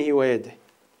ولسانه ويده.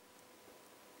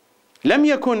 لم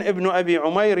يكن ابن أبي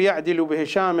عمير يعدل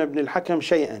بهشام ابن الحكم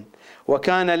شيئا،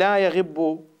 وكان لا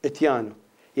يغب إتيانه،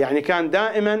 يعني كان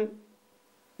دائما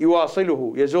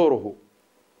يواصله يزوره.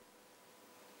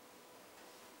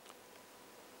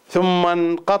 ثم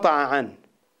انقطع عنه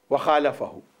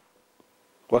وخالفه،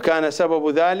 وكان سبب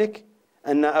ذلك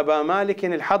أن أبا مالك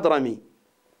الحضرمي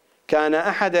كان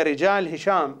أحد رجال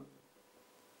هشام،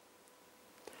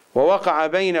 ووقع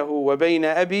بينه وبين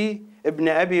ابن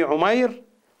أبي عمير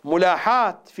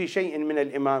ملاحات في شيء من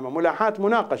الإمامة، ملاحات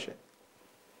مناقشة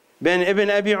بين ابن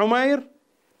أبي عمير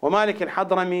ومالك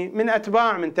الحضرمي، من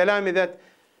أتباع من تلامذة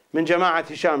من جماعة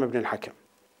هشام بن الحكم.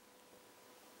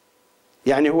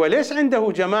 يعني هو ليس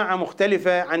عنده جماعة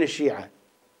مختلفة عن الشيعة،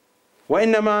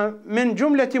 وإنما من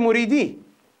جملة مريديه.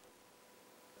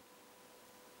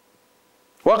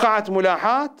 وقعت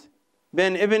ملاحات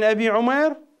بين ابن أبي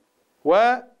عمير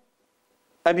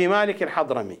وأبي مالك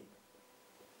الحضرمي.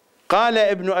 قال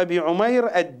ابن أبي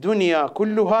عمير: الدنيا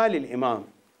كلها للإمام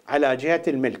على جهة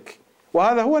الملك.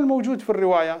 وهذا هو الموجود في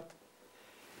الروايات.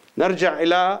 نرجع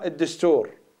إلى الدستور: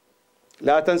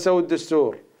 لا تنسوا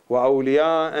الدستور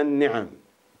وأولياء النعم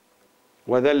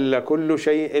وذل كل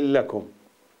شيء لكم،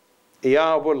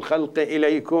 إياب الخلق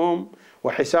إليكم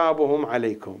وحسابهم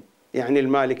عليكم، يعني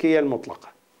المالكية المطلقة.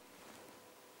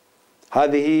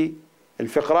 هذه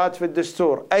الفقرات في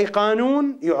الدستور، أي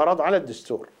قانون يعرض على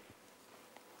الدستور.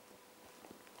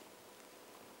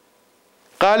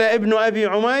 قال ابن أبي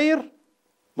عمير: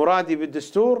 مرادي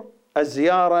بالدستور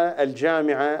الزيارة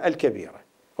الجامعة الكبيرة.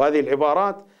 وهذه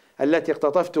العبارات التي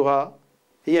اقتطفتها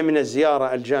هي من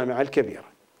الزيارة الجامعة الكبيرة.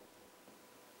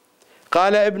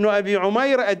 قال ابن أبي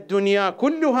عمير: الدنيا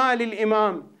كلها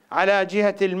للإمام على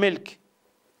جهة الملك،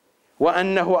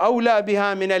 وأنه أولى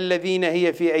بها من الذين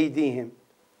هي في أيديهم.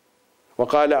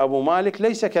 وقال أبو مالك: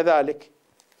 ليس كذلك،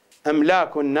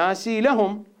 أملاك الناس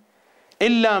لهم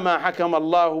إلا ما حكم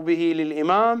الله به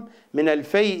للإمام من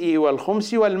الفيء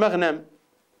والخمس والمغنم،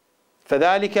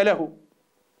 فذلك له.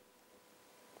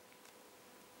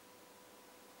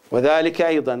 وذلك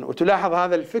أيضا، وتلاحظ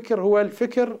هذا الفكر هو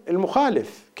الفكر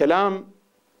المخالف كلام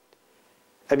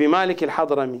أبي مالك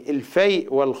الحضرمي: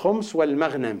 الفيء والخمس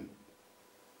والمغنم،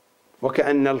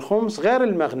 وكأن الخمس غير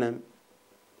المغنم،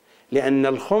 لأن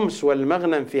الخمس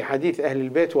والمغنم في حديث أهل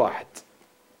البيت واحد،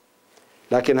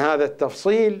 لكن هذا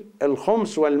التفصيل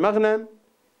الخمس والمغنم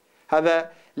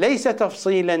هذا ليس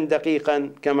تفصيلا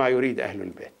دقيقا كما يريد أهل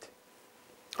البيت.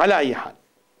 على أي حال،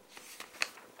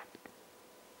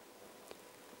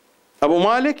 أبو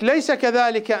مالك: ليس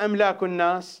كذلك أملاك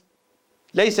الناس،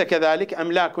 ليس كذلك،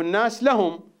 أملاك الناس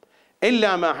لهم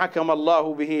إلا ما حكم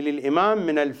الله به للإمام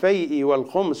من الفيء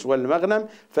والخمس والمغنم،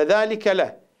 فذلك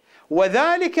له.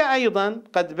 وذلك أيضا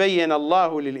قد بين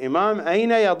الله للإمام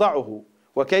أين يضعه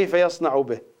وكيف يصنع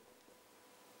به،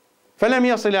 فلم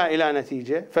يصلا إلى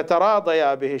نتيجة،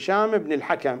 فتراضيا بهشام بن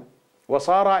الحكم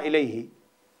وصارا إليه،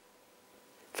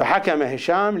 فحكم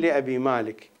هشام لأبي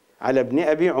مالك على ابن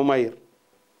أبي عمير،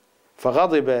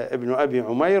 فغضب ابن أبي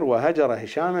عمير وهجر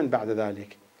هشاما بعد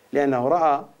ذلك، لأنه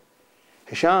رأى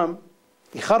هشام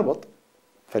يخربط،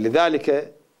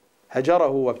 فلذلك هجره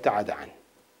وابتعد عنه.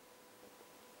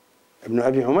 ابن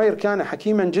أبي عمير كان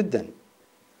حكيما جدا،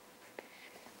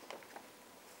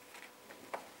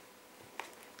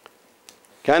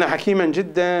 كان حكيما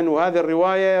جدا، وهذه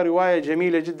الرواية رواية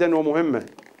جميلة جدا ومهمة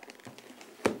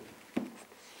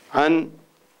عن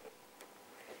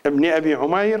ابن أبي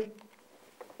عمير.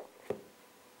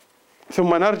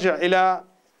 ثم نرجع إلى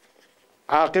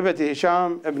عاقبة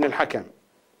هشام بن الحكم.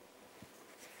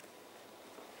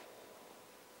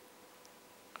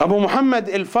 أبو محمد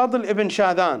الفضل بن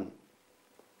شاذان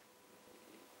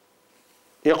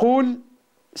يقول: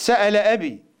 سأل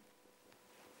أبي،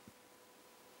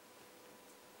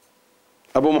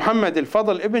 أبو محمد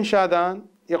الفضل بن شاذان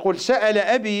يقول: سأل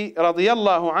أبي رضي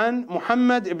الله عنه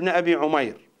محمد بن أبي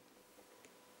عمير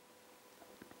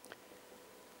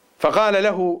فقال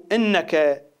له: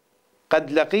 إنك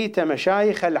قد لقيت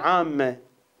مشايخ العامة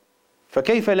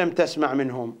فكيف لم تسمع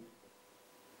منهم؟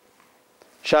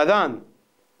 شاذان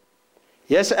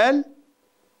يسأل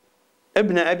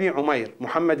ابن أبي عمير،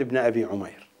 محمد بن أبي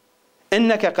عمير: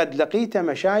 إنك قد لقيت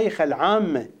مشايخ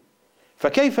العامة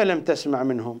فكيف لم تسمع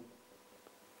منهم؟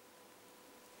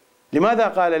 لماذا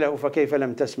قال له فكيف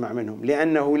لم تسمع منهم؟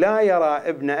 لأنه لا يرى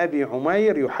ابن أبي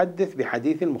عمير يحدث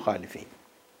بحديث المخالفين،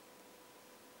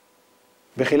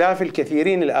 بخلاف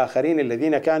الكثيرين الآخرين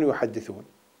الذين كانوا يحدثون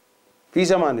في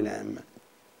زمان الأئمة.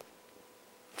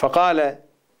 فقال: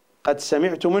 قد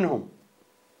سمعت منهم،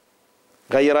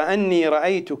 غير أني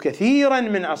رأيت كثيرا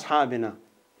من أصحابنا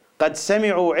قد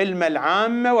سمعوا علم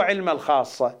العامة وعلم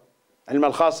الخاصة، علم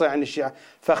الخاصة يعني الشيعة،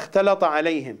 فاختلط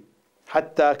عليهم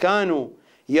حتى كانوا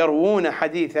يروون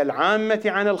حديث العامة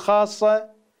عن الخاصة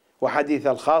وحديث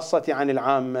الخاصة عن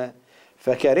العامة،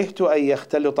 فكرهت أن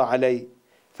يختلط علي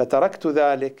فتركت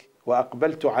ذلك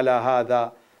وأقبلت على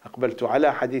هذا، أقبلت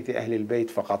على حديث أهل البيت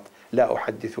فقط، لا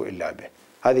أحدث إلا به.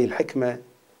 هذه الحكمة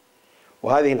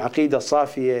وهذه العقيدة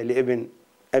الصافية لابن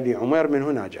أبي عمير من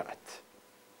هنا جاءت.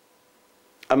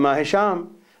 أما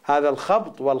هشام هذا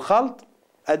الخبط والخلط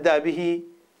أدى به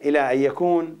إلى أن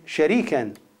يكون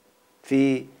شريكا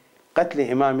في قتل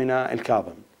إمامنا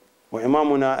الكاظم،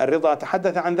 وإمامنا الرضا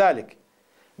تحدث عن ذلك،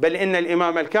 بل إن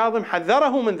الإمام الكاظم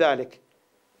حذره من ذلك،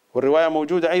 والرواية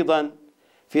موجودة أيضا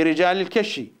في رجال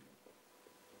الكشي.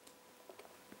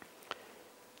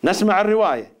 نسمع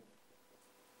الرواية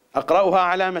أقرأها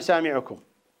على مسامعكم.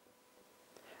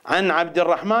 عن عبد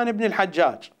الرحمن بن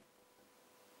الحجاج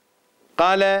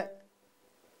قال: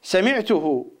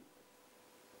 سمعته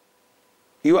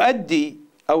يؤدي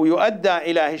أو يؤدى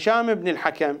إلى هشام بن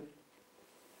الحكم: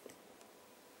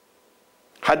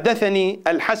 حدثني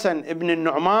الحسن بن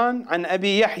النعمان عن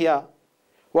أبي يحيى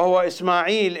وهو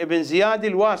إسماعيل بن زياد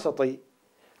الواسطي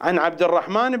عن عبد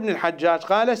الرحمن بن الحجاج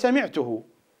قال: سمعته،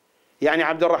 يعني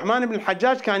عبد الرحمن بن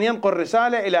الحجاج كان ينقل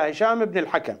رسالة إلى هشام بن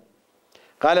الحكم،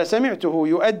 قال: سمعته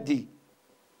يؤدي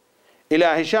إلى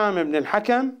هشام بن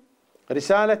الحكم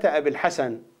رسالة أبي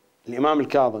الحسن الإمام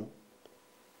الكاظم،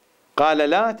 قال: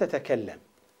 لا تتكلم.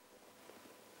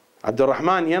 عبد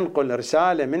الرحمن ينقل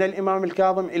رسالة من الإمام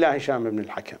الكاظم إلى هشام بن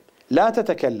الحكم: لا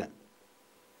تتكلم،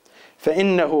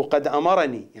 فإنه قد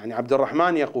أمرني، يعني عبد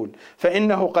الرحمن يقول: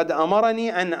 فإنه قد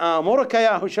أمرني أن آمرك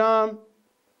يا هشام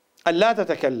أن لا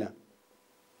تتكلم.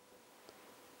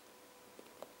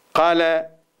 قال: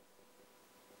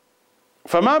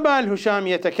 فما بال هشام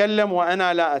يتكلم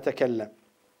وأنا لا أتكلم؟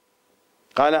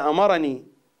 قال: أمرني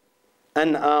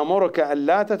أن آمرك أن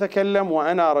لا تتكلم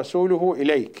وأنا رسوله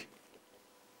إليك.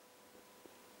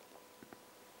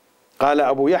 قال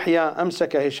أبو يحيى: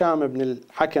 أمسك هشام بن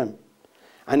الحكم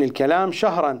عن الكلام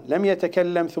شهرا لم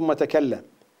يتكلم ثم تكلم،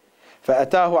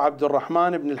 فأتاه عبد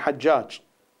الرحمن بن الحجاج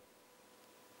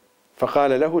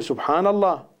فقال له: سبحان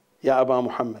الله يا أبا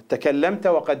محمد، تكلمت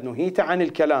وقد نهيت عن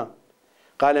الكلام.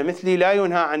 قال: مثلي لا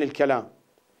ينهى عن الكلام.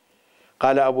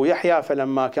 قال أبو يحيى: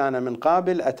 فلما كان من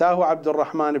قابل أتاه عبد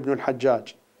الرحمن بن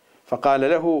الحجاج فقال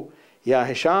له: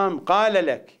 يا هشام، قال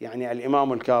لك، يعني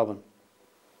الإمام الكاظم،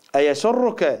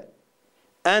 أيسرك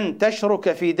أن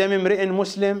تشرك في دم امرئ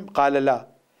مسلم؟ قال: لا.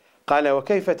 قال: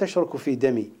 وكيف تشرك في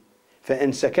دمي؟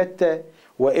 فإن سكت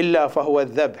وإلا فهو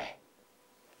الذبح.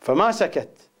 فما سكت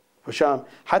هشام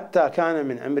حتى كان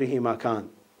من أمره ما كان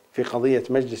في قضية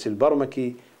مجلس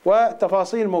البرمكي،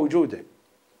 وتفاصيل موجودة.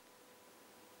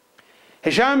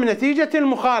 هشام نتيجة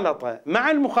المخالطة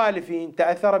مع المخالفين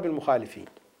تأثر بالمخالفين،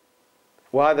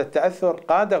 وهذا التأثر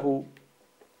قاده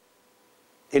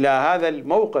إلى هذا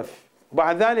الموقف.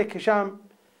 وبعد ذلك هشام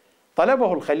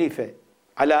طلبه الخليفة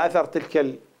على أثر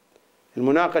تلك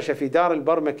المناقشة في دار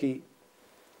البرمكي،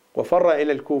 وفر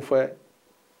إلى الكوفة،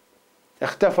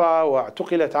 اختفى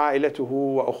واعتقلت عائلته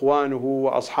وأخوانه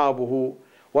وأصحابه،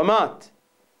 ومات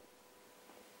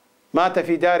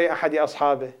في دار أحد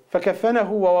أصحابه،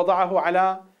 فكفنه ووضعه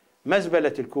على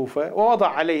مزبلة الكوفة، ووضع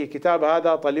عليه كتاب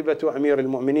هذا طلبة أمير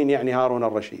المؤمنين، يعني هارون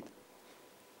الرشيد.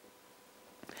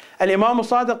 الإمام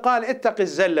الصادق قال اتق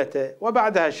الزلة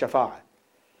وبعدها الشفاعة،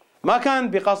 ما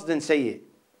كان بقصد سيء،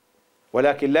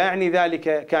 ولكن لا يعني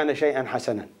ذلك كان شيئا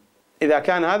حسنا. إذا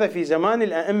كان هذا في زمان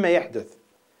الأئمة يحدث،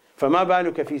 فما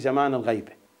بالك في زمان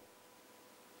الغيبة؟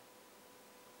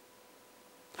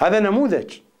 هذا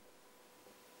نموذج،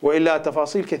 وإلا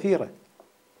تفاصيل كثيرة.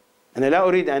 أنا لا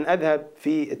أريد أن أذهب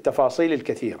في التفاصيل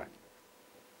الكثيرة،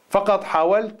 فقط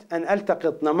حاولت أن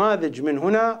ألتقط نماذج من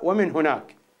هنا ومن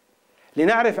هناك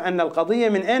لنعرف أن القضية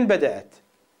من أين بدأت،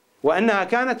 وأنها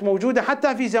كانت موجودة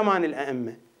حتى في زمان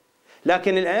الأئمة،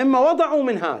 لكن الأئمة وضعوا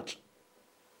منهاج.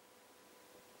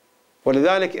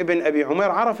 ولذلك ابن أبي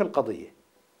عمر عرف القضية،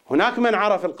 هناك من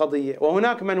عرف القضية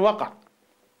وهناك من وقع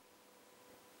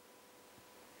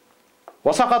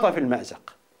وسقط في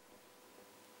المأزق.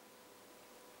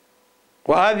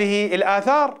 وهذه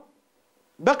الآثار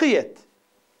بقيت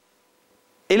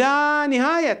إلى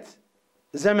نهاية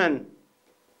زمن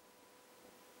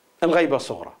الغيبة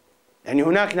الصغرى، يعني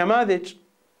هناك نماذج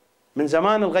من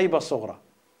زمان الغيبة الصغرى.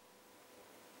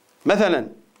 مثلا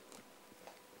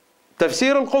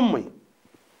تفسير القمي،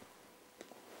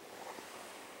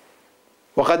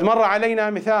 وقد مر علينا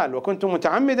مثال وكنت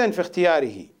متعمدا في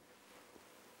اختياره،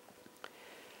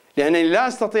 لأنني لا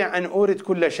أستطيع أن أورد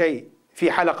كل شيء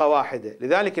في حلقة واحدة،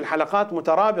 لذلك الحلقات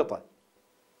مترابطة.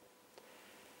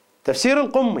 تفسير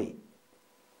القمي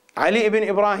علي بن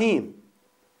إبراهيم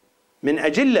من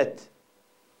أجلة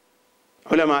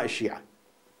علماء الشيعة،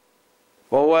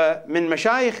 وهو من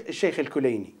مشايخ الشيخ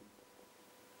الكليني،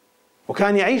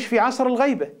 وكان يعيش في عصر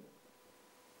الغيبة.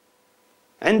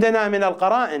 عندنا من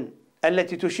القرائن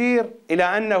التي تشير إلى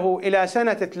أنه إلى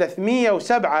سنة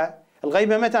 307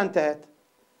 الغيبة متى انتهت؟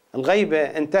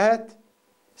 الغيبة انتهت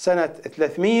سنة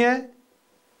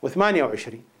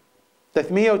 328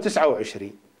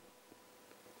 329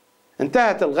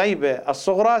 انتهت الغيبة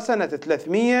الصغرى سنة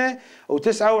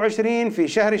 329 في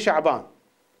شهر شعبان.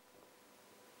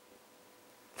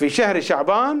 في شهر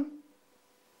شعبان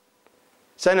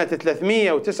سنة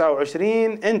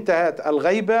 329 انتهت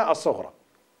الغيبة الصغرى.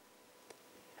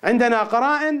 عندنا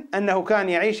قرائن أنه كان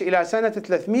يعيش إلى سنة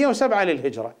 307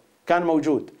 للهجرة، كان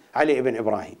موجود علي بن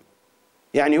إبراهيم،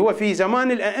 يعني هو في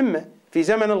زمان الأئمة، في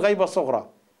زمن الغيبة الصغرى.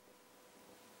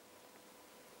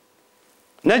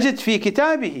 نجد في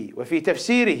كتابه وفي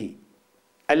تفسيره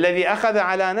الذي أخذ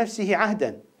على نفسه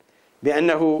عهدا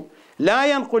بأنه لا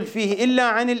ينقل فيه إلا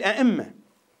عن الأئمة،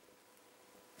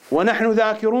 ونحن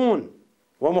ذاكرون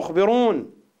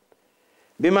ومخبرون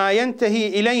بما ينتهي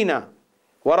إلينا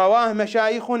ورواه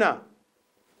مشايخنا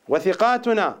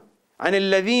وثقاتنا عن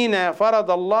الذين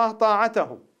فرض الله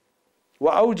طاعتهم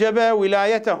وأوجب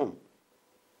ولايتهم،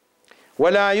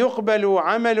 ولا يقبل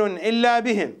عمل إلا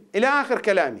بهم، إلى آخر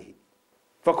كلامه.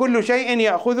 فكل شيء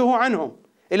يأخذه عنهم،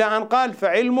 إلى أن قال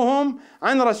فعلمهم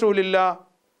عن رسول الله.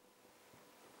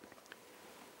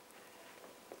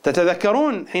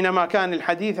 تتذكرون حينما كان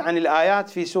الحديث عن الآيات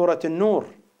في سورة النور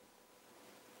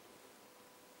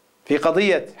في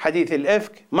قضية حديث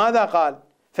الإفك، ماذا قال؟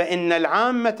 فإن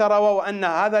العامة رووا أن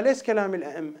هذا ليس كلام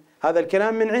الأئمة، هذا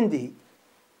الكلام من عنده.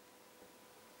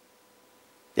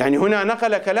 يعني هنا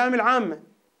نقل كلام العامة،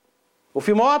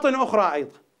 وفي مواطن أخرى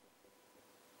أيضا.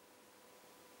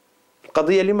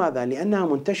 القضية لماذا؟ لأنها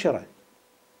منتشرة،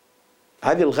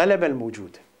 هذه الغلبة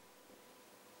الموجودة.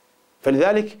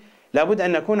 فلذلك لابد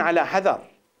أن نكون على حذر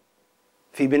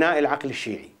في بناء العقل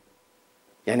الشيعي.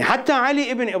 يعني حتى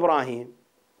علي بن إبراهيم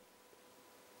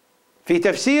في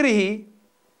تفسيره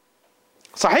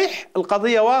صحيح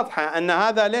القضية واضحة أن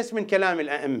هذا ليس من كلام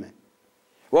الأئمة،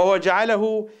 وهو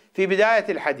جعله في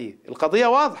بداية الحديث. القضية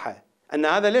واضحة أن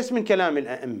هذا ليس من كلام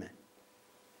الأئمة،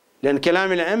 لأن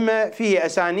كلام الأئمة فيه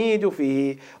أسانيد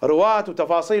وفيه رواة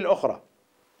وتفاصيل أخرى،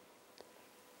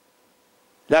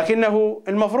 لكنه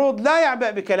المفروض لا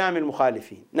يعبأ بكلام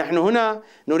المخالفين. نحن هنا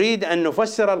نريد أن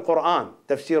نفسر القرآن،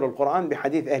 تفسير القرآن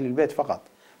بحديث أهل البيت فقط،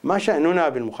 ما شأننا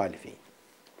بالمخالفين.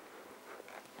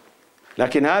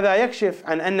 لكن هذا يكشف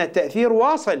عن أن التأثير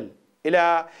واصل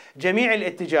إلى جميع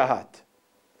الاتجاهات.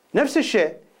 نفس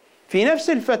الشيء في نفس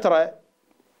الفترة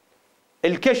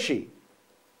الكشي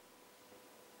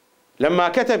لما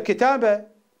كتب كتابه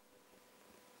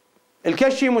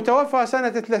الكشي متوفى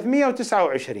سنة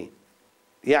 329،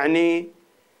 يعني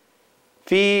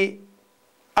في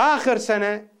آخر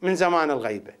سنة من زمان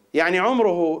الغيبة، يعني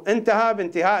عمره انتهى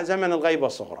بانتهاء زمن الغيبة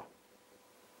الصغرى.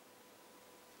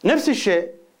 نفس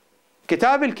الشيء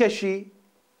كتاب الكشي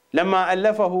لما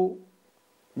ألفه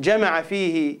جمع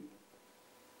فيه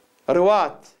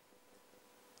رواة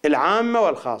العامة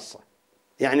والخاصة،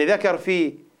 يعني ذكر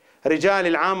فيه رجال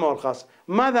العامة والخاصة.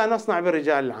 ماذا نصنع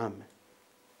بالرجال العامة؟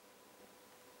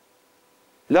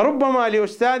 لربما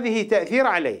لأستاذه تأثير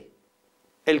عليه.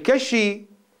 الكشي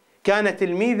كان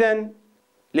تلميذا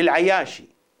للعياشي،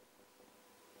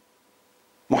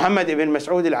 محمد بن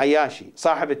مسعود العياشي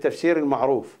صاحب التفسير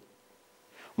المعروف.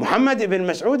 محمد بن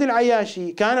مسعود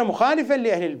العياشي كان مخالفا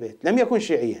لأهل البيت، لم يكن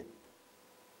شيعيا،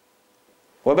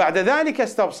 وبعد ذلك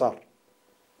استبصر،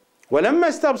 ولما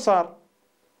استبصر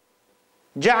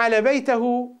جعل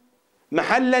بيته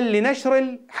محلا لنشر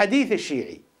الحديث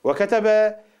الشيعي،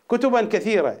 وكتب كتبا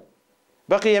كثيرة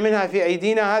بقي منها في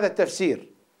أيدينا هذا التفسير،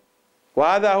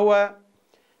 وهذا هو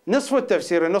نصف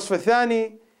التفسير. النصف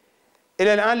الثاني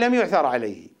إلى الآن لم يعثر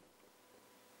عليه.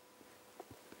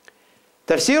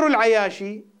 تفسير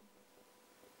العياشي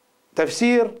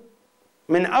تفسير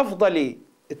من أفضل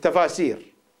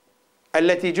التفاسير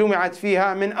التي جمعت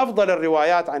فيها من أفضل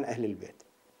الروايات عن أهل البيت،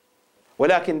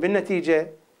 ولكن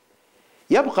بالنتيجة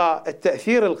يبقى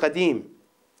التأثير القديم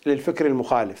للفكر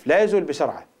المخالف لا يزول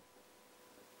بسرعة.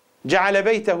 جعل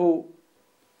بيته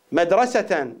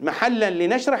مدرسة محلا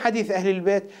لنشر حديث أهل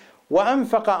البيت،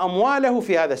 وأنفق أمواله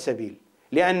في هذا السبيل،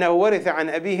 لأنه ورث عن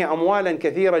أبيه أموالا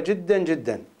كثيرة جدا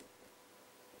جدا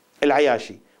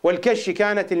العياشي، والكشي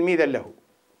كان تلميذا له.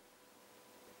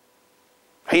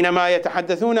 حينما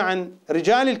يتحدثون عن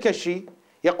رجال الكشي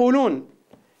يقولون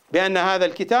بأن هذا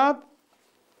الكتاب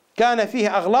كان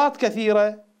فيه أغلاط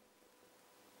كثيرة،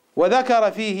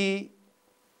 وذكر فيه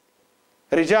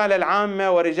رجال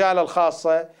العامة ورجال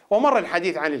الخاصة، ومر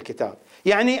الحديث عن الكتاب.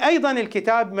 يعني أيضا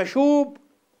الكتاب مشوب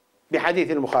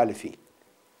بحديث المخالفين،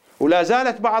 ولا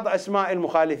زالت بعض أسماء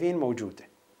المخالفين موجودة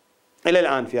إلى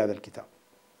الآن في هذا الكتاب.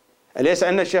 أليس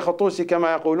أن الشيخ الطوسي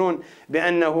كما يقولون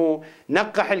بأنه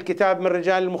نقح الكتاب من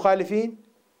رجال المخالفين؟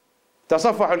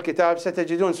 تصفحوا الكتاب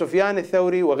ستجدون سفيان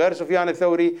الثوري وغير سفيان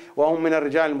الثوري وهم من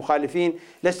الرجال المخالفين.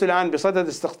 لست الآن بصدد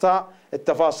استقصاء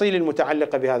التفاصيل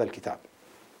المتعلقة بهذا الكتاب،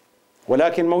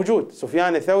 ولكن موجود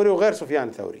سفيان الثوري وغير سفيان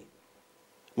الثوري،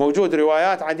 موجود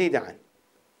روايات عديدة عنه.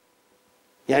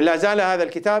 يعني لا زال هذا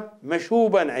الكتاب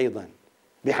مشوبا أيضا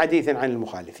بحديث عن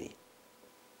المخالفين.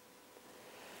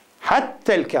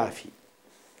 حتى الكافي،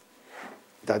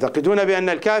 تعتقدون بأن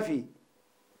الكافي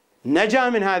نجا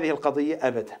من هذه القضية؟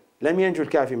 أبدا، لم ينجو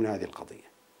الكافي من هذه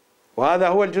القضية، وهذا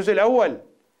هو الجزء الأول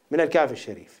من الكافي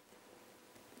الشريف.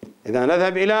 إذا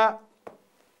نذهب إلى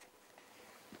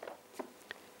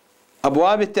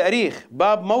أبواب التاريخ،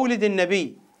 باب مولد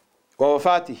النبي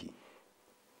ووفاته.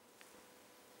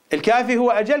 الكافي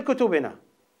هو أجل كتبنا،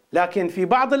 لكن في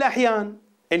بعض الأحيان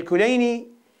الكليني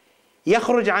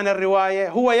يخرج عن الرواية،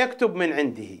 هو يكتب من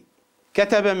عنده،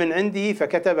 كتب من عنده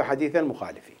فكتب حديث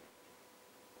المخالفين.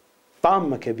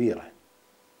 طامة كبيرة،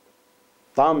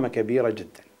 طامة كبيرة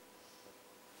جدا.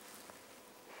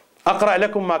 أقرأ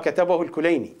لكم ما كتبه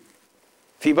الكليني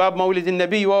في باب مولد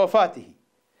النبي ووفاته.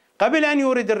 قبل أن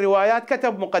يورد الروايات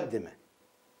كتب مقدمة،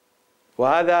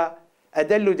 وهذا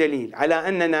أدل دليل على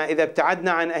أننا إذا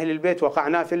ابتعدنا عن أهل البيت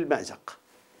وقعنا في المأزق.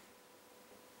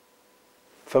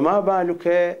 فما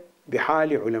بالك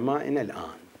بحال علمائنا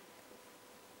الآن؟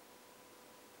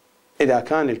 إذا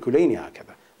كان الكليني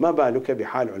هكذا، ما بالك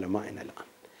بحال علمائنا الآن؟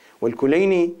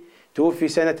 والكليني توفي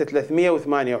سنة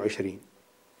 328،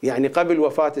 يعني قبل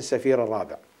وفاة السفير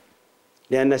الرابع،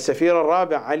 لأن السفير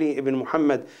الرابع علي بن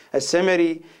محمد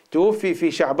السمري توفي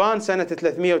في شعبان سنة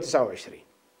 329.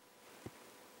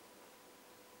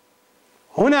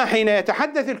 هنا حين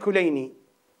يتحدث الكليني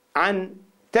عن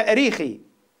تاريخ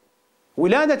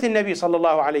ولادة النبي صلى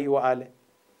الله عليه وآله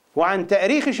وعن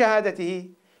تاريخ شهادته،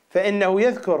 فإنه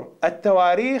يذكر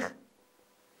التواريخ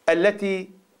التي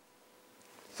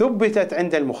ثبتت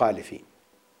عند المخالفين،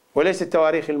 وليس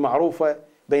التواريخ المعروفة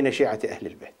بين شيعة أهل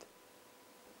البيت.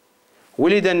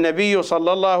 ولد النبي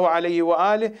صلى الله عليه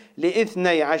وآله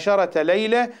ل12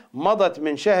 ليلة مضت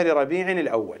من شهر ربيع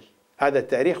الأول. هذا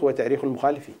التاريخ هو تاريخ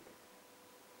المخالفين،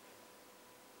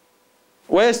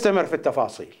 ويستمر في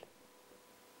التفاصيل.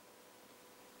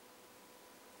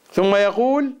 ثم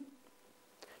يقول: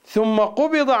 ثم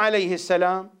قبض عليه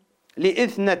السلام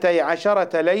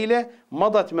ل12 ليلة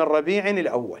مضت من ربيع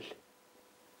الأول.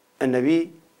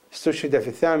 النبي استشهد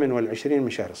في 28 من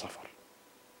شهر صفر.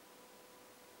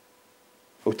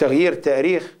 وتغيير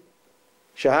تاريخ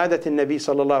شهادة النبي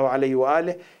صلى الله عليه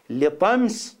وآله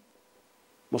لطمس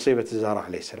مصيبة الزهراء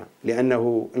عليه السلام،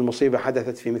 لأنه المصيبة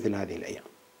حدثت في مثل هذه الأيام،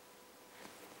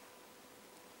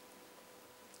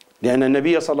 لأن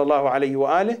النبي صلى الله عليه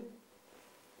وآله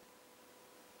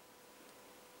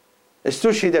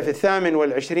استشهد في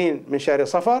 28 من شهر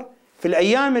صفر. في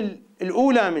الأيام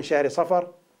الأولى من شهر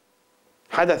صفر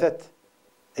حدثت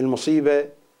المصيبة،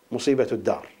 مصيبة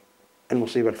الدار،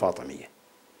 المصيبة الفاطمية.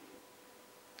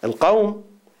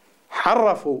 القوم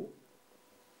حرفوا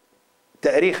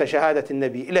تاريخ شهادة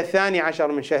النبي إلى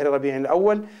 12 من شهر ربيع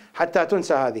الأول حتى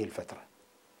تنسى هذه الفترة.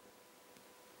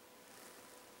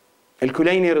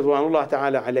 الكليني رضوان الله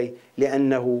تعالى عليه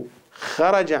لأنه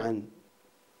خرج عن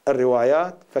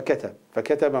الروايات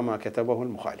فكتب ما كتبه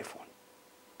المخالفون.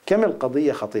 كم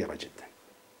القضية خطيرة جدا،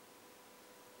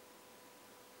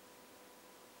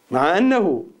 مع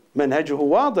أنه منهجه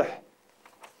واضح.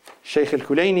 الشيخ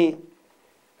الكليني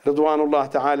رضوان الله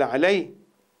تعالى عليه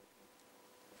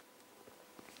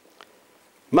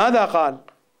ماذا قال؟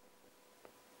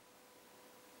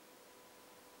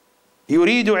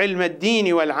 يريد علم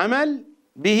الدين والعمل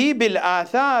به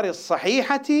بالآثار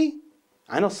الصحيحة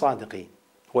عن الصادقين،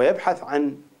 ويبحث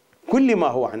عن كل ما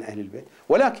هو عن أهل البيت،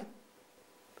 ولكن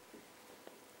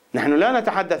نحن لا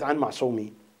نتحدث عن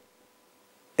معصومين.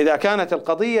 إذا كانت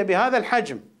القضية بهذا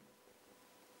الحجم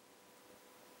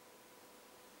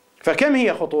فكم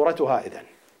هي خطورتها إذن؟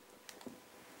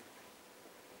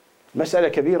 مسألة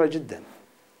كبيرة جدا.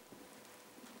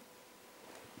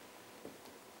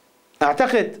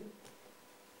 أعتقد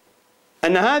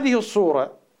أن هذه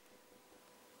الصورة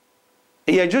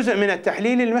هي جزء من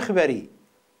التحليل المخبري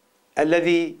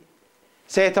الذي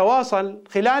سيتواصل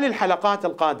خلال الحلقات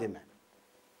القادمة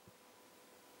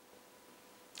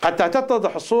حتى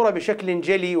تتضح الصورة بشكل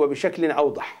جلي وبشكل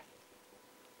أوضح.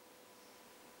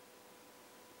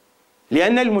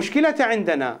 لأن المشكلة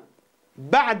عندنا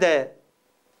بعد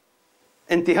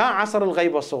انتهاء عصر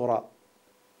الغيبة الصغرى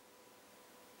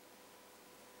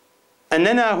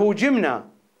أننا هوجمنا،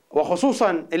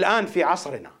 وخصوصا الآن في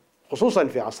عصرنا،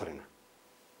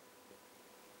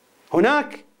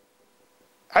 هناك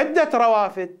عدة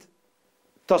روافد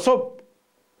تصب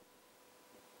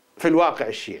في الواقع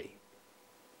الشيعي.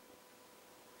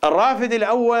 الرافد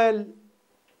الأول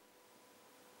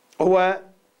هو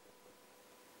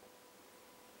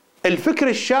الفكر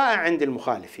الشائع عند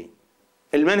المخالفين،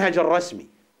 المنهج الرسمي،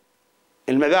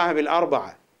 المذاهب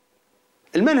الأربعة،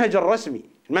 المنهج الرسمي،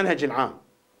 المنهج العام.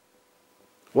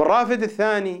 والرافد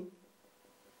الثاني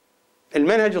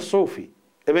المنهج الصوفي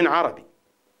ابن عربي.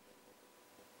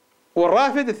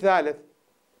 والرافد الثالث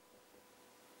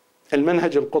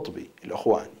المنهج القطبي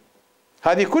الإخواني.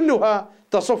 هذه كلها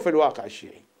تصب في الواقع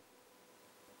الشيعي.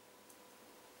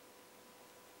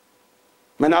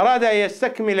 من أراد أن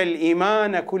يستكمل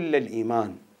الإيمان كل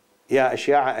الإيمان يا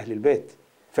أشياع أهل البيت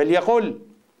فليقل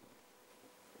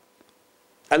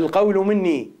القول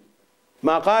مني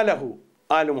ما قاله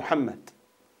آل محمد،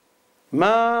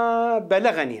 ما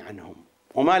بلغني عنهم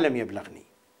وما لم يبلغني،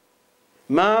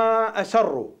 ما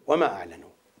أسروا وما أعلنوا.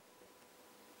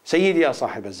 سيدي يا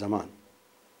صاحب الزمان،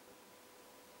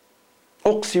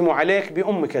 أقسم عليك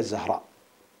بأمك الزهراء،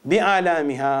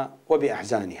 بآلامها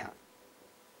وبأحزانها،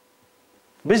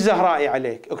 بالزهراء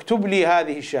عليك، اكتب لي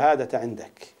هذه الشهادة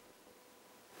عندك،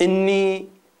 إني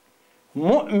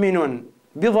مؤمن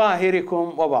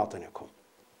بظاهركم وباطنكم،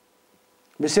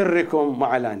 بسركم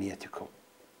وعلانيتكم،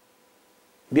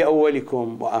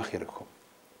 بأولكم وآخركم،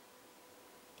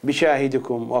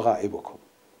 بشاهدكم وغائبكم،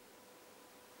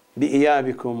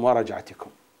 بإيابكم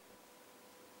ورجعتكم،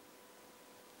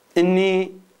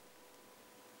 إني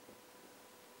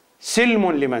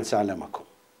سلم لمن سالمكم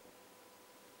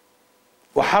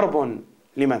وحرب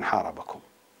لمن حاربكم.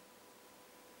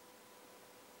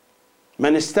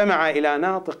 من استمع إلى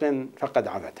ناطق فقد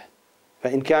عبده،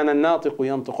 فإن كان الناطق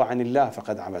ينطق عن الله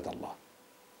فقد عبد الله،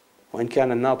 وإن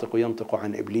كان الناطق ينطق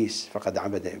عن إبليس فقد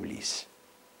عبد إبليس.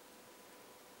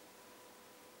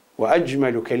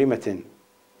 وأجمل كلمة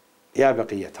يا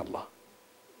بقية الله،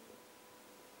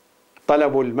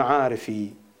 طلب المعارف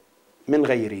من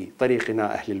غير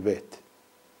طريقنا أهل البيت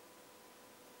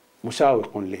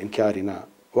مساوق لإنكارنا،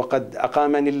 وقد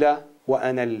أقامني الله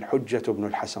وأنا الحجة بن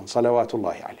الحسن صلوات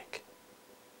الله عليك.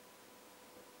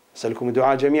 أسألكم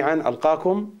الدعاء جميعا،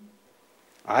 ألقاكم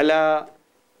على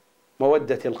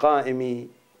مودة القائم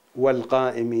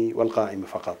والقائم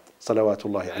فقط، صلوات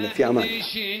الله عليه، في أمان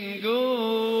الله.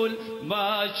 نقول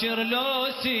باكر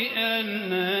لو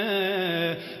سئلنا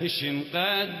ايش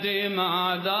نقدم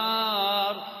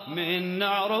اعذار من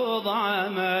نعرض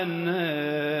عملنا،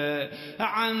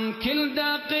 عن كل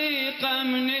دقيقة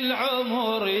من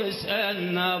العمر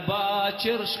يسألنا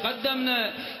باكر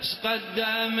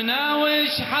شقدمنا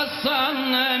وش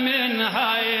حصلنا من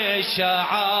هاي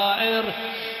الشعائر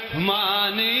ما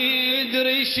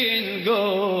ندري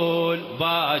شنقول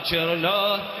باكر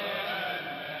لو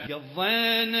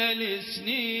قضينا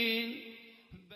السنين